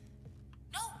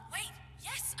 No, wait!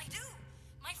 Yes, I do!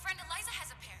 My friend Eliza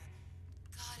has a pair.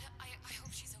 God, I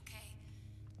hope she's okay.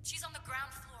 She's on the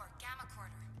ground floor, Gamma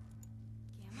Quarter.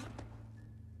 Gamma?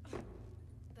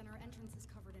 Then our entrance is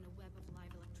covered in a web of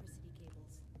live electricity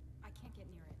cables. I can't get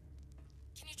near it.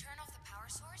 Can you turn off the power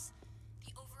source?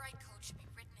 The override code should be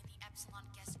written in the Epsilon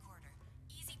guest corridor.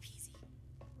 Easy peasy.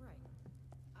 Right.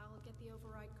 I'll get the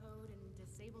override code and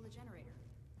disable the generator.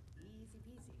 Easy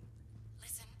peasy.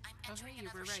 Listen, I'm Oh, entering hey, you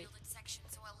another were right. shielded section,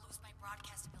 so I'll lose my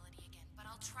broadcast ability again, but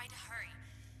I'll try to hurry.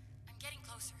 I'm getting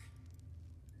closer.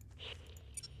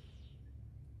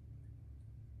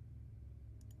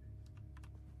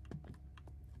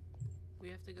 We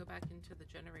have to go back into the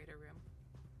generator room.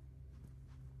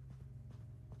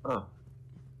 Oh.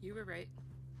 You were right.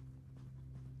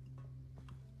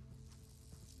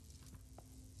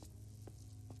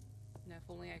 Now, if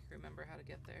only I could remember how to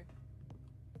get there.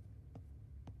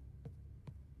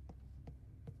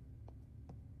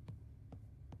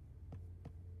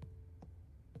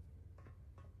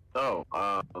 Oh,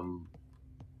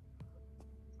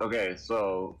 okay,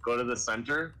 so go to the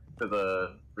center, to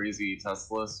the Breezy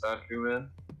Tesla statue, man.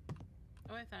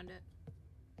 Oh, I found it.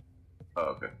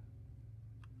 Oh, okay.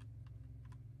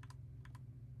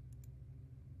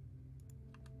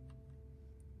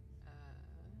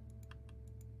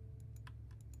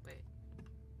 Wait.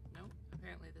 No,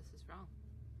 apparently this is wrong.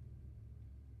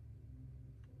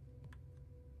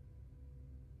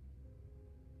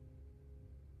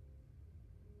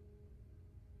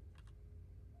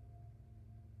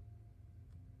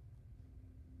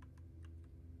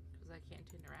 Because I can't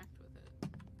interact with it.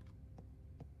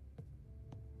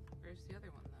 Where's the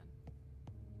other one then?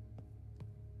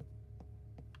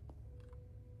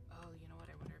 Oh, you know what?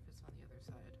 I wonder if it's on the other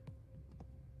side.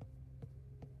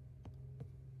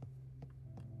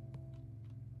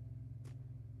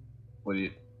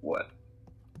 What?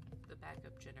 The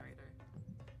backup generator.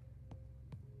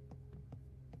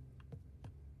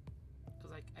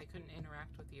 Because I couldn't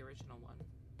interact with the original one.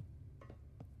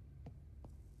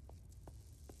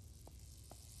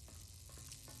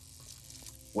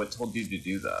 What told you to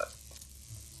do that?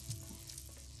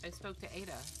 I spoke to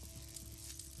Ada.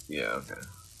 Yeah, okay.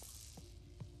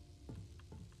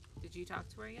 Did you talk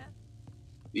to her yet?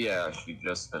 Yeah, she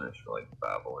just finished, like,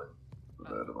 babbling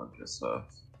about a bunch of stuff.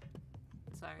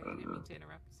 Sorry, I didn't mean to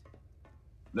interrupt.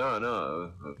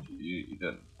 No, you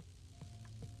didn't.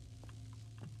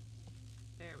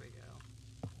 There we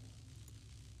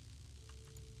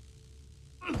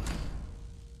go.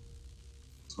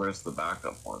 So where's the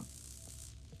backup one?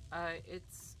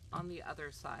 It's on the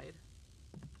other side.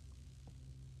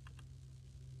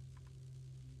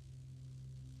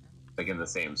 Like in the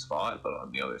same spot, but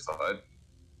on the other side?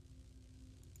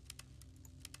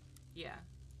 Yeah.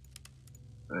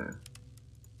 Yeah. Okay.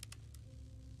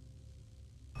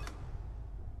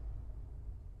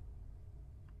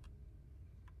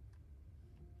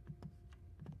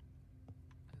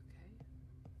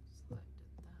 Selected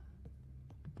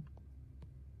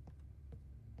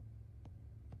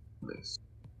that. Nice.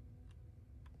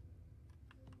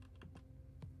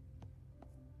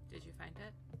 Did you find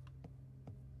it?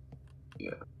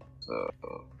 Yeah. So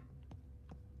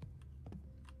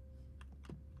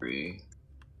 3,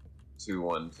 2,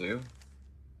 1, 2.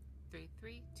 3,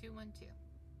 3, 2, 1, 2.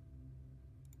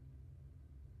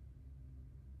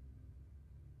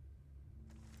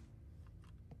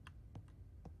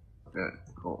 Okay,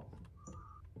 cool.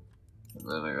 And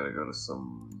then I gotta go to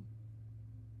some...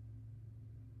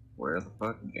 Where the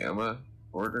fuck? Gamma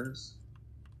orders?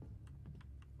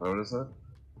 What is that?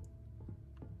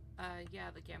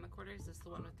 Yeah, the gamma quarters is the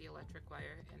one with the electric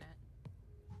wire in it.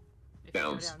 If you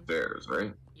go Downstairs,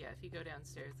 right? Yeah, if you go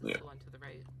downstairs, it's Yeah. the one to the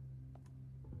right.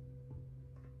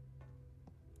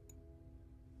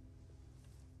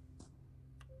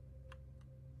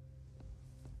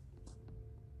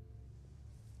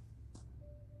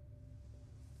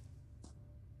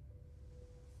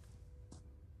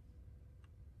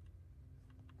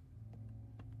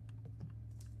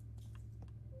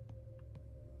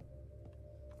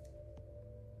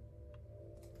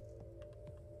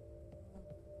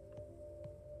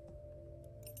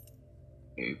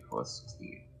 A plus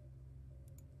T.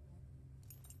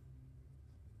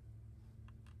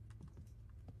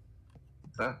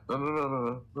 Ah,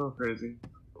 no, crazy.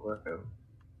 Work out.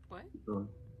 What? Keep going.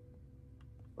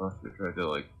 I'll have to try to,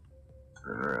 like,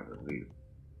 turn around and leave.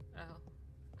 Oh.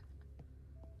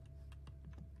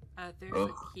 There's Ugh.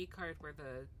 a key card where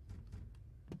the...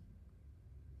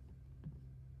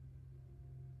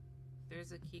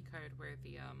 There's a key card where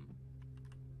the,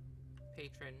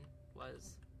 patron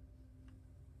was.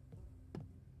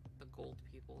 The gold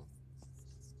people.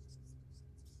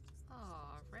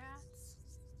 Aw, rats.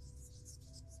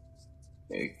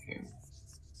 Egg king.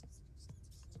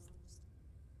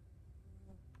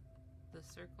 The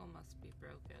circle must be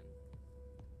broken.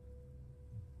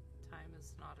 Time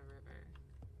is not a river.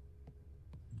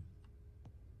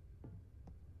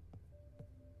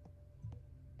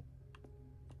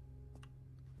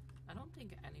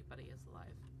 everybody is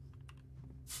alive.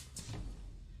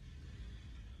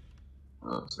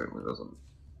 It certainly doesn't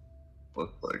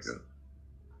look like it.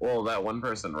 Well, that one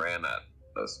person ran at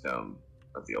us down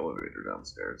at the elevator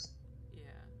downstairs. Yeah.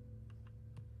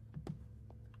 El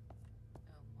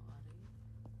Mahdi.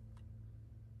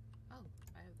 Oh,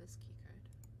 I have this key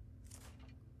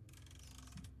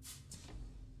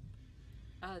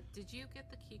card. Did you get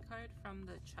the key card from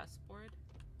the chessboard?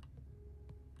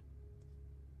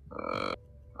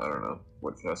 I don't know.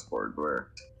 What chessboard where?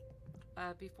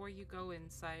 Before you go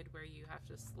inside where you have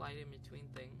to slide in between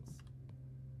things.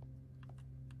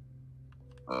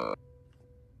 For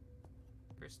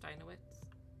Steinowitz?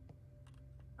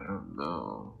 I don't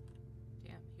know.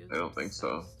 Damn, he was I don't think so.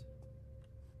 obsessed.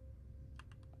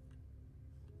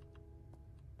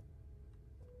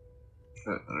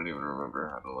 Shit, I don't even remember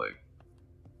how to, like...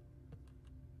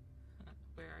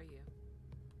 Where are you?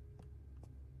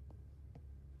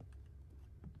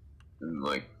 In,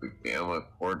 like, the gamma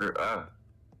quarter... Ah!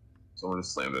 Someone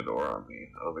just slammed a door on me.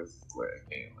 I don't think this is the way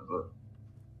I came, is it?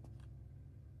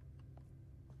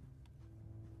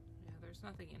 Yeah, there's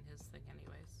nothing in his thing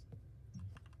anyways.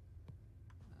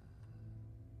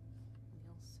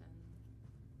 Nielsen.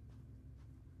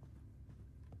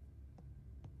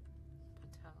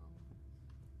 Patel.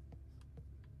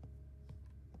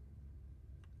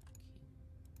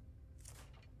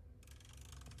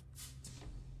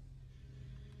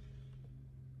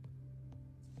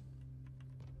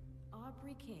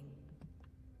 Aubrey King.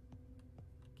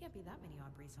 Can't be that many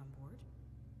Aubreys on board.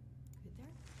 Good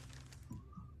there? For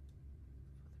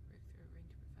the breakthrough,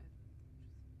 range for 5.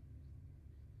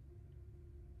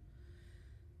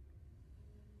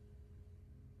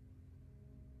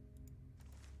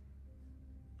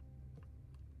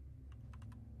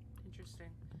 Interesting.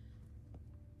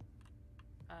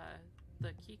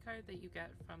 The key card that you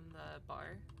get from the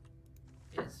bar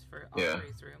is for Yeah.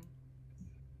 Aubrey's room.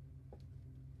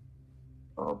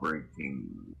 Aubrey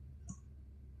King.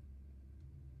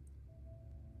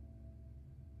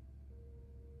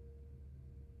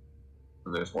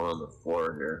 And there's one on the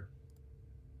floor here.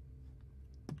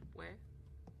 Where?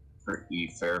 For E.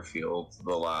 Fairfield,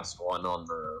 the last one on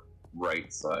the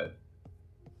right side.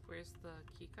 Where's the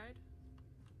key card?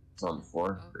 It's on the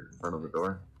floor, Oh, right in front of the nice.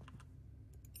 door.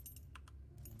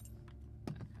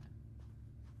 Okay.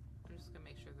 I'm just gonna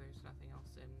make sure there's nothing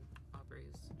else in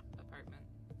Aubrey's apartment.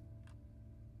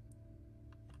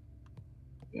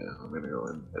 Yeah, I'm gonna go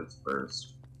in heads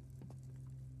first.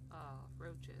 Oh,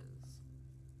 roaches.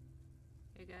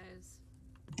 Hey guys.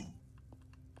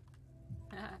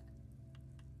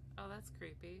 Oh, that's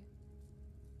creepy.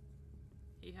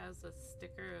 He has a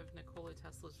sticker of Nikola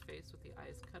Tesla's face with the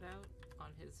eyes cut out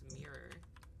on his mirror.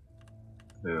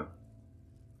 Yeah.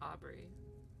 Aubrey.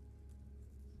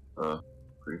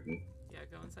 Creepy. Yeah,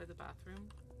 go inside the bathroom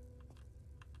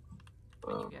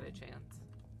when you get a chance.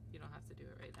 You don't have to do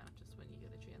it right now, just when you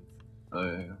get a chance. Oh,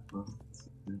 yeah.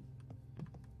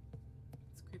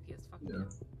 It's creepy as fuck, Yeah.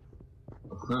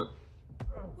 man.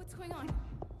 What's going on?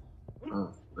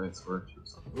 Oh, nice work.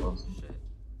 Oh, Awesome. shit.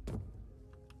 Oh,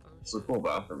 It's a shit. cool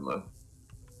bathroom, though.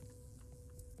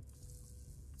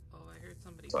 Oh, I heard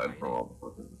somebody Aside fighting. from all the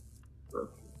fucking...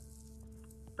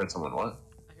 Heard someone what?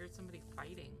 I heard somebody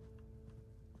fighting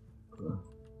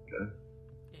Okay.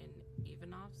 in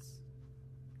Ivanov's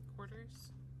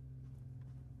quarters.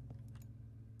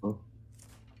 Oh.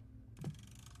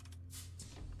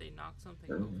 They knocked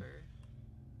something Okay. over.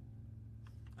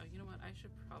 Oh, you know what? I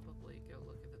should probably go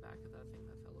look at the back of that thing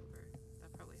that fell over.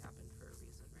 That probably happened for a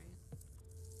reason, right?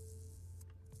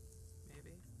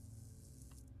 Maybe?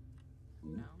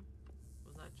 No?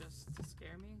 Was that just to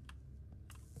scare me?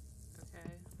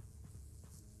 Okay.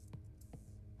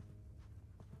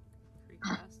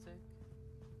 Freaktastic.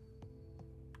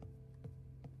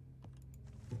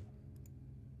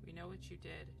 We know what you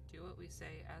did. Do what we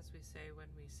say, as we say, when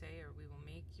we say, or we will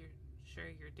make sure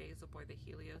your days aboard the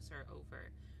Helios are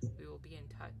over. We will be in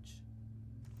touch.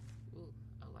 Ooh,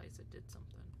 Eliza did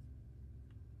something.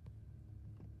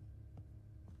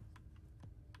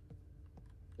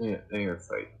 Yeah, air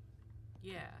fight.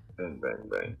 Yeah. Bang, bang,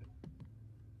 bang.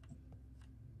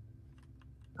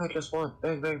 I just won.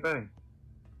 Bang, bang, bang.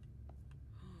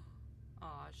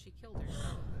 Aw, she killed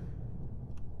herself.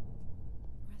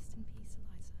 Rest in peace,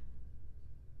 Eliza.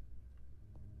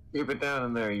 Keep it down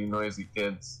in there, you noisy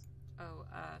kids. Oh,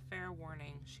 fair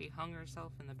warning. She hung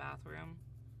herself in the bathroom.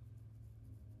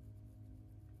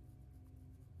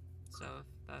 So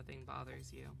if that thing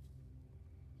bothers you.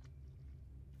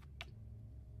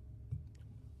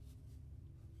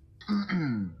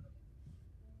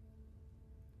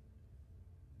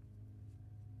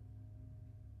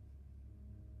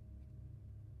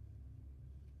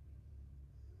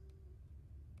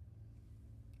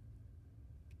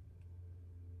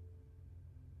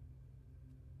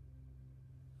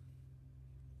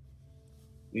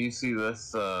 Do you see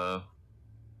this, are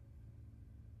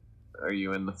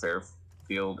you in the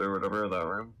Fairfield or whatever, that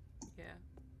room? Yeah.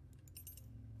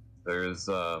 There's,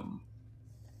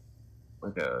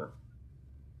 like a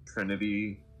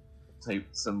Trinity type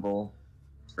symbol,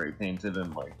 spray painted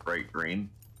in, like, bright green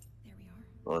There we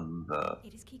are. on the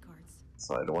Ada's key cards.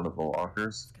 side of one of the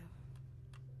lockers. Let's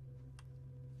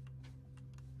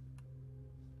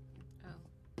go. Oh.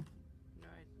 No,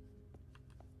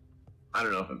 I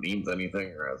don't know if it means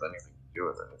anything or has anything to do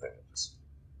with anything. It just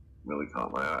really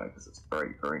caught my eye because it's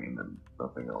bright green and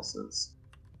nothing else is.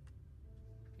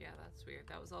 yeah, that's weird.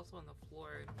 That was also on the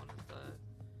floor in one of the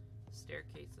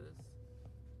staircases.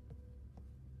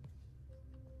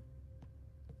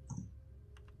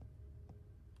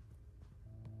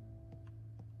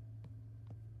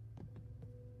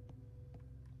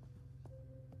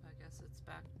 I guess it's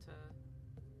back to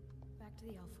Back to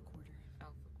the Alpha Quarter.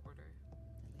 Alpha Quarter. At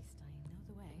least I know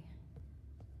the way.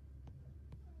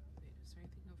 Wait, is there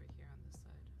anything over here on this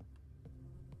side?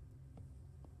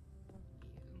 Ew, a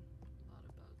lot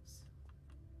of bugs.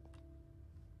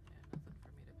 Yeah, nothing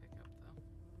for me to pick up though.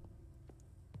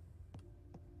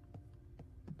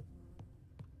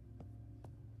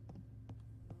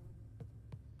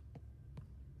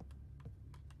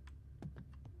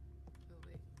 Oh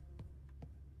wait.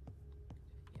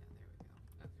 Yeah, there we go.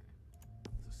 Okay.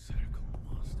 The circle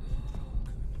must be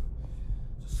broken.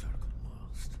 The circle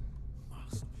must be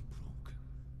broken.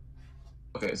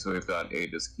 Okay, so we've got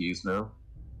Ada's keys now.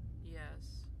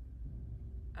 Yes.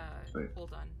 Wait.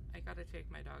 Hold on. I gotta take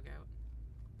my dog out.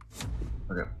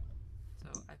 Okay. So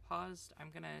I paused.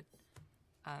 I'm gonna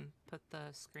put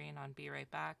the screen on Be Right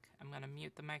Back. I'm gonna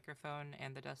mute the microphone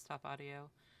and the desktop audio.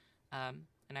 And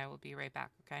I will be right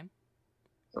back, okay?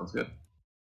 Sounds good.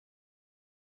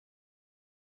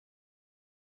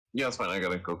 Yeah, it's fine. I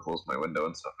gotta go close my window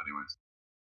and stuff anyways.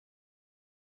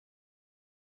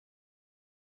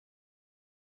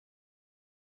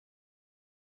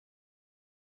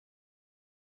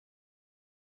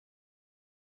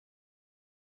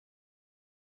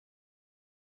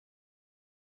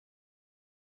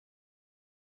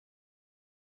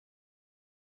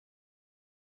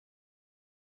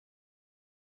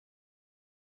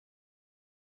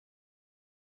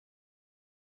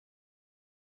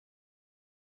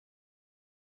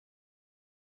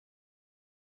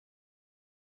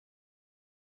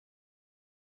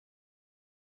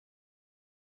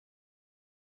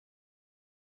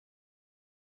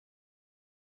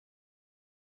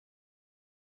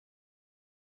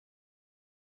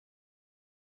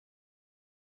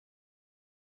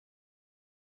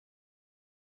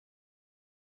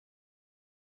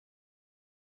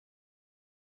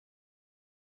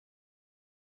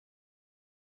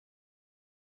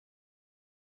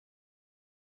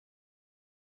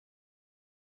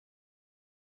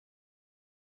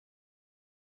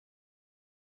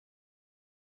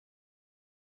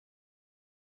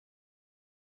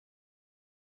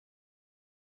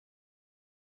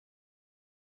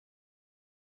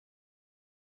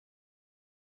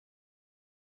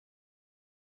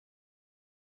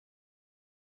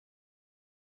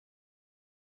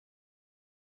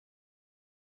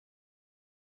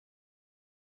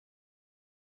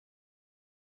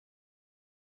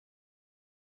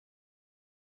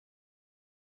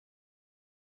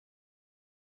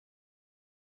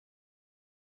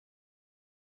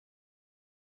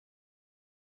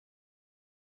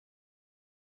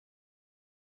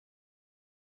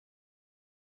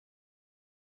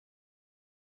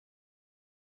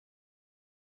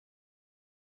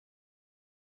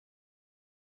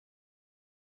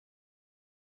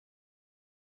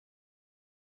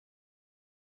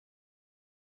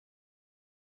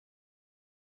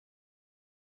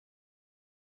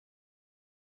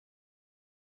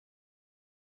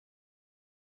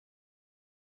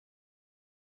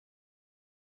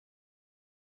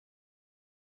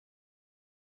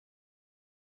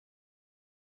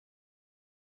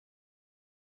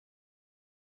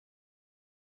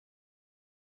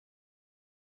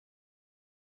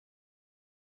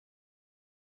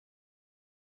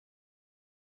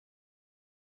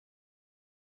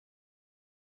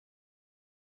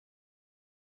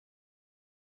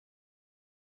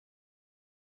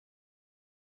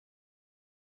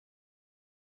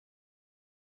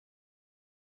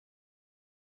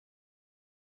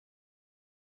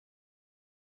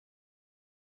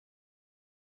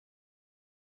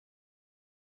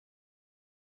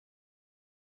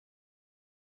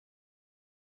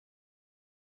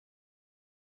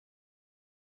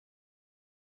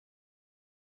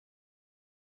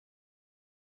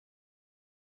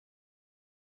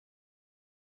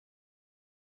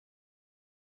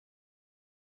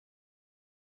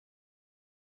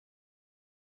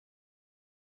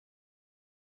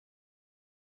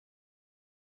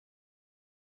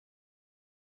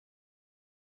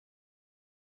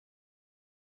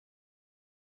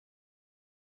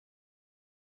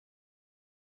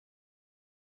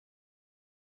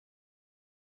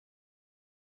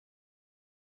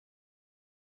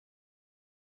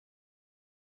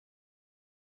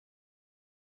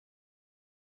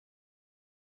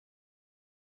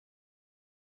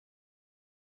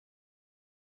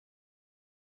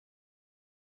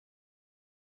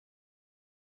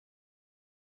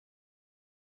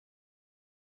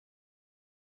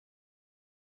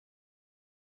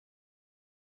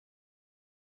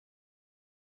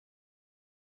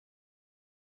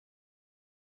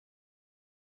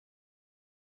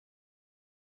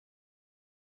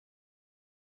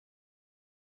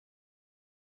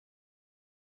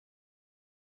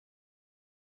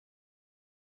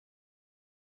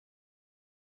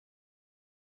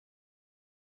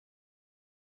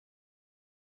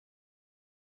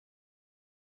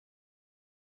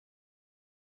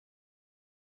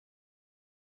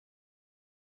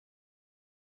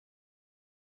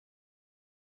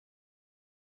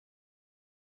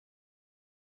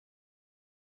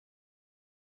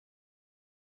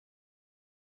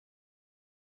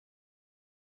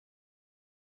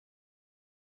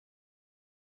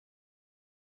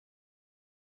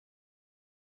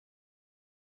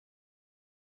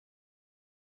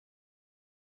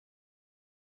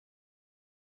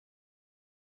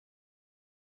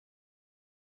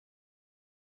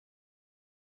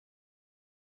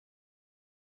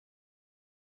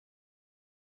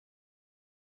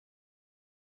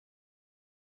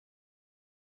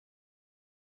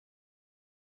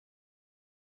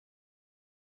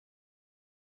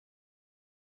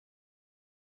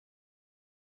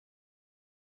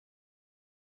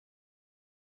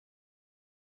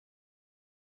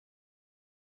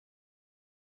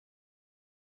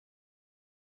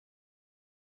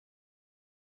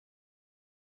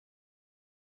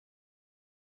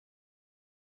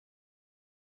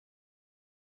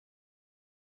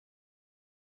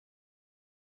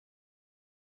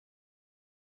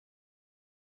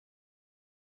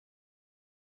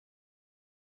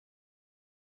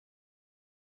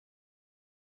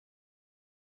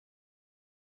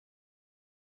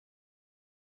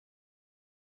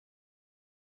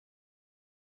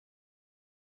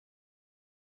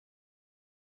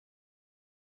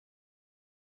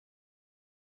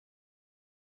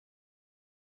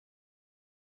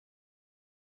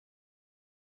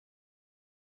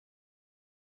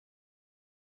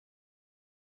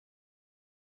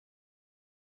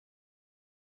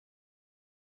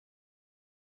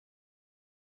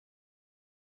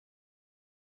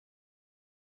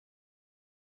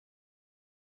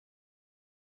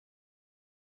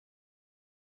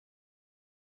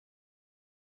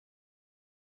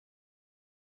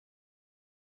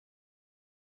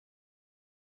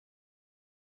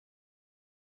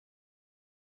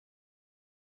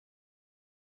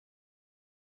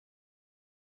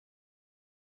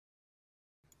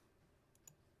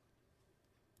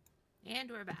 And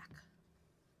we're back.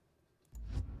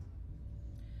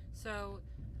 So,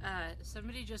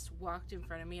 somebody just walked in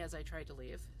front of me as I tried to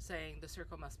leave, saying the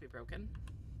circle must be broken.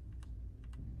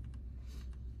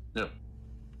 Yep.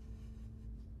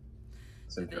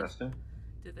 It's interesting.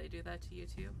 Did they do that to you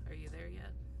too? Are you there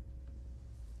yet?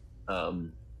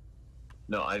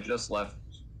 No, I just left,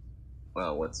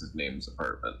 well, what's his name's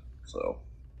apartment, so.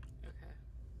 Okay.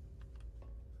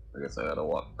 I guess I gotta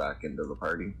walk back into the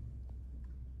party.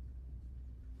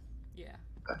 Yeah.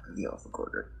 Back to the Alpha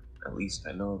Quarter. At least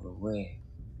I know the way.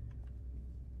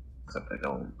 Except I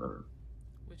don't.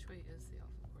 Which way is the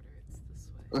Alpha Quarter? It's this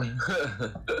way.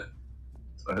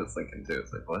 That's what I was thinking too.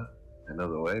 It's like, what? I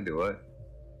know the way, do I?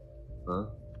 Huh?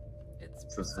 It's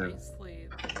precisely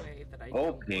the way that I don't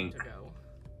want Pink. to go.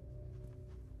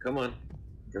 Come on.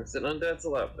 Come sit on Dad's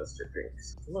lap, Mr.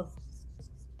 Pinks. Come on.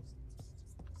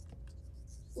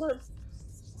 Come on. More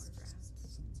rats.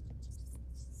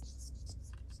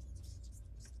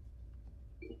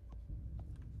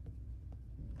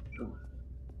 Come on.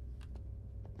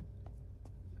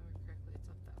 If I remember correctly, it's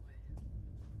up that way.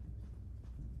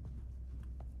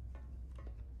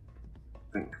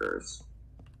 Thinkers.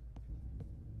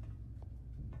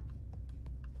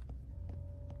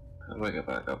 How do I get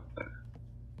back up there?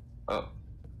 Oh.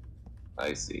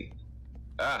 I see.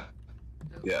 Ah!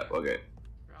 Oh, Yeah, okay.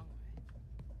 Wrong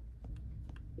way.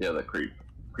 Yeah, the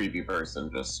creepy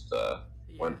person just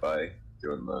went by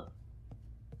doing the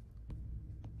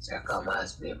circle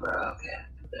must be broken.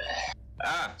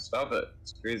 Ah! Stop it!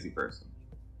 It's a crazy person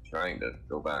trying to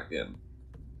go back in.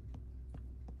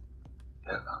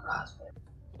 Circle must be.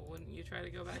 Well, wouldn't you try to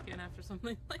go back in after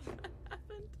something like that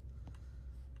happened?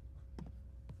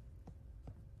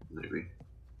 Maybe.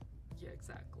 Yeah,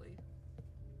 exactly.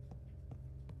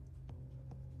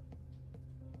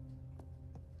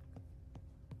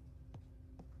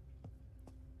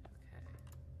 Okay.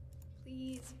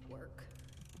 Please work.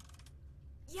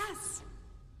 Yes!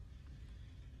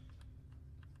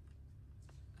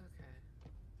 Okay.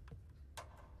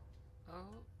 Oh,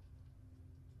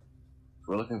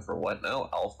 We're looking for what now?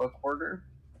 Alpha Quarter?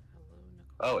 hello,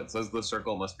 Nicolas. Oh, it says the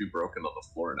circle must be broken on the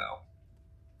floor now.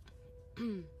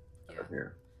 Yeah. Over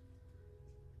here.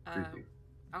 Creepy.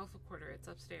 Alpha Quarter, it's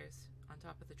upstairs on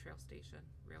top of the trail station.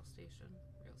 Rail station.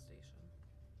 Rail station.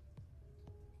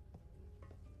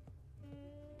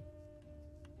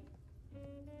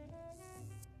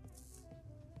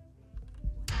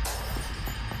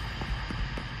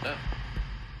 Ah,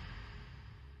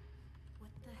 What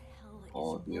the hell is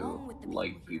all of you wrong with the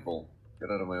light here? people, get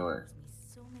out of my way. Gives me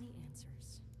so many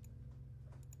answers.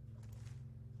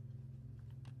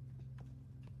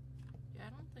 Yeah, I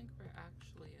don't think we're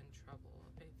actually in trouble.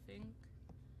 I think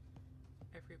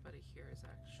everybody here is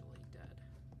actually dead.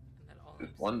 And that all There's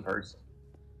I'm one seeing- person.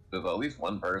 There's at least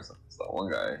one person. It's that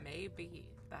one guy. Maybe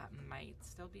that might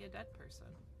still be a dead person.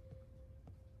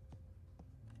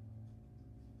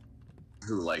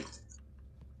 Who, like,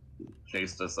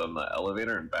 chased us on the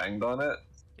elevator and banged on it.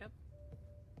 Yep.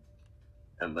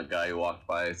 And the guy who walked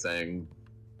by saying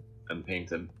and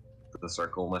painted the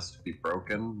circle must be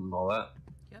broken and all that.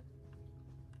 Yep.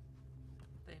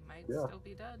 They might Yeah. still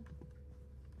be dead.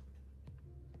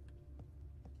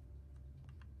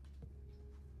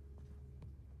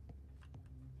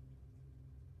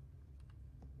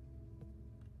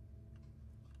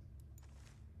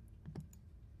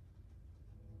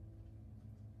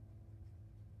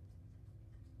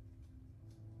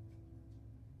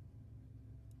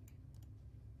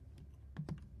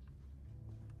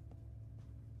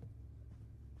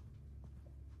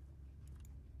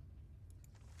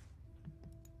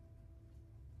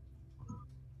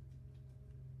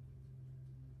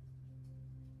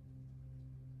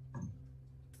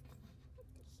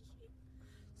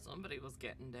 Somebody was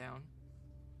getting down.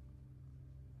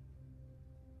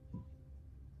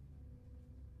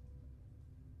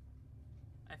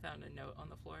 I found a note on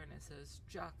the floor and it says,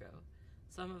 Jocko,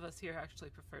 some of us here actually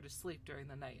prefer to sleep during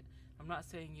the night. I'm not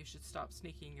saying you should stop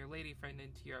sneaking your lady friend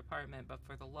into your apartment, but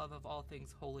for the love of all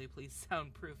things holy, please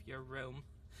soundproof your room.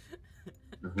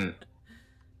 Mhm.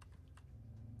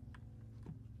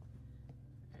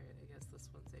 Alright, I guess this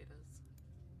one's Ada's.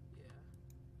 Yeah.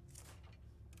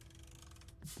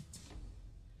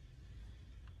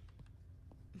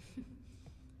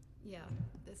 Yeah,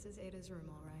 this is Ada's room,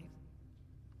 all right.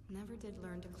 Never did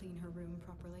learn to clean her room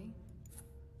properly.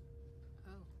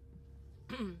 Oh.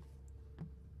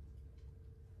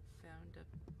 Found a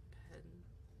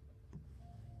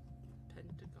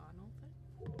pentagonal thing?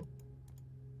 Okay.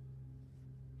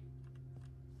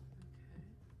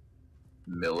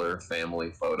 Miller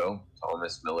family photo.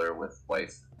 Thomas Miller with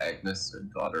wife Agnes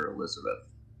and daughter Elizabeth.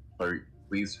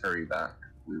 Please hurry back.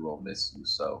 We will miss you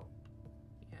so.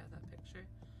 Yeah, that picture.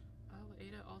 Oh,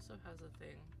 Ada also has a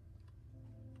thing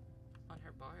on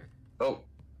her bar. Oh!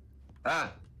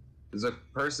 Ah! There's a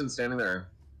person standing there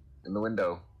in the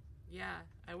window. Yeah,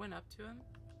 I went up to him,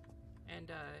 and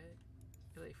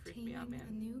it like freaked me out, Taming man.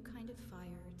 a new kind of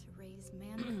fire to raise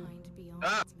mankind beyond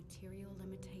Ah! its material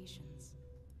limitations.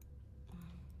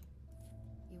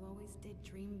 You always did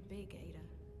dream big, Ada.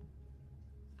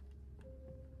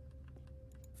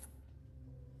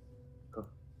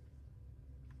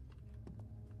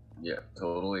 Yeah,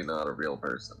 totally not a real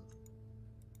person.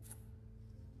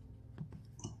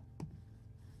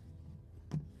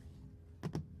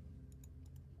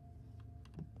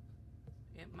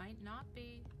 It might not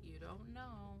be. You don't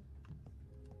know.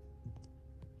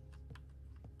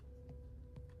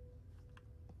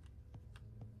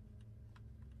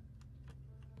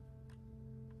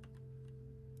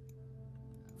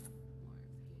 More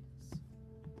piece.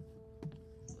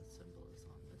 What symbol is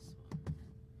on this one?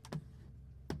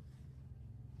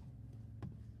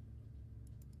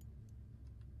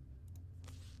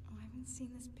 Oh, I haven't seen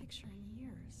this picture in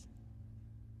years.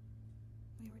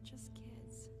 We were just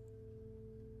kids.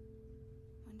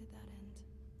 When did that end?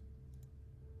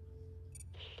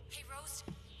 Hey, Rose,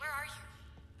 where are you?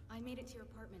 I made it to your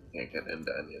apartment. Can't get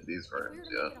into any of these If we rooms were to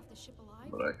make yet, it off the ship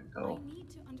alive, but I can tell. I need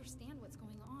to understand what's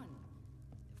going on.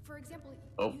 For example,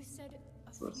 Oh. you said a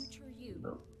This- future you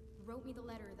no. wrote me the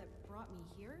letter that brought me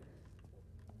here.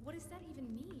 What does that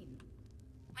even mean?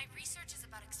 My research is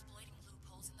about exploiting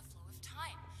loopholes in the flow of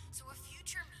time. So a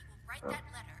future me will write Oh. that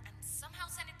letter and somehow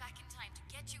send it back in time to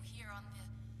get you here on the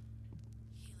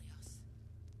Helios.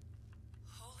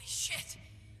 Holy shit!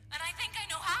 And I think I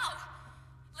know how!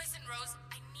 Listen, Rose,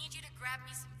 I need you to grab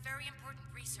me some very important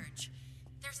research.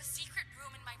 There's a secret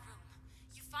room in my room.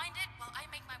 You find it while I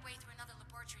make my way through another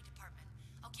laboratory department.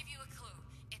 I'll give you a clue.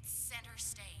 It's center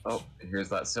stage. Oh, here's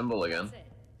that symbol again. That's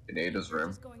it. In Ada's You're room.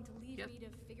 just going to leave Yep. me to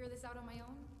figure this out on my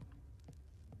own?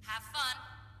 Have fun.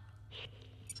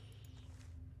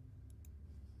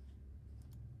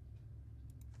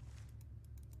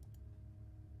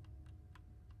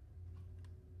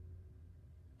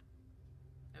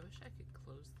 I wish I could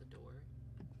close the door,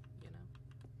 you know?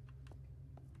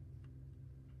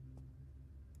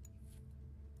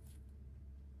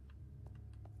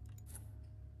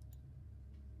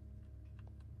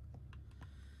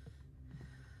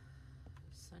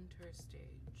 Center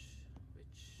stage,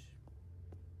 which,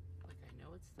 like, I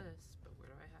know it's this, but where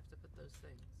do I have to put those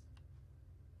things?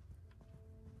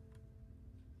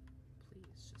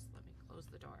 Please, just let me close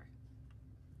the door.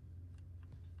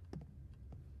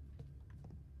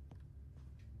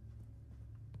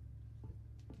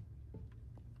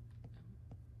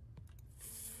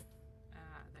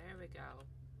 Ah, there we go.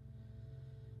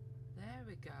 There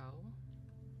we go.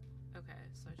 Okay,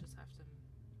 so I just have to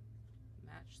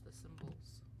match the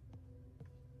symbols.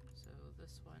 So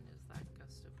this one is that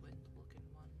gust of wind looking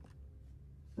one.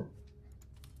 Yep,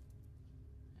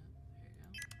 there you go.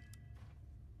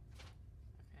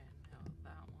 Okay, now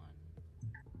that one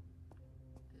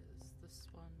is this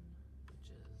one,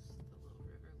 which is the little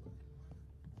river looking one.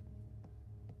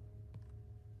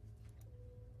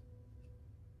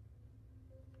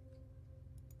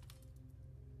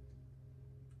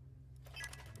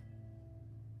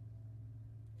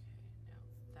 Okay,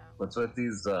 now that What's with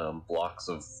these blocks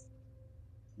of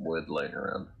wood laying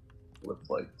around with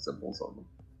like symbols on them?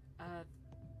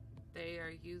 they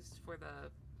are used for the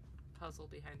puzzle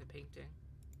behind the painting.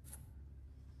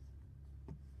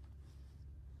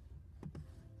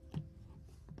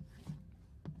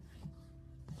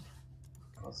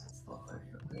 That's not like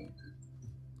a painting.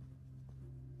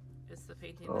 It's the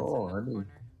painting that's Oh, in the honey. corner.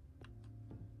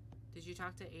 Did you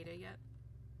talk to Ada yet?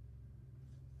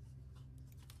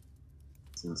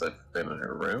 Since I've been in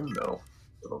her room, no.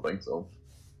 I don't think so.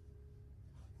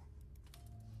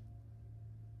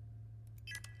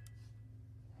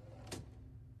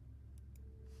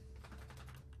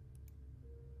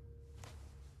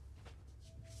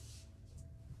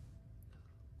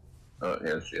 Oh,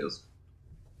 here she is.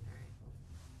 Alright.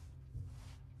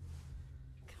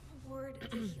 Come aboard the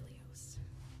Helios.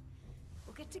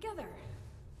 We'll get together.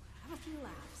 Have a few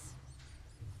laughs.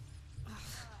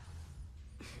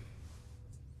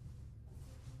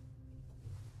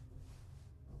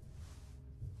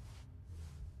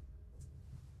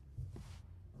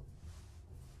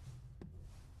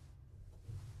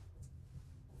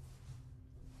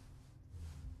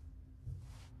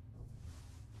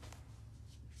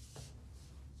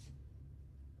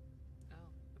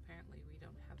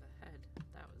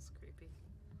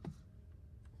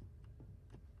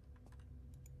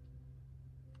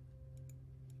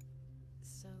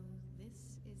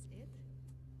 it?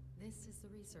 This is the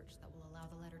research that will allow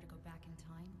the letter to go back in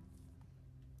time?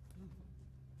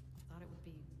 I thought it would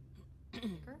be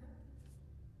quicker.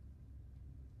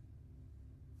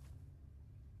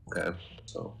 Okay,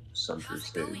 so center How's it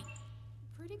stage. going?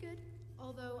 Pretty good.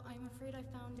 Although I'm afraid I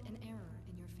found an error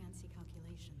in your fancy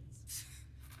calculations.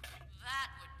 That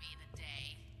would be the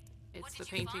day. It's What the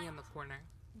did you painting find? in the corner,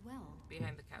 Well,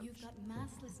 behind the couch. you've got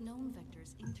massless known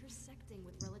vectors intersecting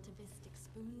with relativistic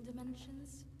spoon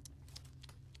dimensions.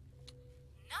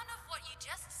 None of what you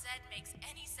just said makes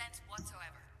any sense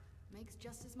whatsoever. Makes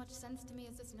just as much sense to me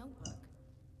as this notebook.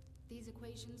 These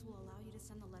equations will allow you to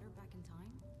send the letter back in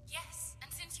time? Yes,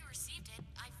 and since you received it,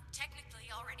 I've technically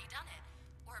already done it.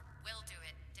 Or will do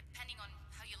it, depending on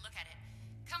how you look at it.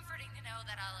 Comforting to know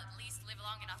that I'll at least live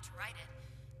long enough to write it.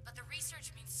 But the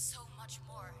research means so much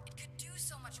more. It could do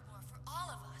so much more for all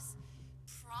of us.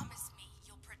 Promise me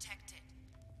you'll protect it.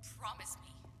 Promise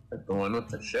me. Like the one with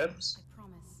the ships? I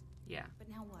promise. Yeah. But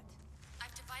now what?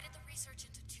 I've divided the research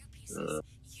into 2 pieces.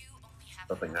 You only have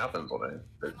Nothing half. happens when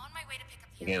I'm on my way to pick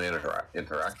up the you can't other half.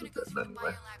 interact I'm with just it gonna in go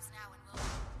through any the way. biolabs now and we'll...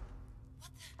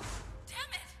 What the...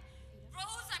 Damn it!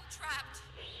 Rose, I'm trapped!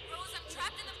 Rose, I'm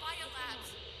trapped in the biolabs!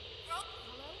 Rose?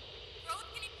 Hello? Rose,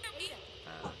 can you hear me?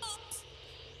 Oops!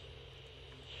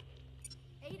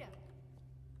 Ada!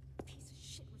 Piece of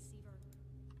shit receiver.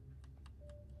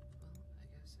 Well, I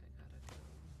guess I gotta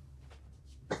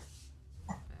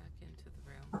go back into the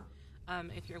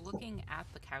room. If you're looking at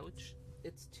the couch,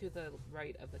 it's to the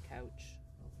right of the couch.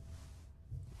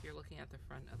 If you're looking at the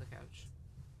front of the couch.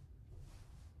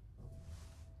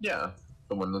 Yeah,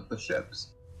 the one with the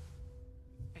ships.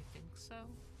 I think so.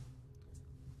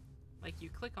 Like, you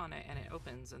click on it and it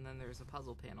opens, and then there's a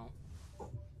puzzle panel.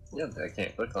 Yeah, I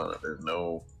can't click on it. There's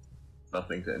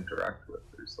nothing to interact with.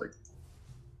 There's like,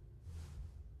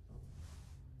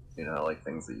 you know, like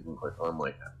things that you can click on,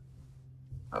 like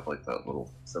have like that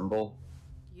little symbol.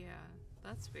 Yeah,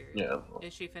 that's weird. Yeah, well,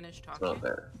 Is she finished it's talking? not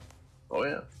there. Oh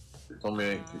yeah, they told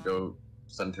me to go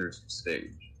center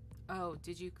stage. Oh,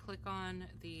 did you click on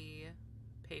the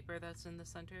paper that's in the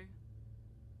center?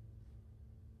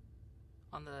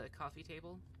 On the coffee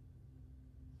table?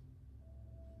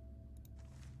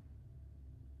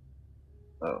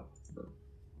 Oh. No.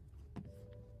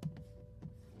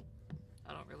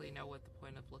 I don't really know what the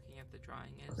point of looking at the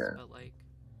drawing is, Okay. but like...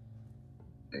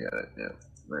 I got it. Yeah,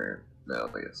 there now.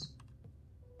 I guess.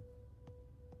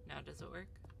 Now does it work?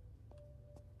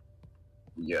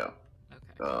 Yeah.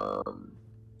 Okay.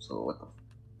 So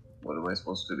what am I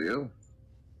supposed to do?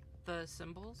 The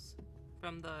symbols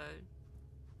from the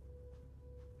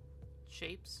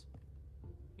shapes,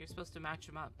 you're supposed to match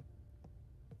them up.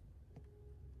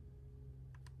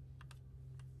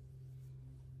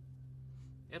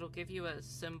 It'll give you a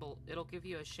symbol, it'll give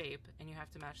you a shape, and you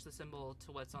have to match the symbol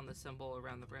to what's on the symbol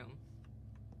around the room.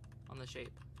 On the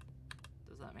shape.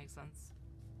 Does that make sense?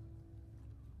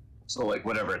 So like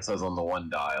whatever it says on the one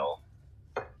dial.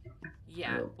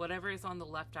 Yeah, Yeah. whatever is on the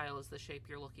left dial is the shape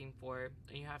you're looking for,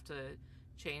 and you have to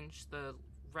change the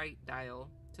right dial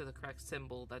to the correct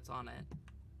symbol that's on it.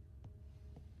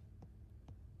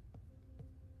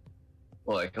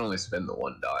 Well, I can only spin the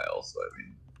one dial, so I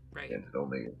mean, Right. can't it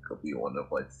only could be one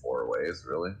of like 4 ways,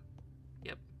 really?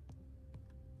 Yep.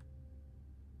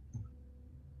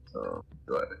 So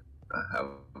do I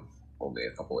have only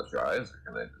a couple of tries, or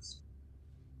can I just?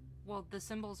 Well, the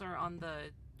symbols are on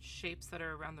the shapes that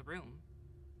are around the room.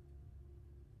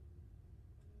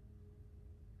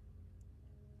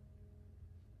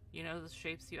 You know the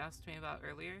shapes you asked me about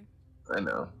earlier? I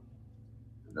know.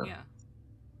 No. Yeah.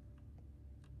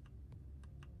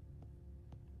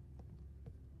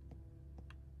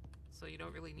 So you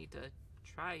don't really need to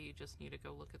try, you just need to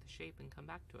go look at the shape and come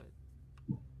back to it.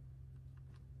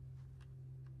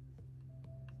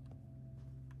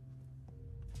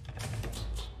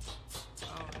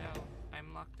 Oh no,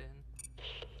 I'm locked in.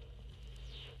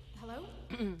 Hello?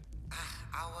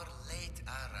 Our late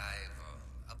arrival.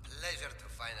 A pleasure to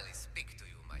finally speak to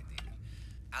you, my dear.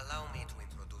 Allow me to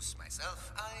introduce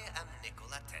myself. I am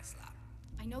Nikola Tesla.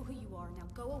 I know who you are. Now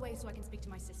go away so I can speak to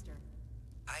my sister.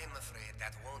 I am afraid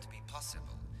that won't be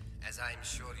possible. As I'm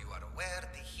sure you are aware,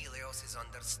 the Helios is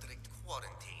under strict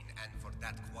quarantine, and for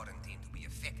that quarantine to be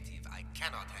effective, I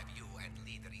cannot have you and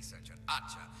lead researcher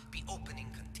Archer be opening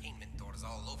containment doors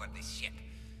all over this ship.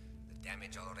 The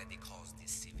damage already caused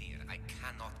is severe. I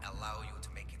cannot allow you to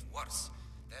make it worse.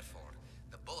 Therefore,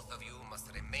 the both of you must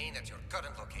remain at your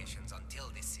current locations until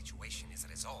this situation is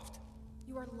resolved.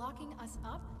 You are locking us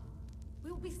up? We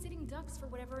will be sitting ducks for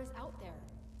whatever is out there.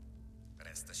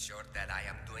 Rest assured that I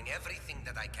am doing everything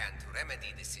that I can to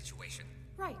remedy this situation.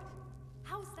 Right.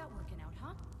 How's that working out,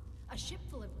 huh? A ship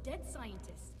full of dead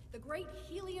scientists. The great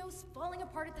Helios falling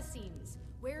apart at the seams.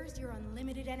 Where's your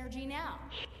unlimited energy now?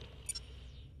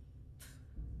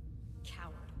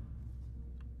 Coward.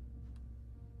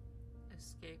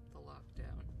 Escape the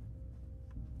lockdown.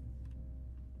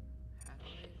 How do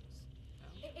I...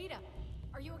 Oh. Ada,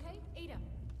 are you okay? Ada.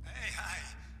 Hey, hi.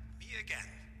 Me again.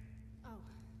 Oh.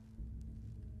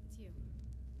 It's you.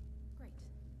 Great.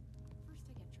 First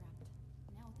I get trapped.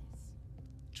 Now this.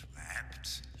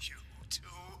 Trapped? You too?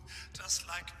 Just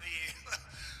like me?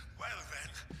 Well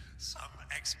then, some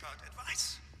expert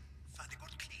advice. Find a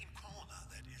good clean corner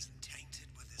that isn't tainted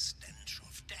with the stench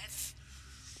of death.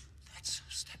 That's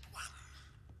step one.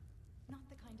 Not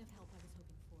the kind of help I was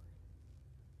hoping for.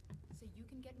 So you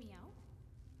can get me out?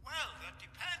 Well, that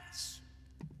depends.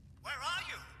 Where are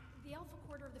you? The Alpha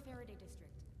Quarter of the Faraday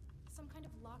District. Some kind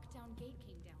of lockdown gate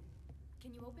came down.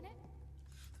 Can you open it?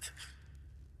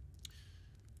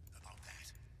 About that,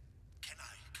 can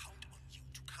I count on you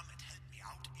to come and help me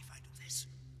out if I do this?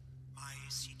 My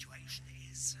situation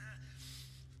is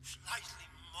slightly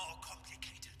more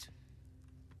complicated.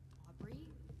 Aubrey?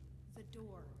 The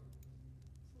door.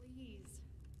 Please.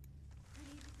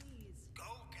 Pretty please. Go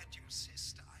get your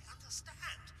sister, I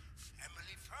understand.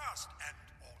 Family first and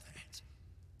all that.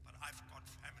 But I've got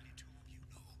family too, you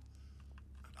know.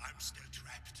 And I'm still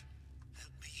trapped.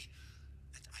 Help me,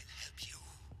 and I'll help you.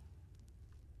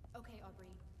 Okay, Aubrey.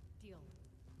 Deal.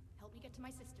 Help me get to my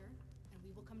sister, and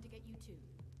we will come to get you too.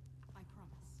 I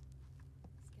promise.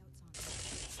 Scouts on.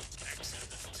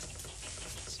 Excellent.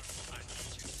 So I need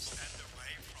you to stand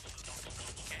away from the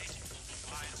lockdown gate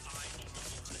while I work my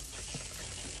magic.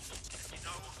 And you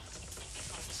know,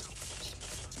 find someone.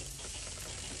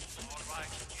 All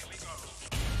right, here we go.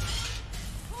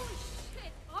 Holy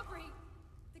shit, Aubrey!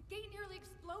 The gate nearly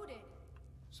exploded.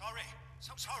 Sorry,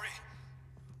 so sorry.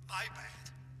 My bad.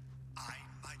 I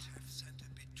might have sent a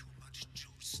bit too much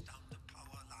juice down the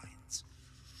power lines.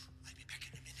 I'll be back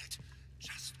in a minute.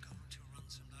 Just going to run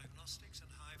some diagnostics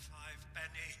and high-five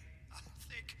Benny. I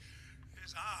think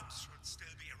his arms should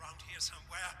still be around here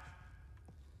somewhere.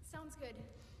 Sounds good.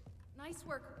 Nice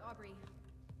work, Aubrey.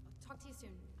 I'll talk to you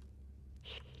soon.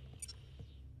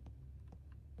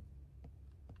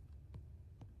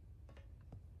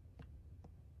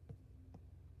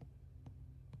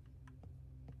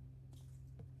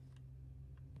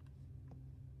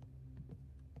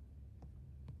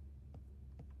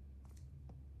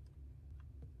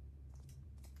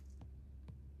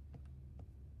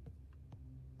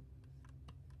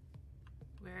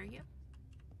 Where are you?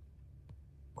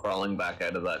 Crawling back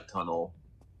out of that tunnel.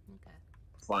 Okay.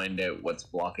 Find out what's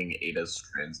blocking Ada's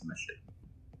transmission.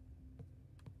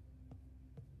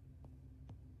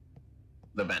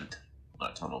 The vent,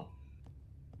 not tunnel.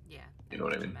 Yeah. You know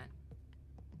what I mean?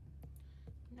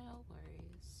 No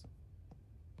worries.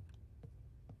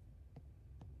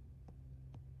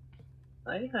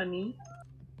 Hi, honey.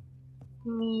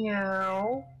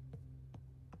 Meow.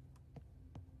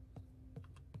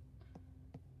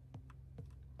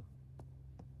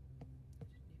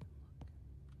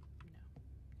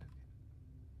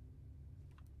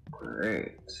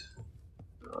 Great.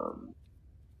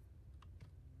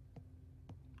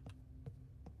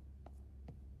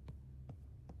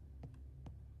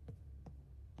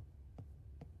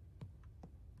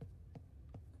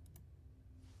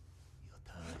 Your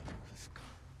time has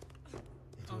come.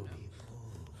 It Oh, will no. be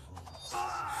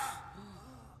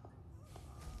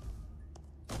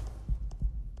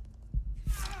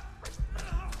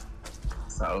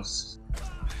House.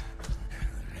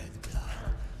 red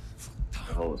blood from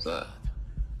time. What was that?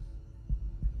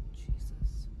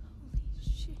 Jesus.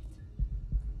 Holy shit.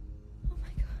 Oh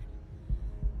my god.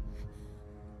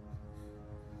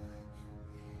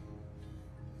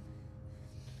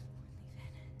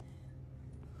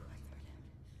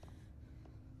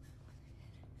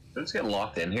 Did I just get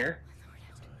locked in here?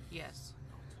 Yes.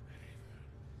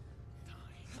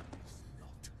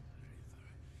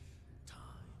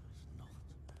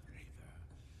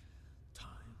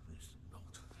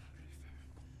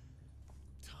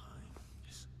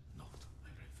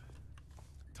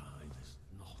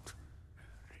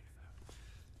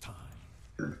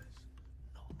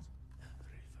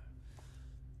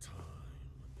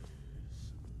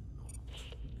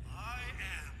 I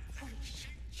am Holy shit.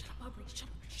 Shut up, Aubrey. Shut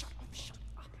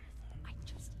up. I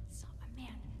just saw a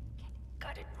man get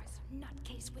gutted by some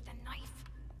nutcase with a knife.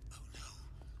 Oh no,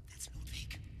 that's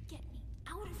Ludwig. Get me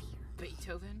out of here.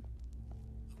 Beethoven?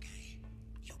 Okay,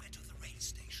 you get to the rail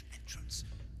station entrance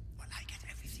while I get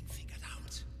everything figured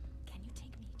out. Can you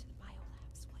take me to the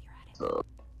biolabs while you're at it? So,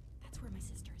 That's where my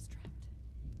sister is trapped.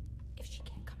 If she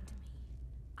can't come to me,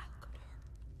 I'll go to her.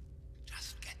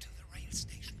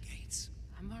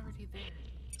 there.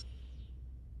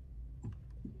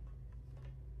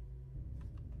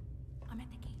 I'm at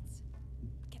the gates.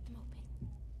 Get them open.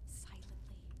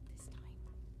 Silently this time.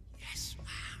 Yes,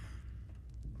 ma'am.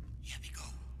 Here we go.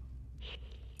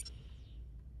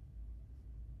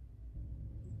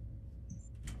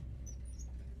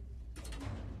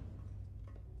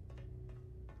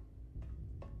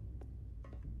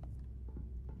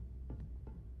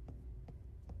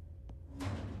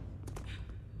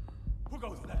 Who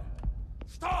goes there?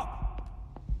 Stop!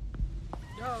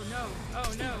 Oh no!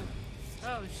 Oh no!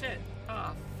 Oh shit!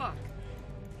 Oh fuck!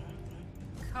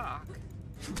 Cock.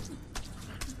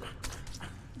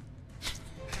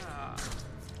 Ah.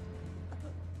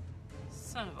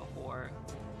 Son of a whore.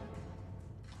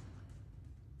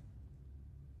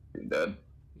 You dead?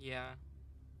 Yeah.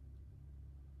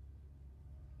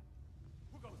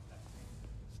 Who goes there?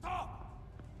 Stop!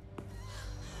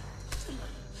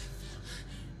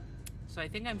 So I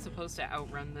think I'm supposed to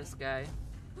outrun this guy.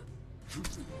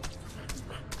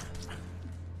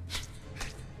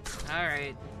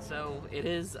 Alright, so it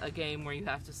is a game where you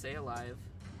have to stay alive.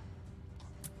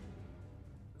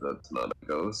 That's not a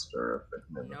ghost or a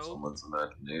figment Nope. of someone's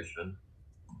imagination.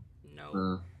 No.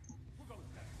 Hmm. Who goes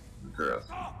there? Interesting.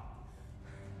 Stop!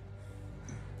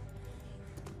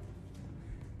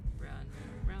 Run,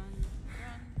 run,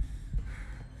 run.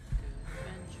 Good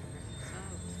adventures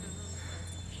always go.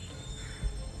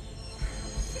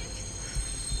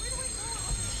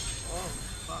 Oh,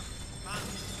 fuck. Run.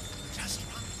 Just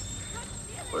run.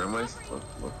 Where am I?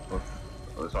 Look.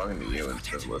 I was talking to you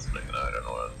instead of listening, and I don't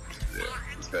know what to do.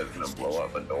 This guy's gonna blow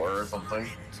up a door or something?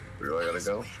 Where do I gotta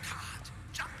go? Card.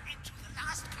 Jump into the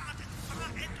last card at the far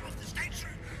end of the station.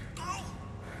 Go!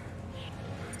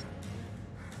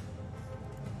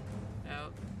 Oh,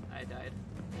 I died.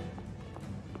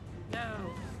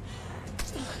 No!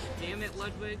 Damn it,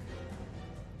 Ludwig.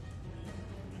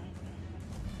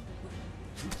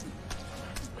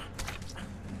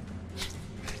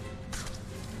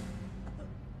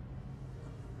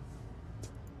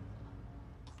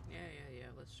 Yeah,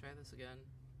 let's try this again.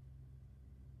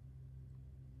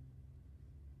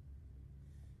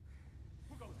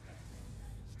 Who goes there?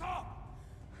 Stop!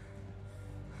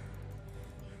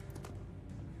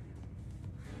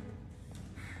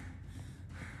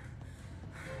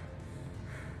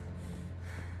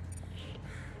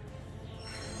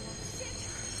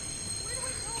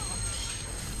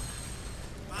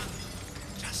 Run.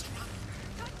 Just run.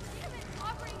 God damn it,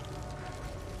 Aubrey!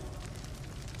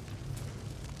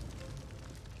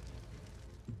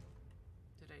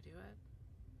 Did I do it?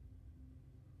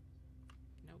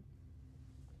 Nope.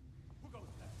 Who goes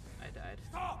there? I died.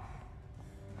 Stop!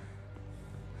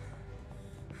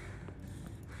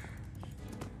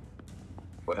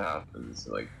 What happens?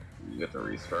 Like, you get to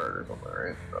restart or something,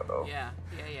 right? Uh-oh. Yeah.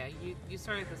 You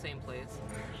start at the same place.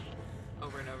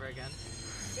 Over and over again.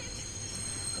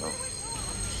 Oh.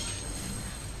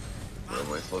 What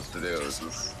am I supposed to do? Is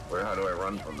this... How do I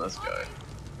run from this guy?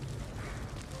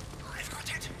 I've got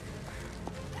it.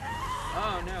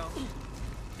 Oh no.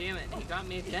 Damn it, he got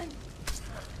me again?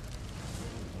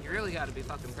 You really gotta be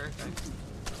fucking perfect.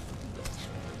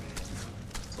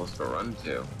 Supposed to run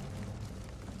to?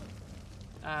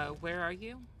 Where are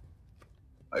you?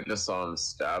 I just saw him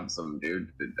stab some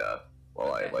dude to death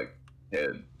while Okay. I, like,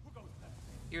 hid.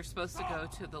 You're supposed to go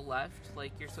to the left,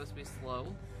 like you're supposed to be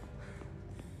slow.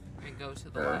 And go to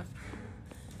the Okay. left.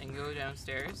 And go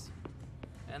downstairs.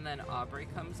 And then Aubrey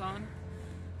comes on.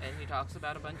 And he talks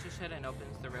about a bunch of shit and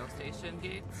opens the rail station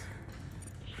gates.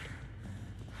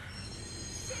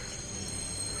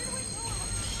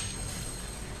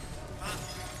 Run.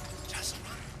 Just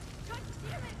run. God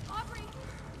damn it, Aubrey!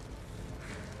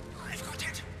 I've got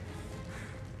it.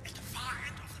 At the far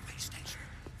end of the race station.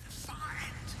 The far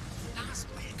end. Last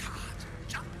way card.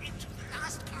 Jump into the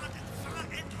last card at the far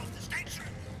end of the station.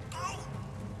 Go!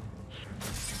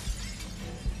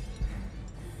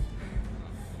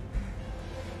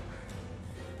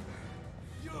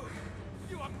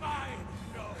 You are mine!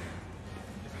 No!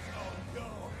 This is all your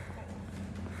fault.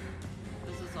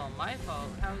 This is all my fault.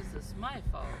 How is this my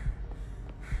fault?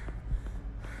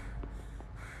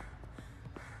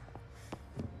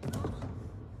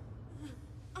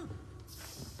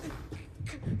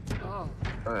 Oh,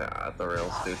 Oh yeah, at the rail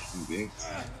station gates.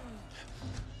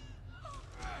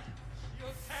 You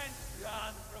can't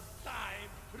run from time,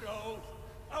 Rose.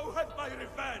 I'll have my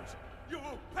revenge. You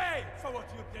will pay for what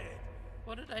you did.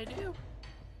 what did I do?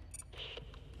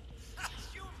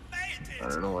 You made it! I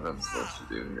don't know what I'm supposed to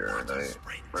do here. Aren't I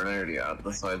already at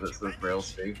the side that says rail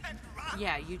station?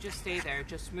 Yeah, you just stay there.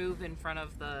 Just move in front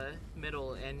of the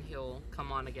middle and he'll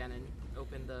come on again and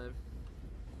open the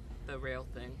the rail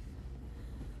thing.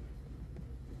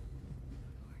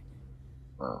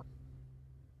 Wow.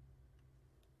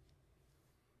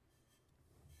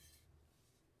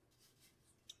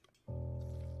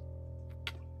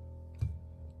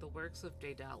 The Works of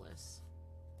Daedalus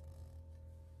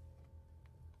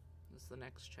is the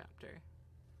next chapter.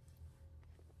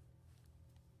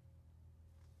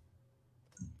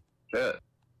 Shit.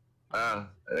 I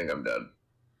think I'm dead.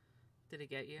 Did it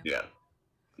get you? Yeah.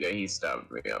 Yeah, he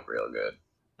stabbed me up real good.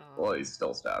 Well, he's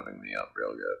still stabbing me up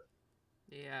real good.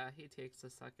 Yeah, he takes a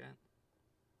second.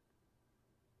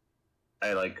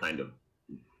 I, like, kind of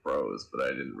froze, but I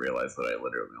didn't realize that I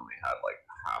literally only had, like,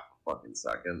 half a fucking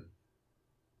second.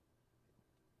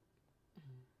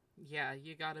 Yeah,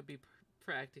 you gotta be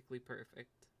practically perfect.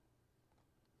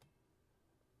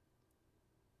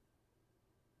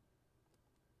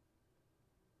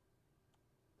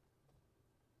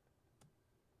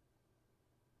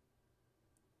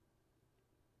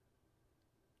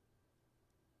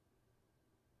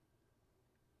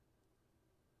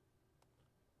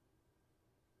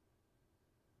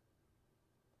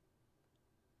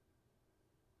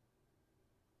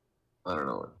 I don't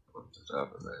know what just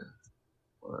happened there.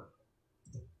 What?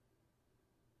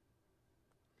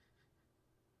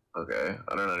 Okay,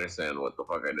 I don't understand what the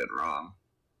fuck I did wrong.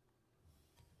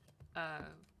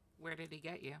 Where did he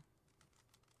get you?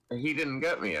 He didn't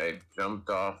get me. I jumped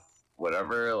off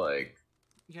whatever, like,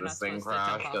 this thing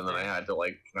crashed, and then I had to,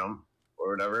 like, jump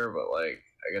or whatever, but, like,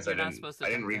 I guess I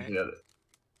didn't reach it.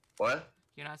 What?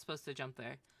 You're not supposed to jump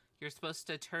there. You're supposed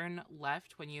to turn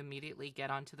left when you immediately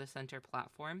get onto the center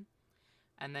platform,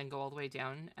 and then go all the way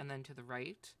down, and then to the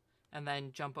right, and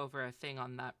then jump over a thing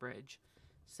on that bridge.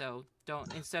 So,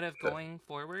 instead of going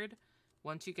forward,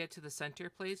 once you get to the center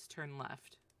place, turn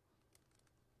left.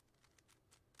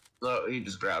 No, he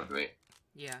just grabbed me.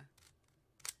 Yeah.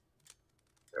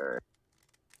 Alright.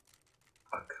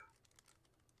 Fuck.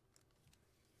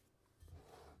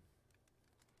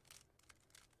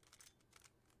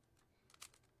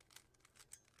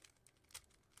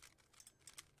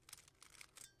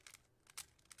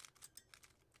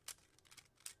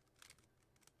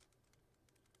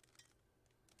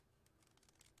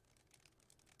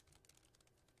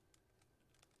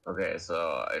 Okay,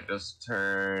 so I just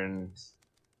turned...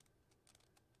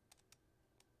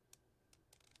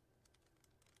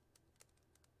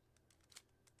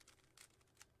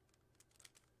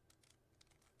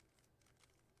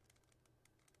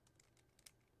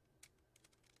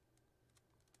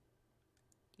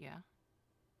 Yeah.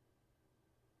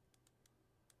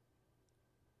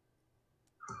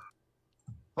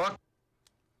 Fuck!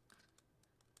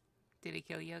 Did he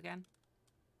kill you again?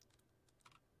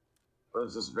 It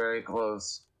was just very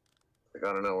close. Like,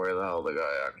 I don't know where the hell the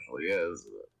guy actually is.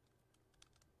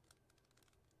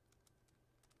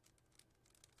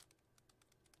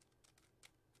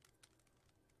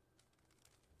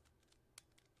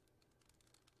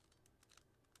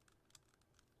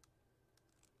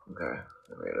 But... Okay,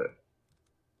 I made it.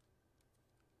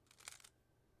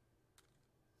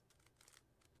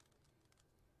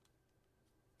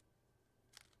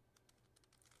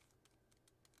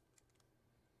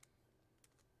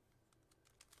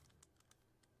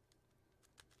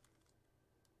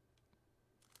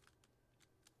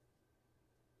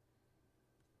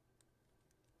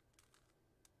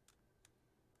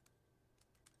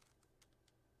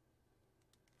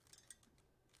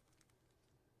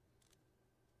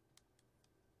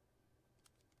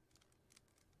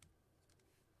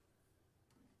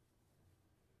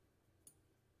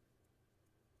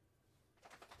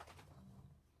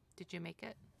 Did you make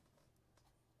it?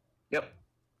 Yep.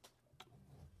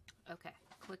 Okay,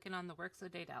 clicking on the Works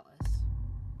of Daedalus.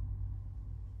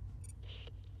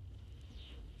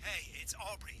 Hey, it's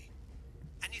Aubrey.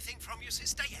 Anything from your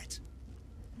sister yet?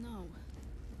 No.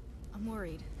 I'm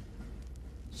worried.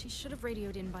 She should have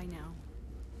radioed in by now.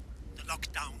 The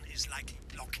lockdown is likely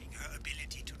blocking her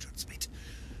ability to transmit.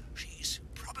 She's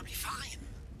probably fine.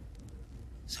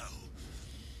 So,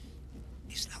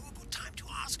 is now a good time to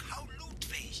ask how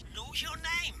Ludwig knows your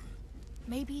name?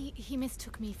 Maybe he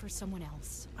mistook me for someone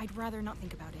else. I'd rather not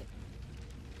think about it.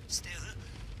 Still,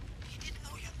 he didn't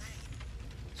know your name,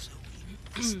 so he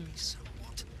must be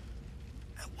somewhat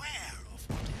aware of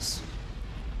what is.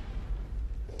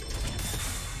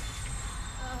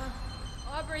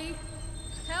 Aubrey,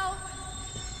 help!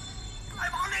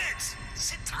 I'm on it!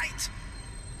 Sit tight!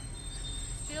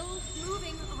 Still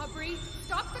moving, Aubrey.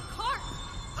 Stop the car!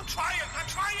 I'm trying!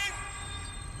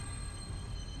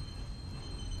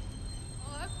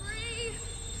 Aubrey!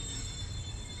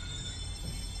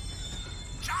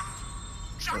 Jump!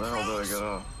 Where the hell do I get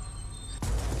off?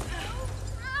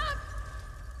 Crap!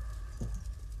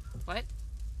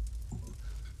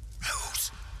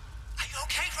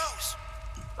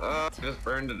 Just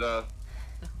burned to death.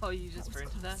 Oh, you just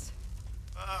burned to death?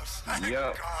 Oh, thank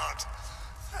Yep. God.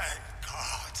 Thank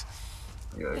God.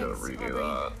 Yeah, I gotta Thanks, redo Aubrey.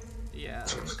 that. Yeah.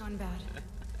 It's gone bad.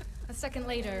 A second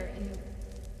later, and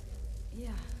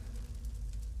yeah.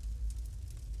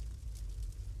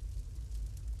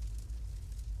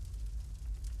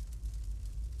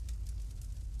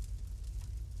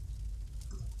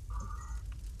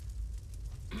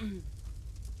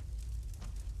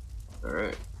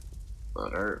 Alright.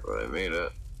 Not hurt, but I made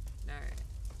it. Alright.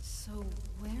 So,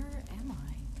 where am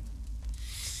I?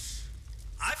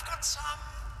 I've got some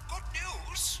good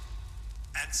news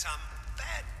and some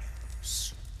bad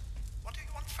news. What do you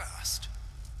want first?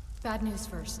 Bad news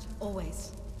first,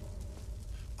 always.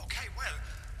 Okay, well,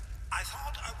 I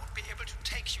thought I would be able to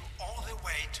take you all the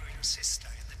way to your sister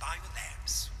in the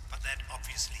biolabs, but that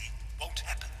obviously won't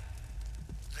happen.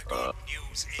 The good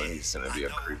news but he's is gonna be I a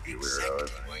know creepy weirdo, exactly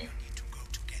isn't where he? you need to go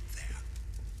to get there.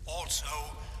 Also,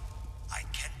 I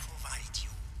can provide you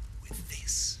with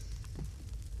this.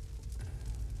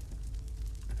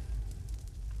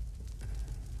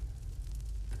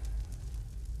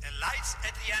 A light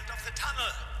at the end of the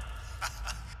tunnel.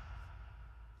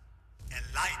 A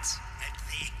light at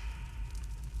the...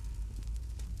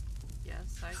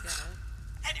 Yes, I get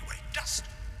it. Anyway, just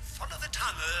follow the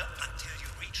tunnel until you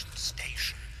reach the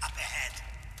station up ahead.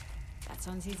 That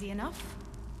sounds easy enough.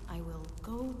 I will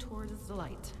go towards the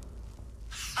light.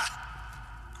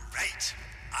 Great.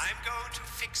 I'm going to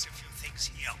fix a few things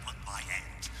here on my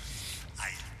end. I'll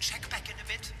check back in a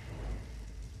bit.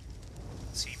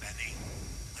 See, Benny,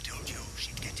 I told you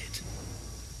she'd get it.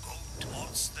 Go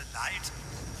towards the light.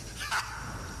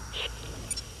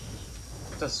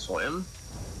 To swim?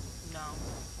 No.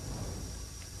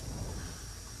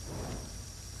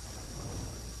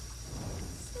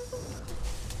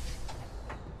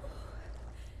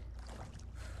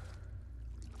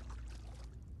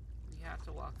 You have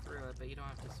to walk through it, but you don't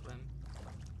have to swim.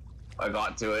 I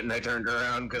got to it and I turned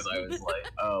around because I was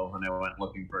like, oh, and I went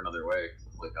looking for another way. I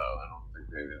was like, oh, I don't think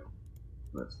maybe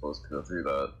I'm not supposed to go through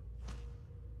that.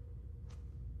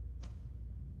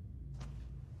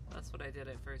 That's what I did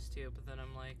at first too, but then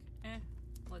I'm like,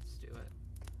 let's do it.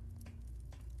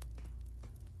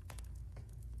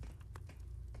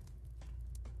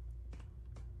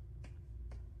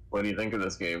 What do you think of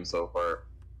this game so far?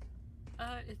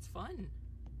 It's fun.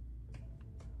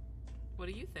 What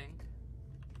do you think?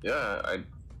 Yeah,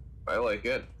 I like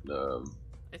it.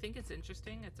 I think it's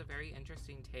interesting. It's a very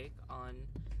interesting take on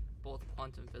both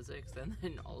quantum physics and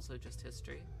then also just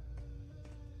history.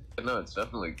 No, it's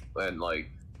definitely, and like,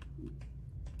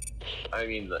 I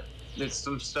mean, there's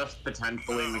some stuff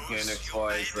potentially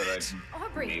mechanics-wise that I'd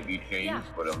Aubrey! maybe change, Yeah.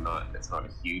 but it's not a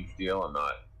huge deal. I'm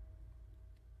not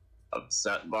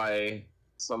upset by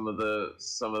some of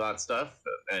that stuff,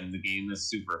 and the game is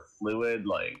super fluid.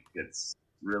 Like, it's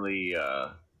really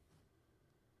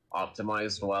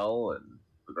optimized well, and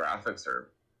the graphics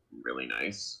are really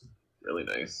nice. Really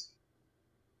nice.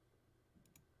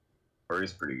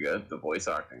 Story's pretty good. The voice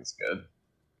acting's good.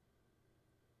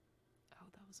 Oh,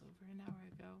 that was over an hour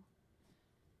ago.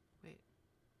 Wait.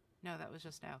 No, that was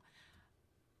just now.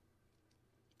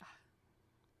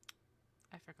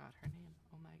 I forgot her name.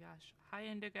 Oh my gosh. Hi,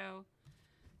 Indigo.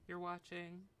 You're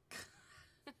watching.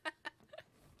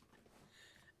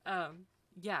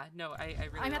 Yeah, no, I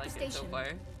really I'm at like the it so station. far.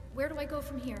 Where do I go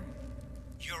from here?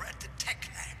 You're at the tech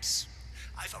labs.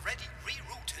 I've already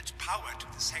rerouted power to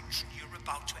the section you're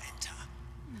about to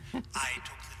enter. I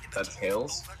took the liberty That's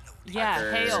Hales? of overloading Yeah,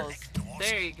 Hacker. Hales. select doors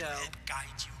There you to go. help guide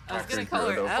you I was Hacker gonna call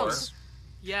her Frodo Elf.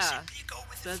 Yeah, Simply go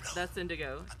with the flow. that's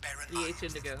Indigo. But bear in EH mind that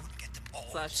Indigo. you wouldn't get them all,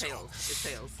 Slash so Hales. It's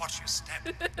Hales. watch your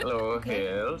step. Hello, Okay.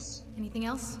 Hales. Anything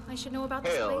else I should know about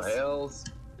this Hail, place? Hales.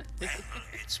 Well,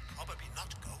 it's probably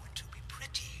not going to be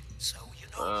pretty, so you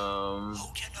know,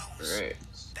 hold your nose. Great.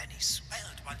 Benny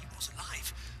swelled while he was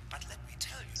alive, but let me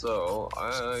tell you. So,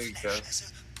 I flesh guess,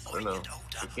 has a I don't know. poignant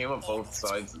odor It came up all both over its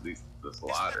sides of this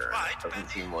ladder, and it doesn't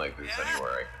seem like there's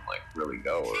anywhere I can, like, really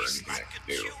go or He's anything like I a can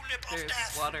do. tulip of There's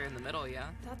death. water in the middle, yeah.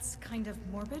 That's kind of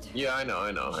morbid. Yeah, I know.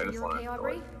 I Sure just you're wanted okay, to,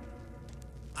 Aubrey? like,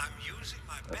 I'm using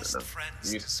my I don't best know. friends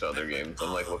I'm used to other games.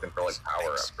 I'm, like, looking for, like,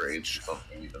 power upgrades or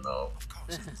something, even though Of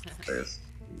course. there's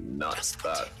not Just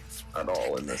that continue through at the all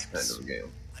tech in this kind labs. of a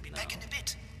game. I'll be back in a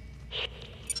bit.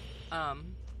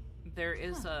 There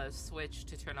is a switch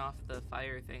to turn off the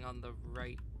fire thing on the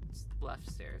left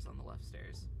stairs.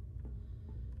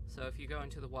 So if you go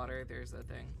into the water, there's a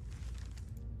thing.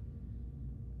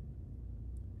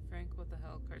 Frank, what the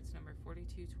hell? Carts number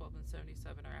 42, 12, and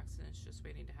 77 are accidents just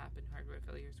waiting to happen. Hardware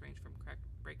failures range from cracked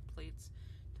brake plates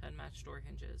to unmatched door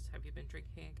hinges. Have you been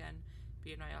drinking again?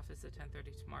 Be in my office at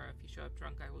 10:30 tomorrow. If you show up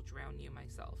drunk, I will drown you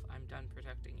myself. I'm done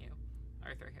protecting you.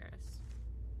 Arthur Harris.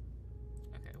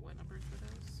 Okay, what numbers were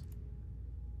those?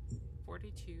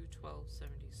 42, 12,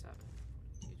 77.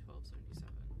 42, 12, 77.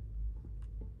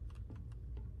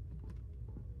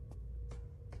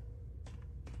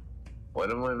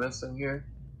 What am I missing here?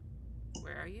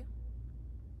 Where are you?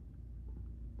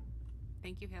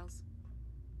 Thank you, Hales.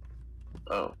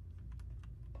 Oh.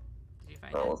 Did you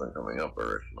find That it? wasn't coming up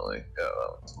originally. Yeah,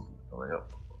 that wasn't coming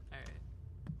up. Alright.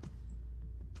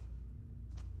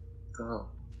 Oh.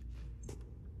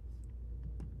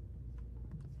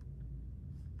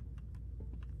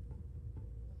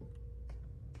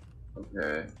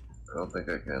 Okay. I don't think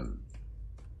I can.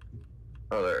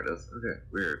 Oh, there it is. Okay,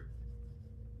 weird.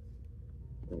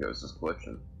 I think it was just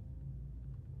glitching.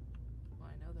 Well,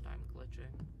 I know that I'm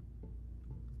glitching.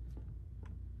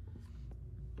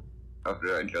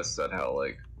 After I just said how,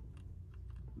 like,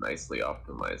 nicely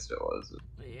optimized it was,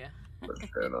 it Yeah.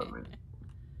 pushed right on me.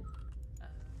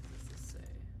 What does this say?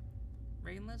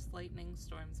 Rainless lightning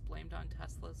storms blamed on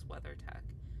Tesla's weather tech.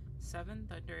 7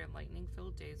 thunder and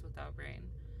lightning-filled days without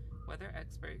rain. Weather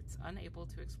experts unable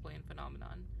to explain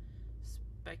phenomenon.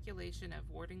 Speculation of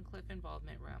Wardenclyffe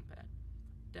involvement rampant.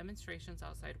 Demonstrations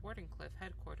outside Wardenclyffe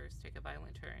headquarters take a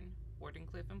violent turn.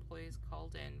 Wardenclyffe employees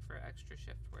called in for extra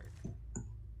shift work.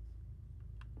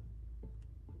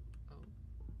 Oh.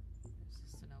 Is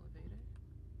this an elevator?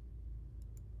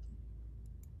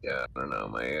 Yeah, I don't know,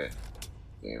 my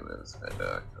game is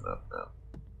kinda acting up now.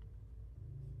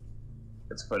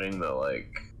 It's putting the,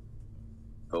 like,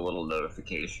 the little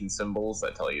notification symbols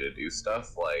that tell you to do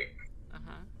stuff, like,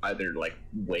 either, like,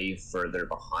 way further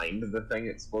behind the thing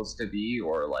it's supposed to be,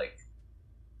 or, like,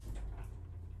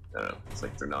 I don't know, it's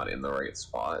like they're not in the right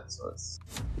spot, so it's...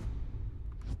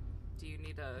 Do you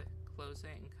need to close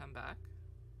it and come back?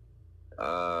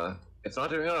 It's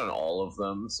not doing it on all of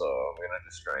them, so I'm gonna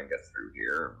just try and get through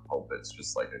here. Hope it's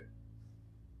just, like,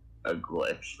 a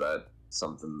glitch that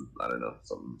something, I don't know,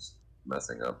 something's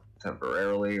messing up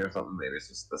temporarily or something. Maybe it's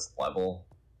just this level.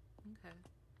 Okay.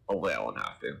 Hopefully I won't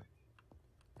have to.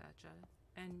 Gotcha.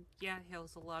 And yeah,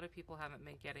 Hales, a lot of people haven't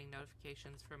been getting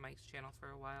notifications for Mike's channel for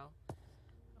a while.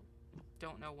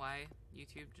 Don't know why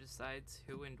YouTube decides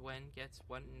who and when gets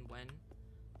what and when.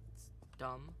 It's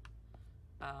dumb.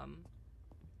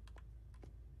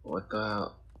 What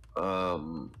the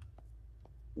hell?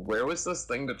 Where was this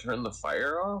thing to turn the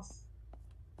fire off?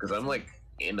 Because I'm, like,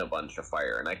 in a bunch of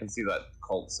fire, and I can see that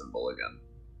cult symbol again.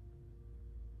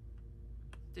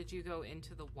 Did you go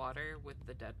into the water with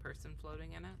the dead person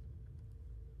floating in it?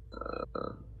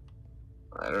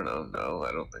 I don't know. No,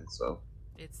 I don't think so.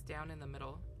 It's down in the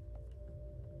middle.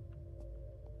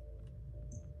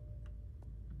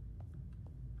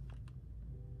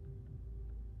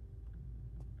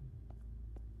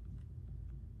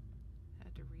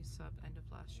 Had to resub end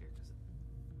of last year because...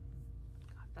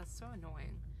 God, that's so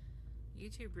annoying.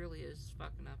 YouTube really is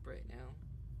fucking up right now.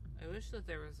 I wish that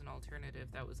there was an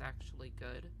alternative that was actually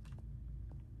good.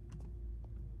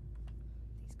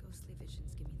 These ghostly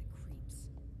visions give me the creeps.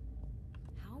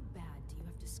 How bad do you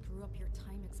have to screw up your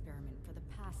time experiment for the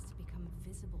past to become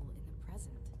visible in the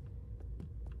present?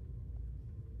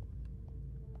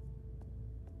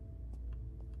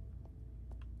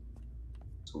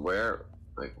 So where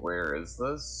is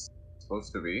this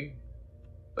supposed to be?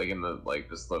 Like in the, like,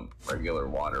 just the regular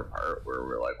water part where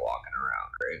we're, like, walking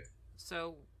around, right?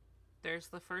 So, there's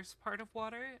the first part of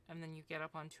water, and then you get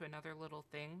up onto another little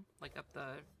thing, like up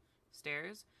the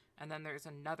stairs, and then there's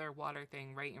another water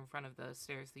thing right in front of the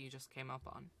stairs that you just came up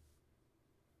on.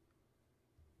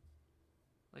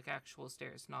 Like actual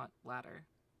stairs, not ladder.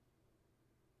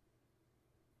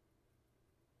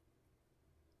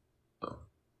 Oh,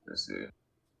 I see.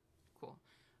 Cool.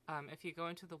 If you go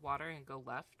into the water and go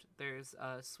left, there's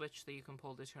a switch that you can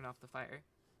pull to turn off the fire.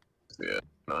 Yeah,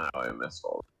 I don't know how I missed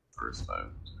all the first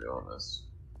time, to be honest.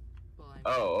 Well,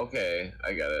 oh, okay,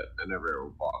 I get it. I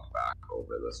never walked back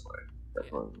over this way.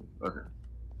 Yeah. Okay.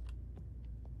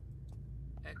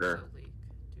 Exo leak.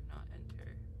 Do not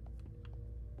enter.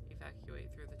 Evacuate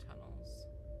through the tunnels.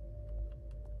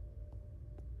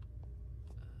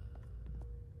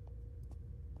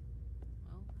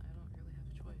 Well, I don't really have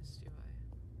a choice, do I?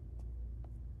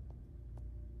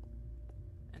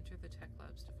 Enter the tech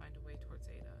labs to find a way towards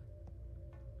Ada.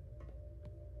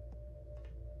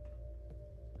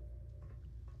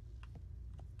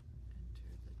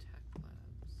 Enter the tech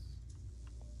labs.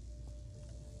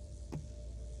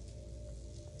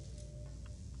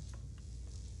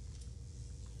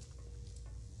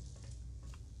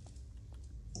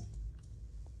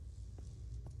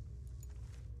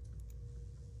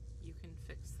 You can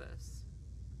fix this.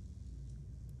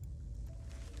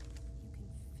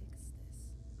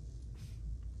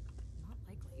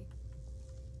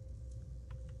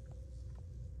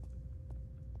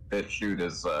 BitChute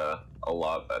is a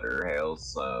lot better.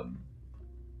 Hales.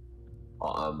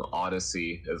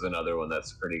 Odyssey is another one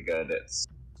that's pretty good. It's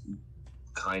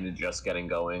kind of just getting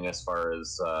going as far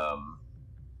as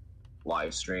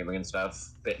live streaming and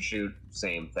stuff. BitChute,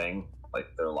 same thing.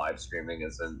 Like their live streaming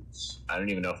isn't. I don't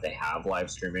even know if they have live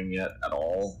streaming yet at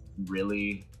all,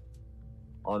 really,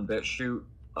 on BitChute.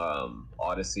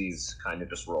 Odyssey's kind of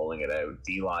just rolling it out.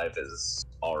 DLive is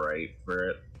alright for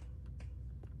it.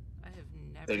 I have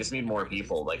never. They just need even more heard of these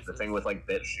people. Like the places. thing with like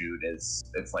BitChute is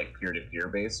it's like peer-to-peer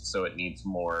based, so it needs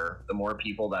more. The more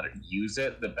people that use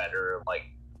it, the better like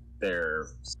their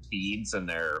speeds and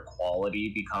their quality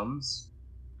becomes,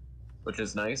 which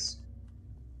is nice.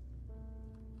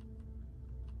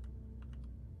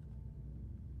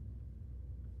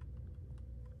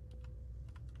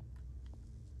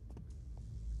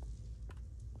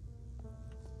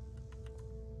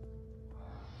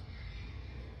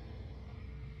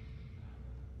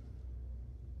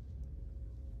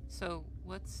 So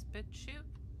what's BitChute?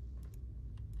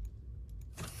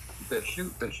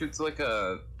 BitChute's like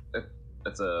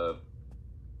it's a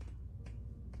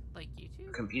Like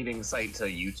YouTube? competing site to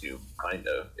YouTube, kind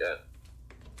of, yeah.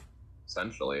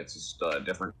 Essentially, it's just a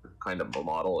different kind of a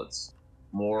model. It's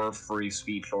more free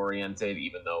speech oriented,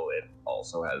 even though it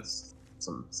also has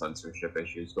some censorship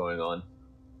issues going on.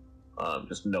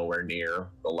 Just nowhere near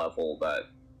the level that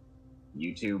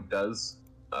YouTube does.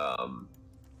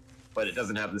 But it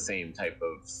doesn't have the same type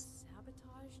of,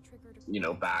 Sabotage triggered a you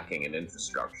know, backing and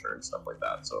infrastructure and stuff like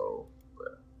that. So,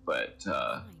 but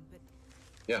Fine, but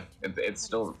yeah, it's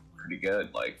still pretty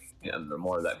good. Like, and the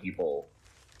more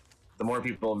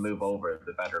people move over,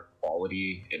 the better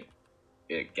quality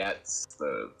it gets.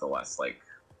 The less like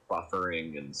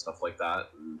buffering and stuff like that.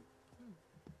 And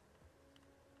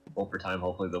over time,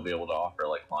 hopefully they'll be able to offer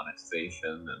like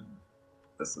monetization and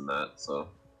this and that. So.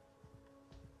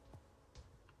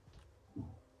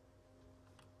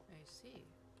 I see.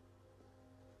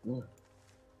 Yeah.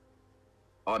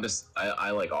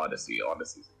 I like Odyssey.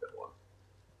 Odyssey's a good one.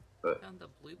 But Found the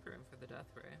blueprint for the death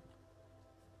ray.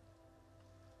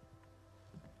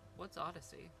 What's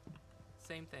Odyssey?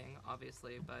 Same thing,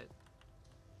 obviously, but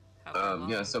how long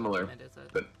yeah, of similar. development is it?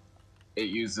 But it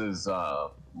uses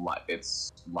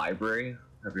its library.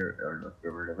 Have you ever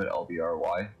heard of it?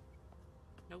 LBRY?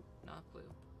 Nope, not a clue.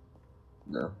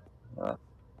 No.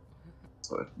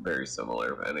 So it's very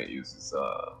similar, and it uses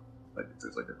like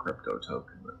there's like a crypto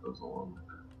token that goes along with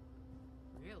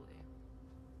it. Really?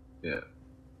 Yeah.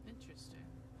 Interesting.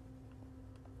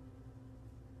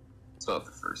 It's not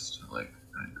the first like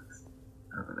kind of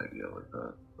have an idea like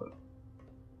that, but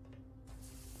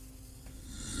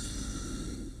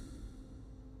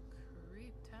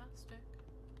Creeptastic.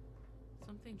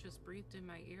 Something just breathed in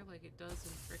my ear like it does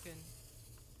in frickin'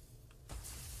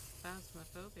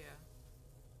 Phasmophobia.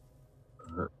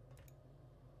 I'm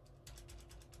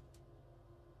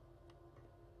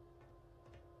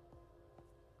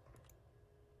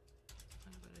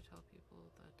gonna tell people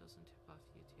that doesn't tip off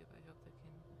YouTube. I hope they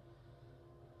can.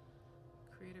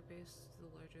 Creator base, the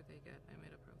larger they get. I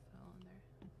made a profile on there.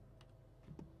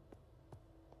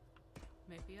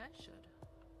 Maybe I should.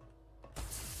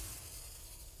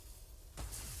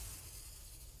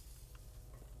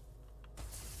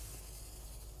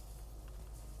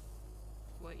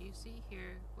 What you see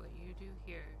here, what you do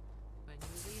here. When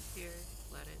you leave here,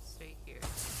 let it stay here.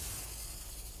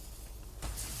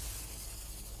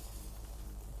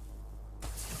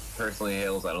 personally,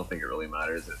 Hales, I don't think it really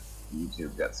matters if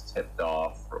YouTube gets tipped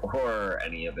off or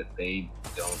any of it. They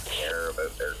don't care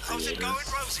about their How's it creators,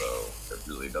 going, Rosie? so it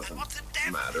really doesn't And what the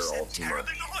devil matter is all that too terrible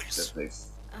much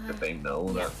noise? if they know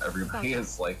yeah, that everybody about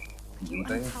is like Can you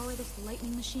leaving. unpower this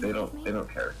lightning machine They above me? don't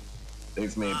care.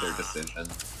 They've made their decision.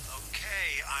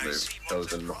 Okay, I They've see what the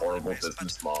chosen problem horrible is, but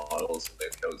business models, and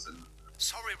they've chosen,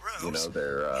 sorry, Rose. you know,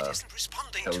 their it isn't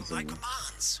responding to my chosen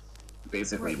commands.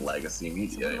 basically Right. legacy So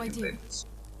media, what do I and do? they just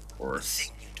The force,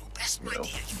 thing you do best, you my know,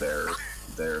 dear, you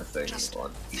their run. thing Just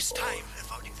on this people, time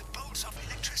involving the bolts of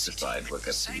electricity. decide what at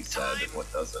gets the to be same said time. and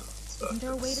what doesn't. So Isn't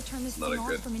there a way to turn this it's not thing a off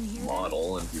good from in here?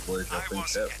 model, and people are I jumping was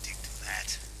ship. getting to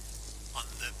that. On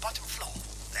the bottom floor,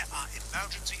 there are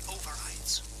emergency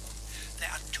overrides. There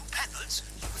are 2 panels.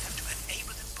 You will have to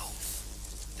enable them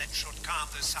both. That should calm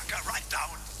the sucker right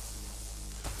down.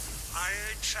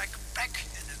 I'll check back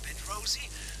in a bit, Rosie.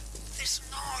 This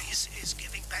noise is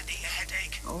giving Benny a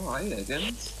headache. Oh, hi,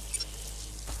 again.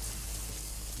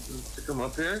 To come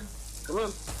up here? Come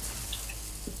on.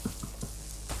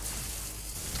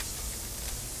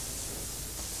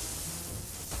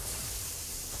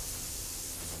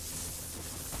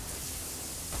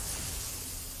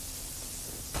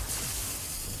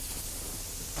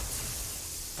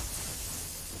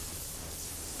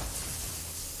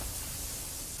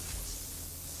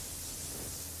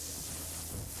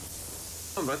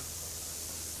 on, bud.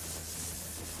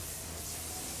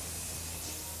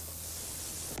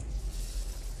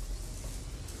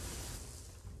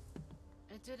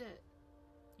 I did it.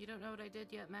 You don't know what I did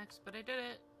yet, Max, but I did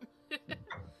it.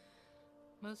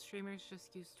 Most streamers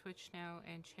just use Twitch now,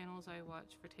 and channels I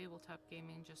watch for tabletop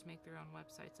gaming just make their own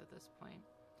websites at this point.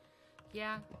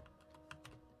 Yeah,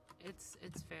 it's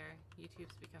fair.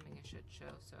 YouTube's becoming a shit show,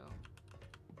 so...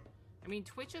 I mean,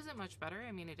 Twitch isn't much better.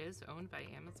 I mean, it is owned by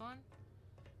Amazon.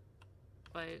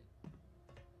 But,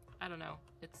 I don't know.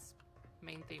 Its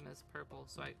main theme is purple,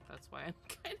 so that's why I'm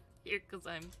kind of here, because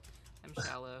I'm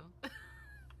shallow.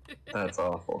 That's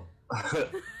awful.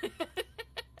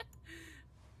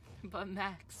 But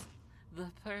Max,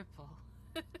 the purple.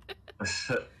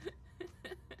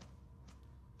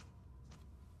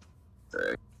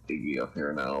 Sorry, Iggy up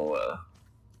here now, Oh,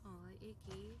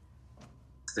 Iggy.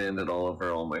 standing all over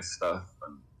all my stuff.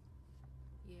 And...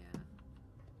 Yeah.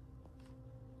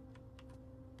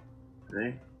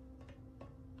 Hey?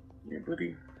 Yeah,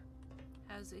 buddy.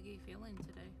 How's Iggy feeling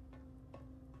today?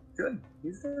 Good.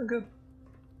 He's doing good.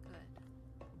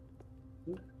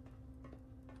 Good.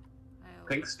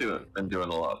 Pink's been doing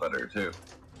a lot better, too.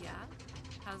 Yeah?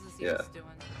 How's his ears doing?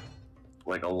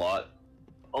 Like, a lot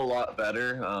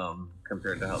better,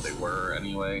 compared to how they were,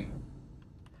 anyway.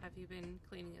 Have you been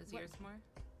cleaning his ears more?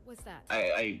 What's that?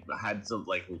 I had to,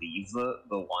 like, leave the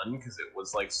one, because it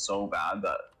was, like, so bad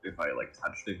that if I, like,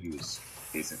 touched it, he was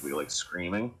basically, like,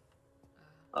 screaming.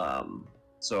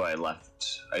 So I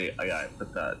left, I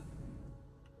put that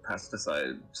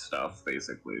pesticide stuff,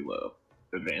 basically, the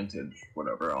Advantage,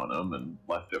 whatever, on him, and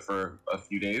left it for a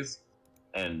few days.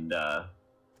 And,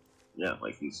 yeah,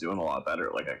 like, he's doing a lot better.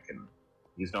 Like,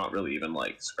 he's not really even,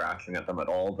 like, scratching at them at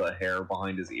all. The hair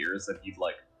behind his ears that he'd,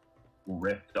 like,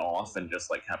 ripped off and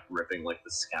just, like, kept ripping, like,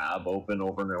 the scab open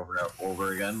over and over and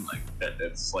over again. Like,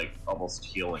 it's, like, almost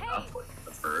healing up, like,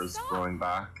 the fur's growing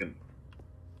back, and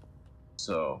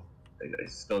so I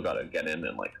still gotta get in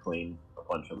and, like, clean a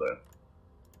bunch of the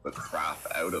crap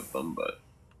out of them, but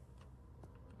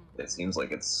it seems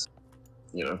like it's,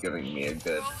 you know, giving me a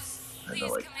good kind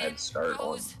of, like, head start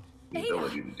on the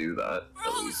ability to do that.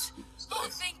 At least. Oh,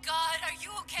 thank God! Are you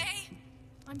okay?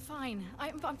 I'm fine.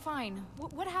 I'm fine.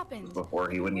 What happened? Before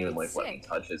he wouldn't even, like, let me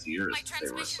touch his ears. My They were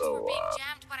transmissions so, were being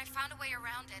jammed, but I found a way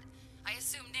around it. I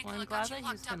assume Well, Nicolas I'm glad got you that he's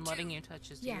locked been up letting too. you touch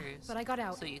his Yeah, ears. but I got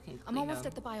out. So you can I'm clean almost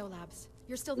them. at the biolabs.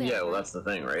 You're still there. yeah, well, right? that's the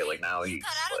thing, right? Like, now he's,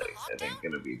 got out of like, the I think,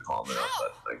 lockdown? gonna be calm enough How?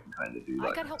 that I can kind of do that.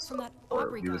 I got help from that Or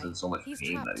Aubrey he was guy. in so much He's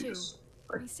pain trapped that he too. just,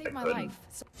 like, He saved I my couldn't. life.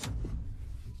 So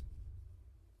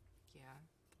Yeah,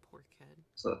 poor kid.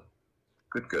 So,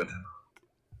 good.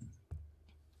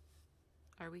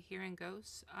 Are we hearing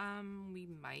ghosts? We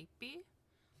might be.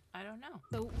 I don't know.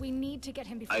 So we need to get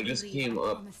him before I we just leave. came I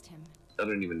up. promised him. I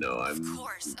don't even know. Of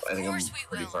course I think I'm we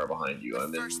pretty will. far behind you. But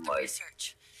I'm first, in, the like,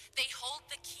 research. They hold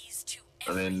the keys to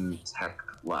I'm everything. in tech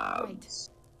labs,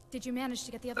 Did you manage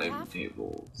to get the other half?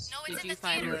 timetables. No, it's Did in you the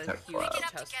find theater. a Tech huge We lab. get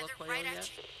up Tesla together coil right yet?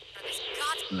 after for this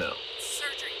goddamn No.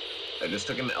 surgery. I just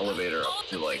took an elevator up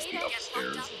to, like, the Get locked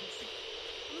upstairs. up.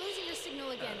 I'm losing your signal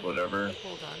again. Whatever.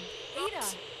 Hold on. Ada.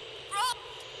 Bro,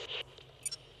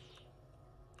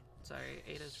 Sorry,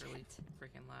 Ada's really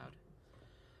freaking loud.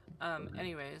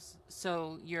 Anyways,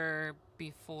 so you're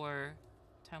before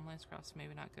Timelines Cross,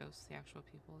 maybe not ghosts, the actual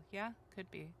people. Yeah, could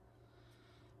be.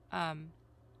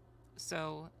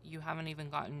 So you haven't even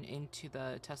gotten into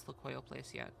the Tesla coil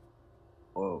place yet.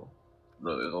 Whoa.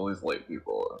 No, there's always light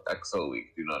people. Exo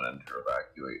week, do not enter,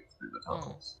 evacuate through the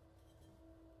tunnels.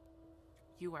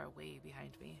 You are way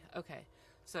behind me. Okay,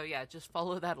 so yeah, just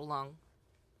follow that along.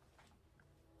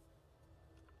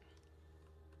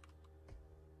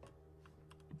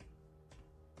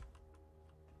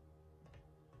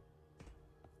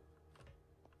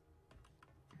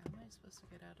 How am I supposed to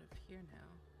get out of here now?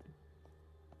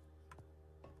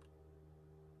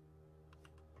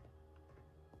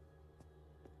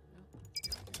 Nope,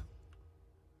 here we go.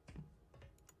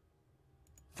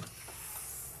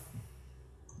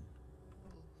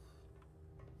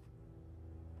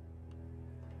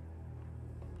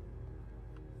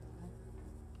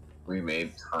 We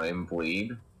made time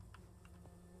bleed.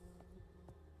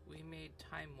 We made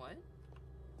time what?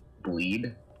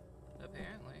 Bleed?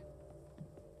 Apparently.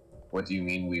 What do you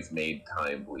mean we've made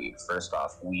time bleed? First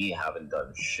off, we haven't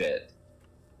done shit.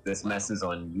 This messes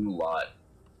on you lot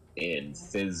in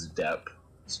phys depth,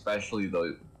 especially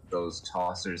those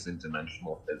tossers in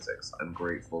dimensional physics. I'm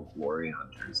grateful, Glory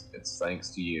Hunters. It's thanks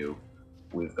to you.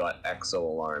 We've got exo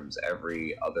alarms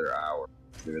every other hour.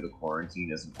 Clear the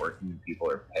quarantine isn't working and people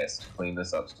are pissed. Clean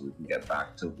this up so we can get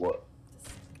back to what?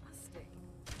 Disgusting.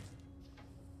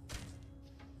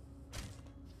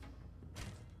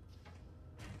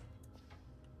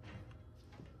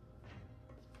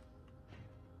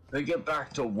 They get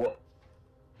back to what?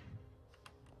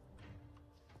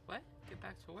 What? Get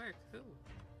back to work? Who?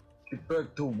 Get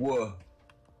back to what?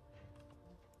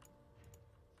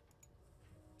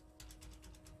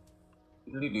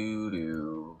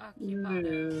 Doo-doo-doo.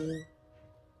 Occupado.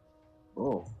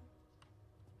 Oh.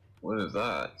 What is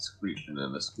that? Screeching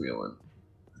and a squealing.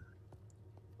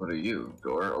 What are you?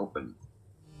 Door open.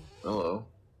 Hello.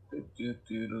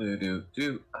 Do-do-do-do-do-do.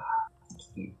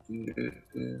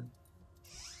 Do-do-do-do.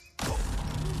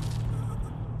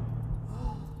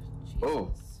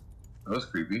 Oh, that was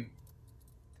creepy.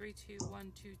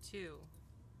 32122.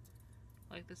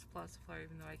 Like this plus floor,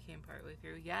 even though I came partway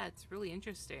through. Yeah, it's really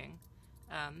interesting.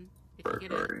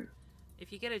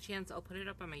 If you get a chance, I'll put it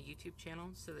up on my YouTube channel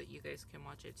so that you guys can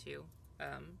watch it too.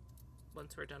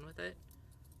 Once we're done with it,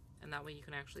 and that way you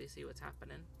can actually see what's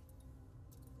happening.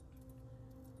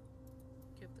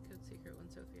 Give the code secret when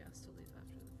Sophie asks to leave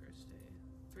after the first day.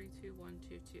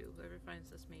 32122. Whoever finds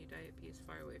this may die at peace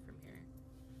far away from here.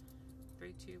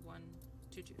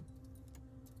 32122.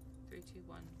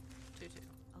 32122.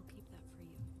 I'll keep that for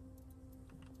you.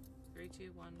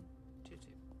 32122. 32122.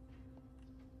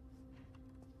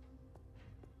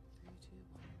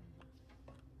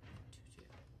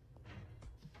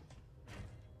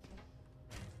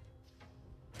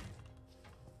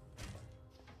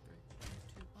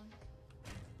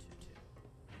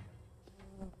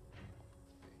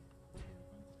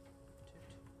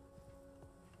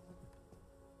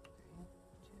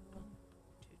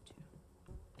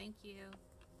 Thank you.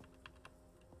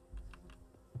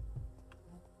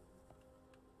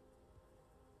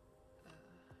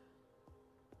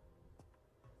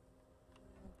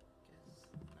 Guess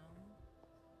no.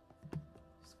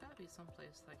 There's gotta be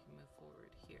someplace that I can move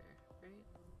forward here, right?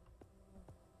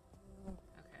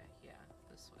 Okay, yeah,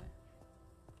 this way.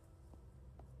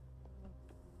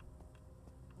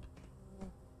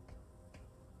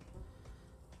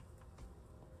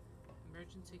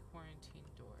 Emergency quarantine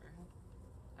door.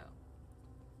 Oh.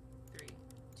 3,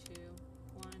 2,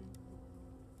 1,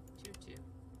 2, 2.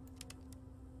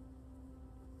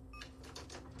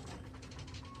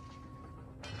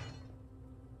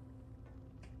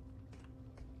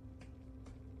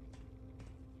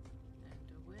 And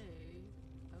away.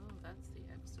 Oh, that's the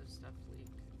exo stuff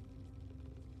leak.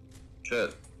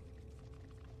 Shit.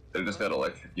 They just got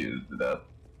electrocuted to death.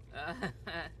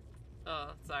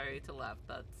 Oh, sorry to laugh.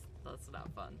 That's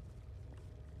not fun.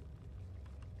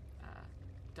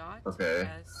 Dot Okay.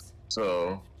 S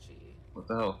So, G what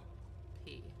the hell?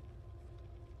 P.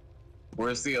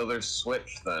 Where's the other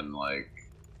switch then? Like,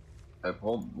 I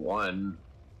pulled one.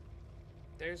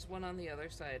 There's one on the other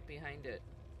side behind it.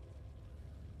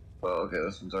 Oh, okay,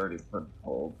 this one's already been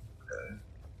pulled. Okay.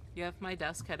 Yeah, if my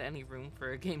desk had any room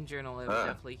for a game journal, I would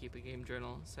definitely keep a game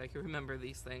journal so I can remember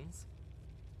these things.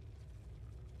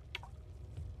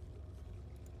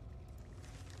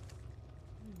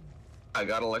 I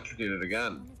got electrocuted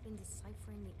again. Someone has been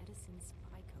deciphering the Edison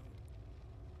spy code.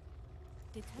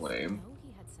 Did Tesla Lame. know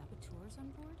he had saboteurs on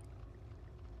board?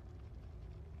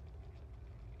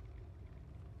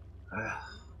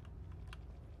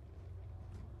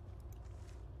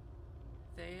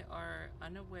 They are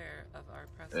unaware of our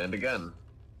presence. And again.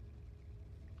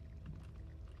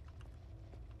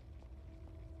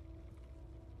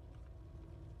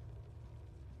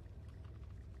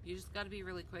 You just gotta be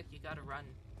really quick, you gotta run.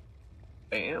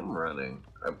 I am running.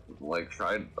 I've, like,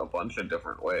 tried a bunch of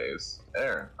different ways.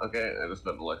 There. Okay, I just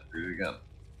got electrocuted again.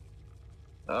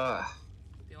 Ah.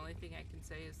 The only thing I can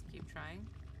say is keep trying.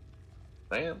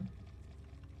 I am.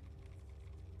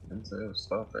 I didn't say I was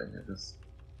stopping. I didn't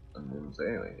say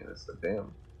anything. I just said,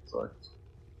 damn. Sucks.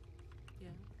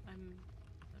 Yeah, I'm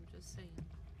just saying.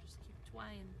 Just keep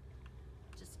trying.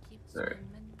 Just keep There.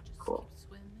 swimming. Just Cool. keep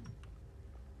swimming.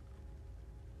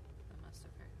 That must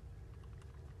have hurt.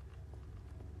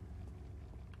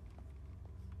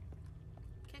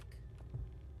 Kick.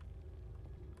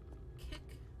 Kick.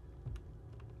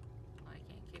 Oh, I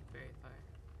can't kick very far.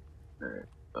 Alright.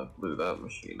 I blew that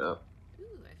machine up.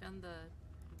 Ooh, I found the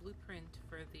blueprint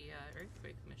for the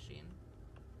earthquake machine.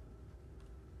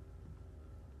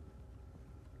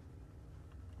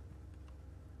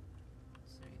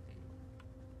 Is there anything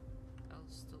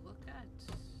else to look at? I know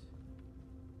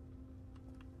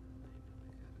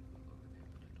I gotta go over there,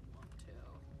 but I don't want to.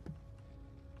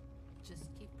 Just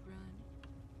keep running.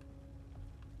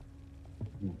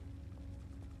 Do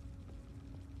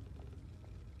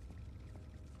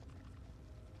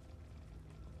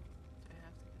I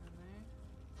have to get in there?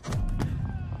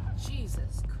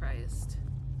 Jesus Christ.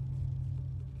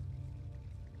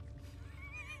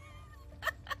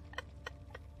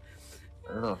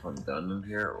 I don't know if I'm done in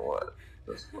here or what.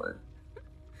 This way.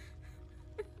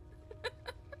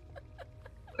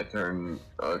 I turn.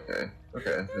 Okay.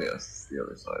 Okay. Yes, it's the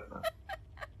other side now.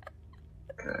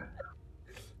 Okay.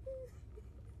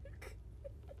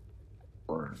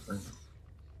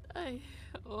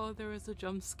 Oh, there was a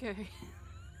jump scare.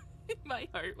 My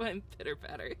heart went pitter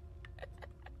patter.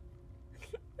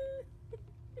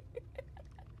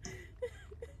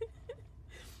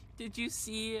 Did you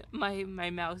see my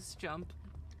mouse jump?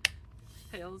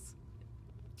 Tails.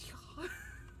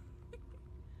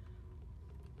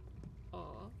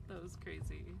 Oh, that was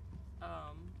crazy.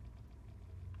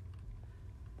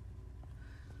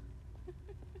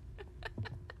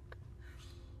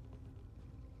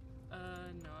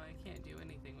 No, I can't do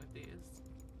anything with these.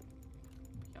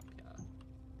 Yup,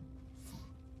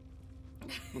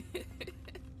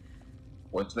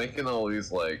 What's making all these,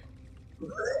 like,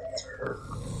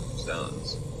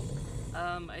 sounds?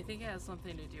 I think it has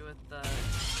something to do with the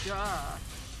jaw.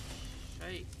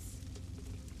 Right.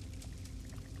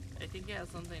 I think it has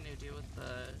something to do with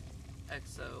the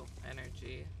exo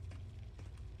energy.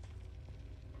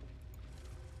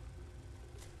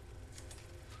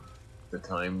 The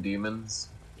time demons?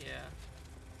 Yeah.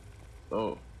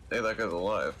 Oh, hey, that guy's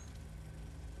alive.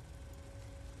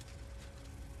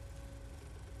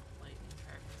 Lightning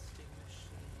harvesting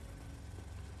machine.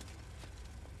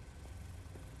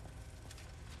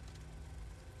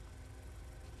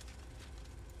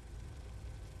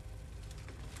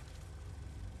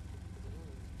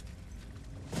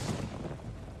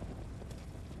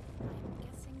 I'm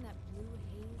guessing that blue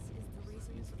haze is the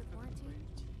reason for the quarantine?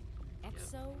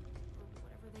 Exo, or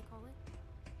whatever they call it?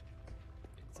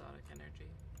 Exotic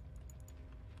energy.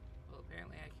 Well,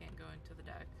 apparently I can't go into the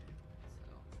deck,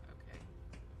 so okay.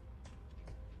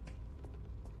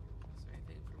 Is there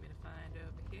anything for me to find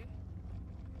over here?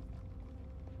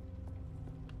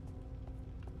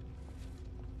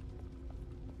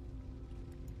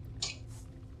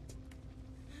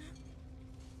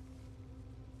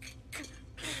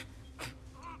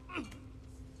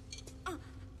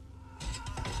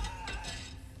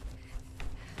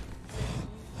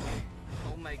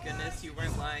 Oh my goodness, you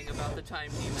weren't lying about the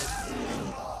time demons.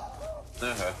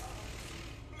 Uh-huh.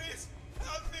 Please,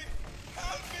 help me!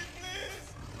 Help me,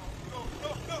 please! No, no,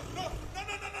 no, no, no, no,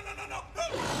 no, no, no, no, no, no, no!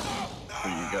 Who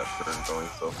you got for going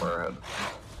so far ahead?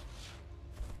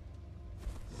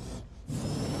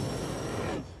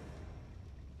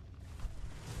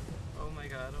 Oh my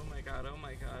god, oh my god, oh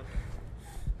my god.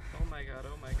 Oh my god,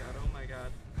 oh my god, oh my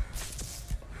god.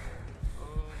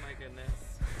 Oh my goodness.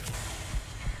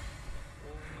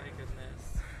 Oh my goodness.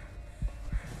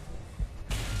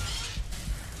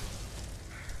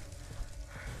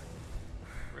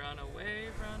 Run away,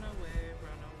 run away,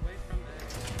 run away from it.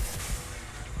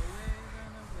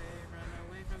 Run away, run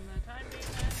away from the time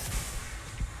demon.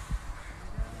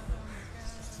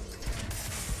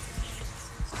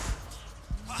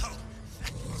 Wow,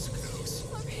 that was close.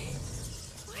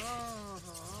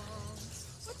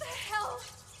 What the hell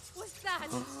was that?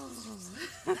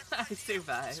 I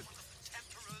survived.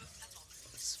 Temporal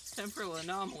anomalies. Temporal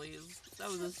anomalies. That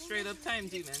was a straight up time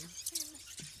demon.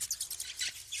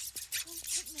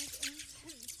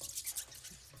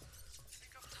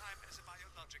 Think of time as a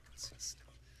biological system.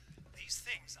 These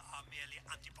things are merely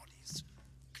antibodies,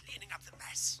 cleaning up the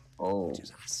mess, Oh, which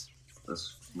is us.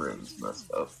 this room's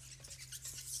messed up.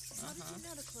 How did you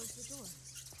know to close the door?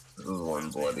 This is one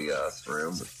bloody ass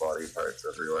room with body parts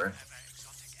everywhere. Wherever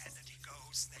exotic energy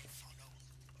goes, they follow.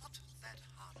 Not that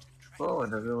hard to track. Oh,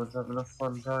 and everyone's having a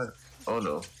fun time. Oh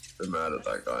no, they're mad at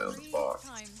that guy on the 3 box.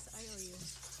 times I owe you.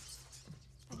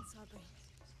 Thanks, Aubrey.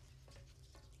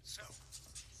 So,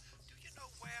 do you know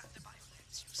where the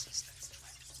violence your sister is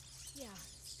trapped? Yeah.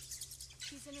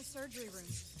 She's in a surgery room.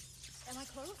 Am I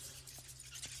close?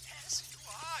 Yes, you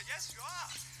are. Yes, you are.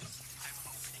 I'm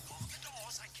opening all the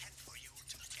doors I can for you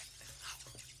to get them out.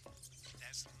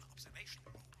 There's an observation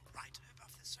room right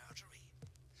above the surgery.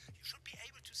 You should be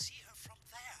able to see her from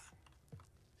there.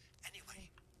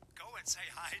 Anyway, go and say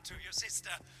hi to your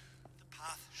sister. The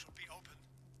path should be open.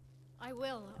 I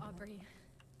will, Aubrey.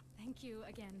 Thank you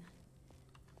again.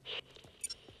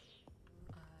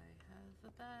 I have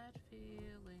a bad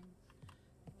feeling.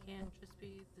 It can't just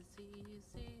be this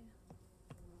easy.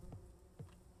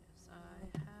 Yes, I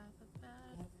have a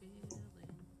bad feeling.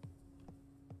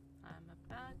 I'm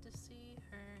about to see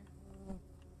her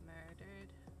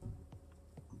murdered.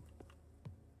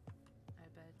 I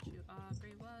bet you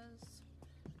Aubrey was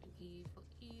an evil,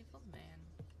 evil man.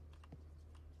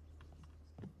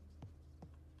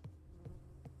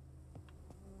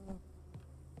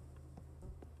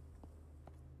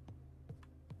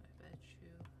 I bet you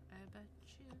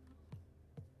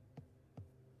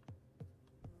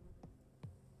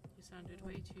sounded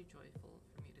way too joyful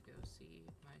for me to go see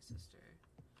my sister.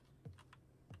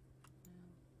 Now,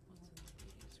 what's in the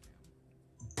ladies' room?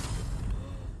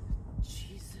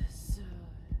 Jesus.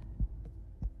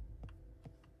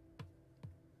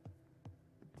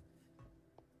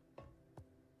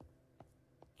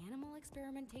 Animal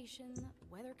experimentation,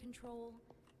 weather control,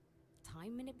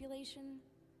 time manipulation.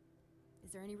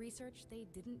 Is there any research they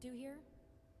didn't do here?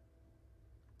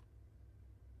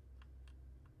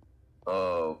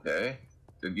 Okay.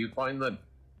 Did you find the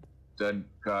dead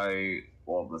guy,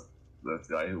 well, the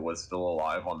guy who was still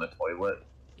alive on the toilet?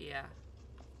 Yeah.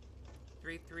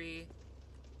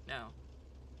 no.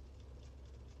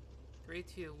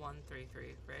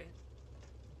 32133, right?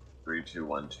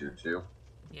 32122.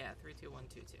 Yeah,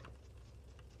 32122.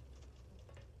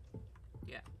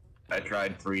 Yeah. I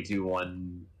tried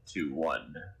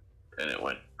 32121, and it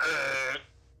went.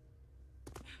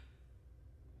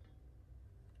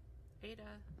 Ada.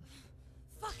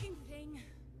 Fucking thing.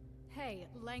 Hey,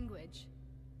 language.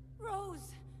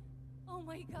 Rose! Oh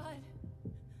my god.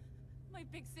 My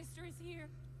big sister is here.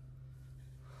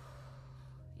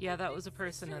 Yeah, that was a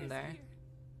person in there.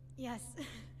 Yes.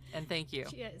 And thank you.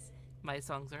 She is. My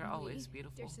songs are always We,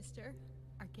 beautiful. dear sister,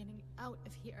 are getting out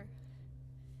of here.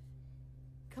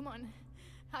 Come on.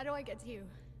 How do I get to you?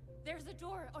 There's a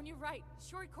door on your right.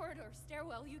 Short corridor,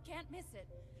 stairwell. You can't miss it.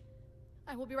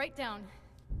 I will be right down.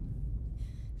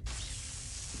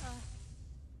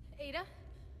 Ada?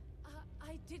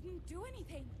 I didn't do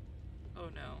anything. Oh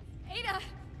no. Ada!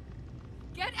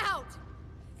 Get out!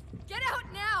 Get out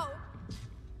now!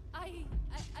 I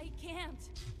can't.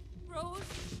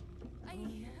 Rose, I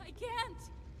can't.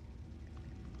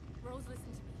 Rose,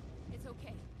 listen to me. It's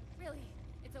okay. Really,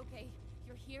 it's okay.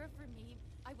 You're here for me.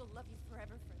 I will love you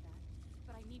forever for that.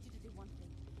 But I need you to do one thing.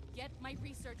 Get my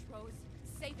research, Rose.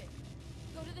 Save it.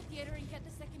 Go to the theater and get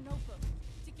the second notebook.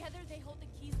 Together they hold the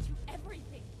keys to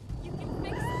everything. You can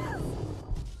fix this.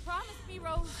 Promise me,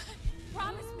 Rose.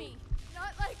 Promise me.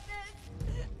 Not like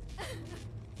this.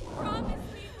 Promise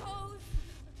me, Rose.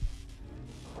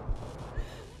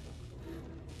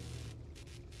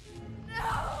 No!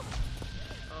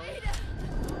 Oh. Ada!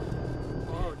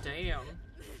 Oh, damn.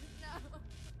 No.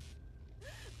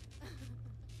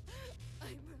 I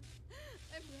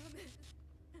promise.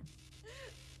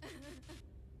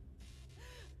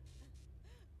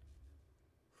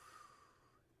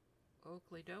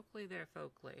 Oakley dokley there,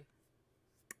 folkley.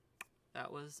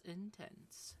 That was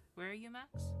intense. Where are you,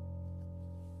 Max?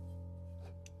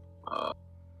 I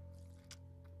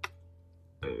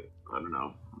don't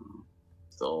know.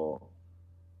 Still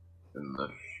in the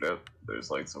ship. There's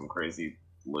like some crazy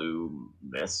blue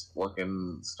mist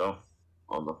looking stuff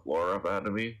on the floor up ahead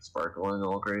of me, sparkling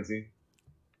all crazy.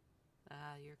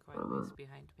 You're quite a ways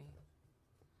behind me.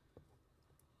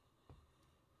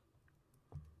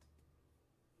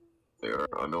 They are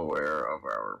unaware of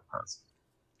our presence.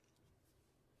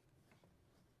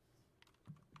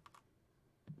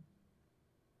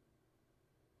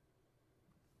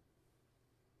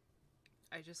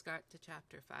 I just got to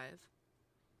chapter 5.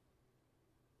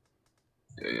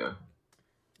 Yeah.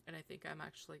 And I think I'm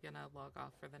actually gonna log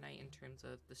off for the night in terms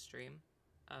of the stream.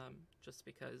 Just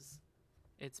because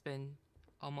it's been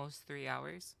almost 3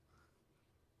 hours.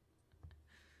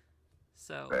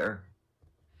 So Fair.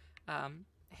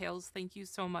 Hales, thank you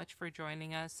so much for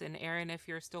joining us. And Aaron, if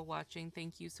you're still watching,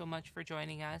 thank you so much for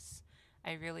joining us.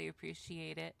 I really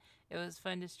appreciate it. It was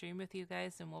fun to stream with you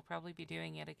guys, and we'll probably be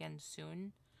doing it again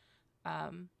soon. Yeah,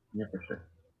 for sure.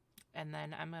 And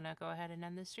then I'm gonna go ahead and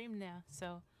end the stream now.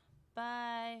 So,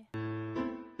 bye.